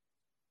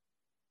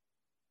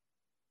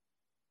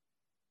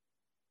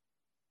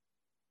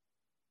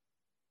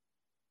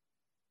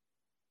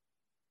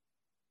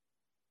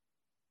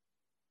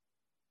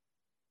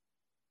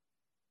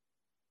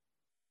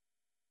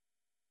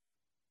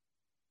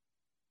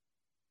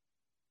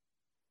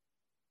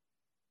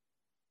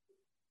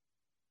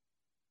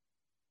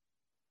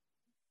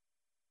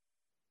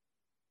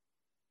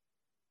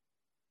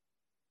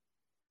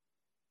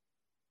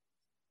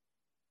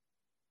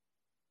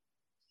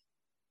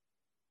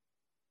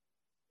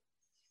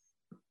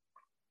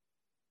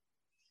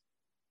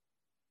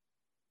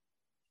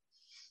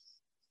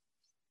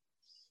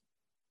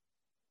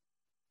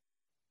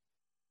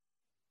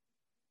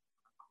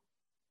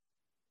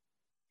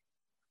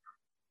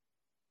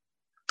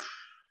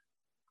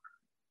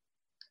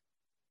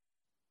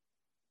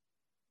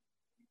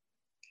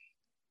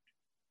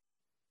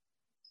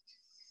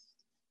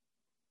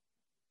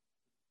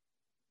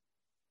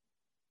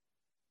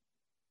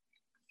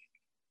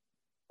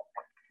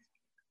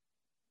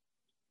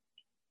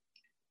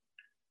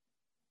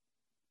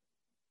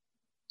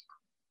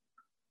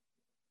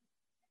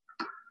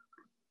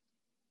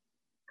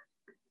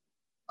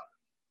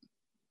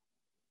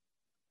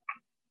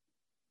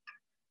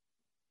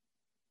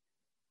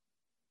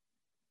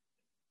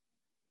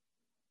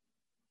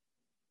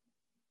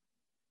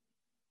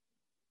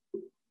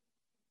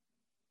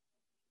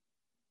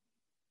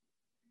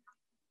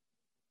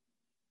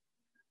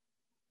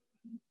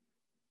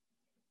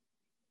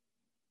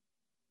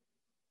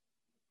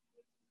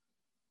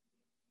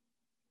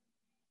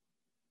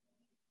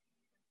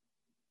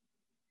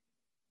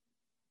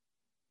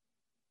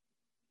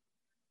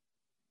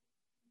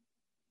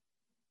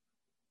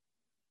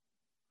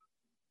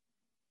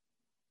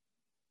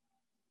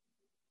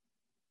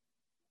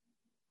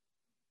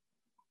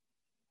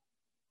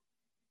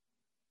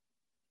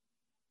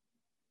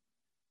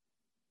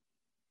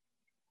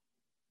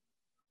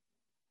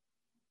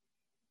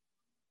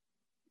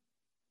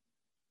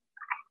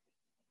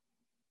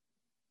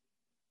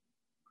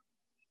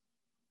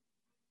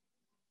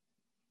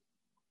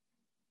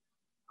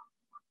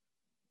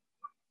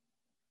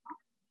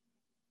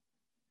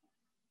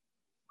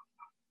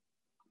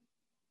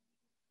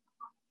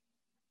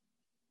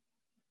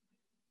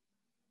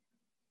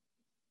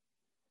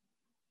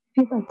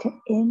 If you'd like to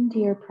end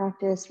your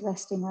practice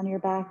resting on your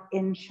back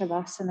in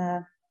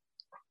Shavasana,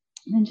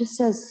 and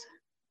just as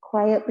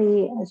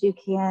quietly as you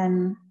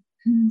can,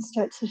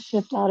 start to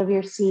shift out of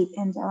your seat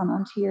and down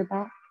onto your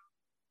back.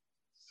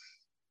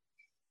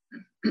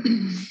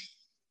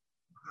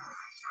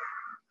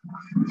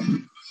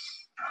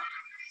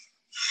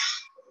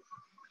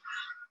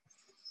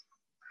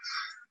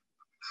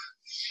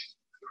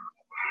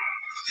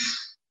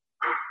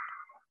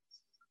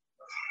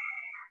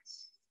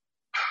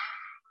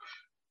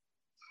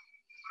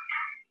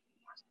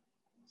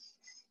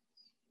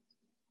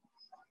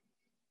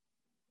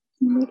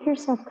 Make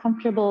yourself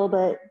comfortable,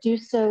 but do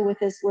so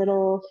with as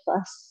little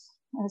fuss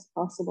as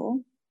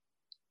possible.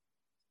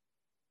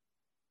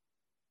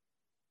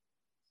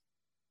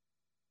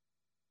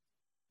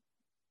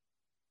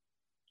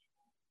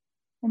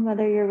 And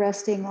whether you're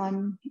resting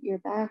on your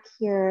back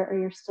here or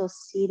you're still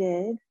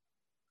seated,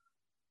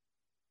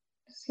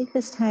 just take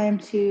this time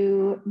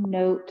to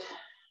note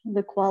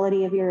the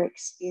quality of your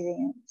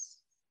experience.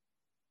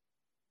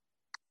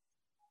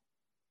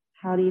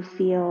 How do you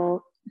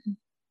feel,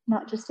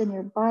 not just in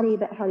your body,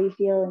 but how do you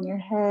feel in your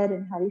head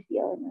and how do you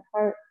feel in your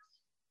heart?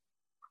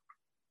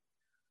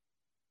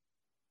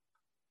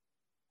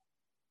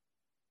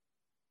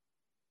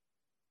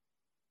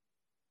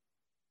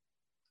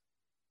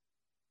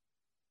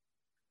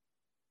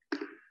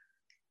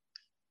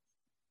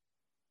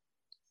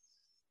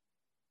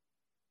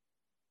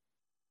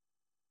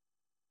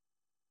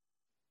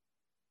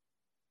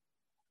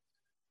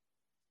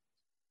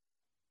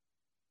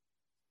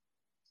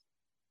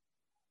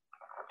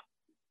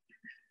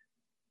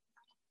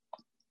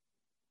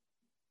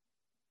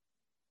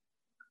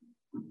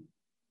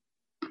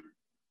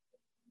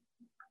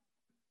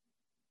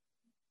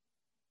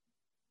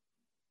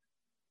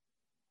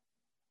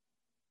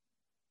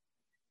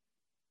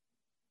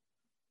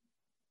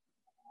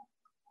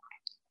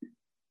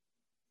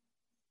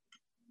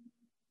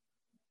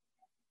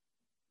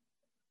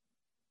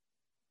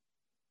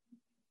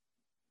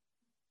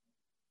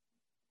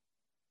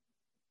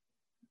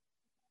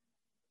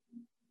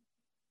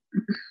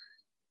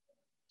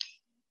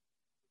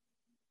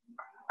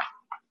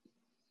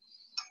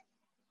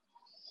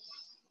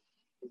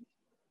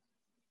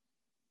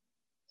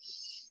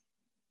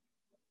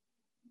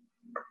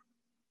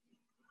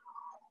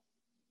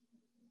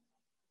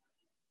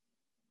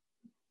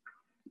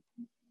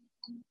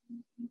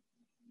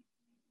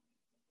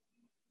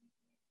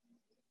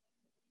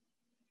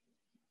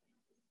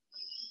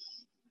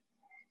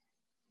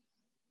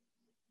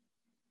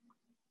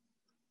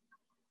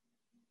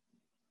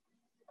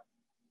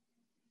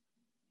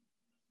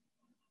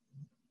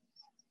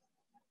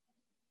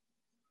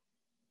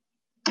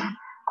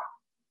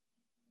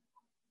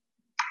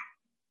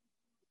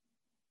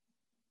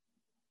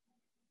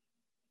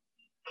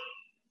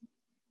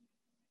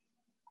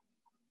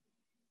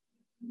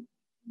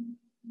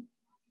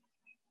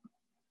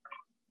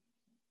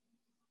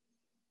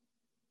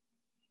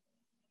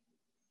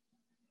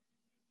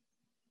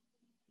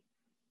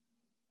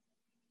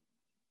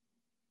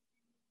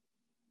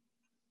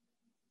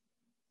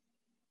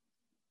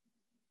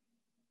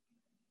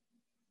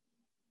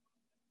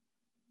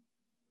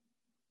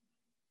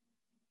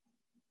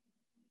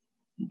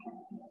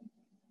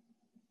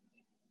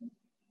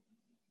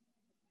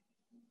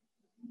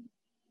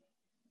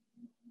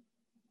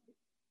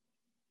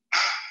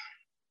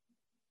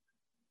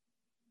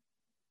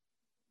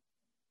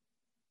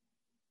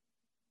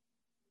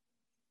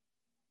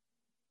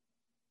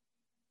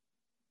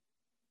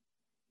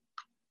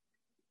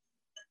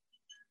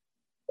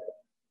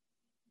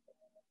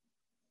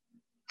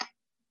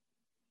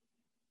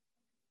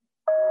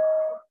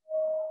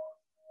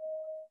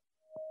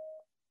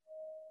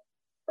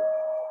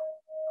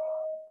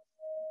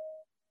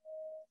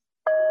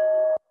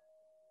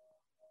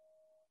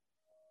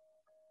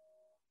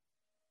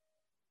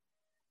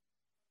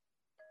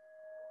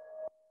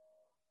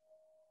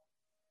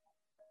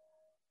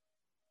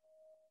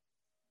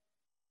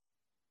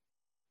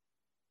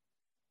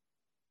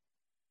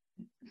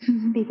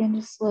 Begin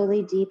to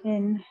slowly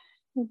deepen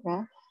your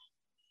breath.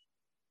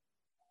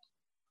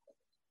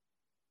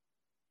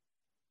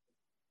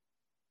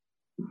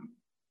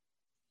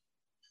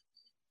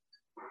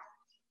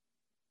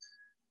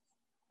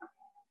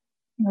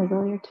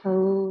 Wiggle your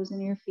toes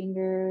and your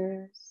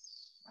fingers.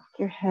 Rock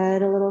your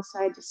head a little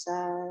side to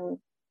side.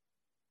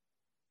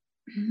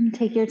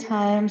 Take your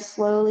time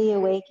slowly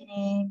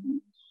awakening,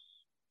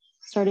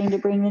 starting to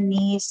bring the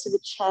knees to the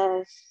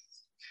chest,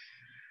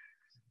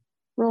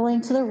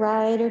 rolling to the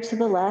right or to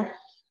the left,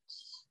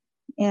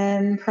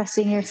 and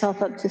pressing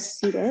yourself up to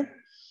seated.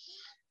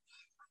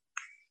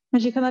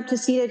 As you come up to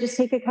seated, just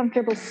take a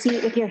comfortable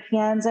seat with your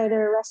hands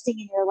either resting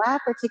in your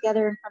lap or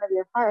together in front of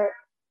your heart.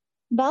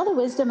 Bow the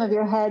wisdom of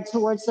your head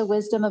towards the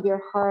wisdom of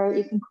your heart.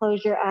 You can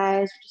close your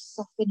eyes, just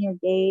soften your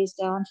gaze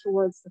down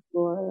towards the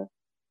floor.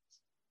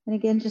 And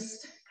again,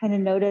 just kind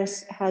of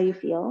notice how you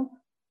feel.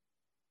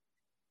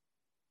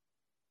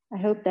 I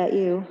hope that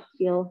you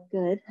feel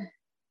good.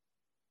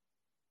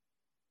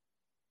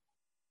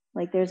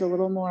 Like there's a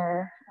little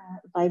more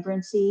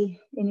vibrancy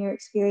in your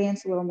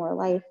experience, a little more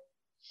life.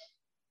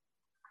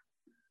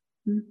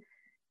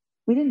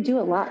 We didn't do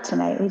a lot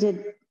tonight. We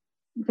did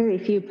very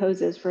few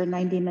poses for a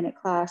 90-minute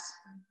class.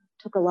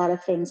 Took a lot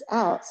of things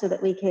out so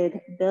that we could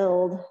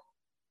build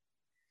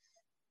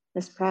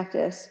this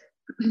practice.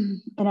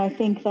 And I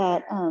think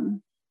that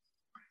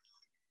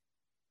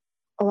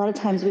a lot of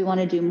times we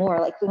want to do more.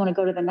 Like we want to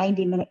go to the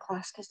 90-minute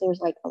class because there's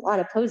like a lot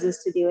of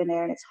poses to do in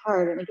there and it's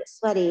hard and we get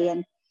sweaty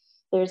and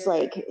there's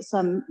like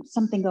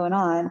something going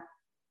on.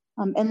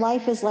 And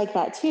life is like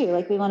that too.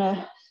 Like we want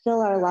to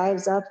fill our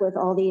lives up with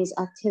all these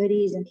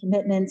activities and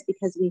commitments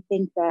because we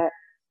think that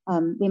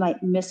we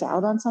might miss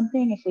out on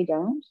something if we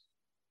don't.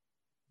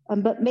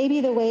 But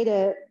maybe the way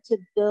to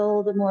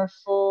build a more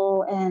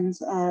full and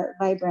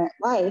vibrant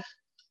life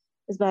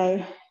is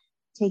by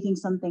taking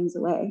some things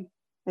away,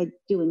 by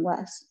doing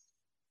less.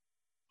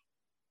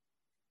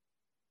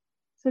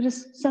 So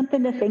just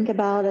something to think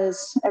about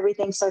as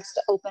everything starts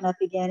to open up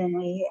again and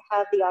we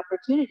have the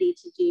opportunity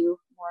to do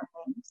more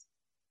things.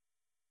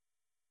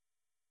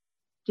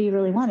 Do you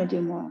really want to do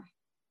more?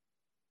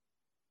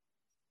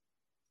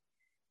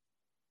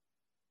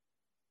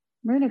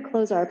 We're going to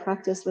close our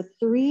practice with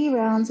 3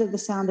 rounds of the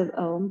sound of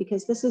Om,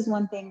 because this is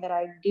one thing that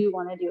I do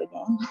want to do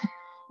again,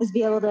 is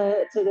be able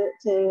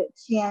to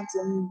chant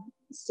and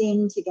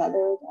sing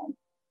together again.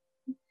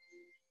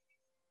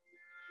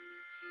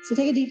 So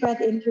take a deep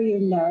breath in through your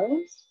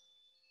nose.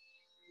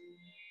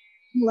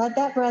 Let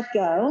that breath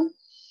go.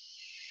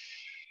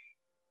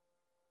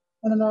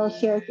 And then we'll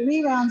share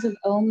 3 rounds of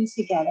Om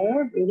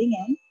together, breathing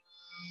in.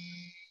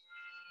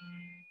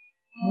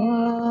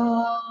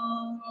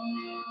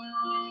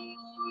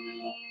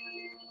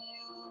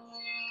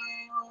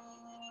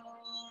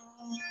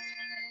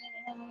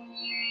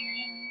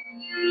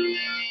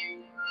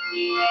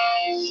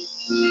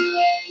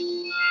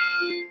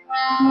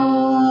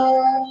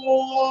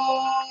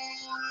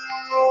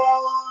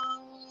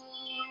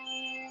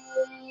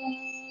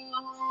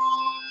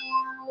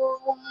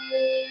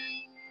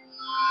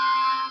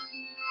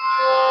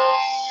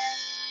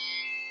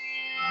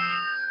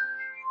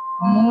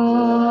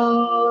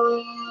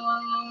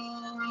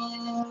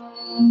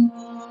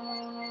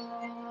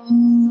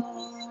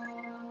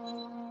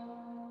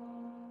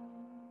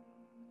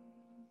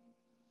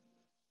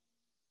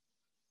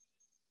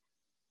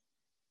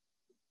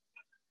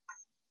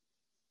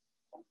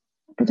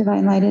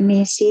 divine light in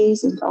me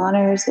sees and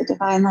honors the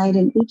divine light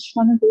in each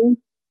one of you.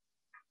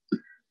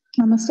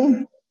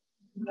 Namaste.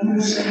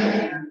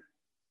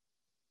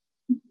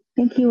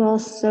 Thank you all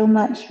so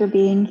much for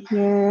being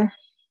here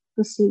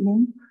this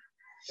evening.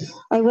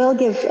 I will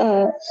give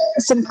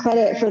some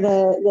credit for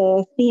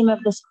the theme of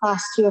this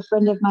class to a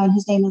friend of mine.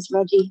 His name is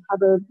Reggie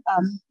Hubbard.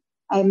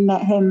 I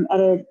met him at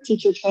a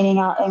teacher training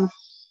out in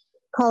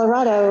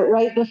Colorado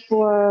right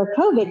before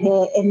COVID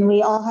hit, and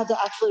we all had to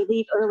actually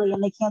leave early,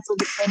 and they canceled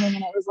the training,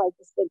 and it was like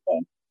this big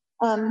thing.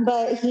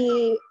 But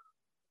he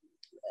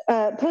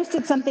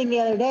posted something the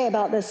other day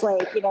about this,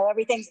 like,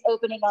 everything's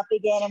opening up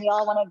again, and we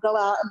all want to go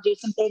out and do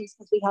some things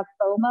because we have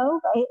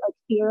FOMO, right? Like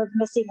fear of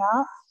missing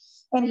out.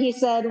 And he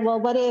said, well,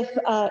 what if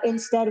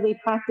instead we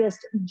practiced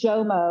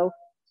JOMO,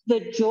 the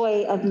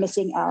joy of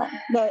missing out?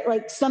 That,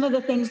 like, some of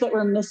the things that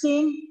we're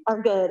missing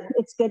are good.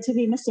 It's good to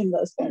be missing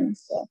those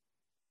things. So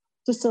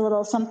just a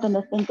little something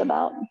to think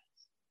about.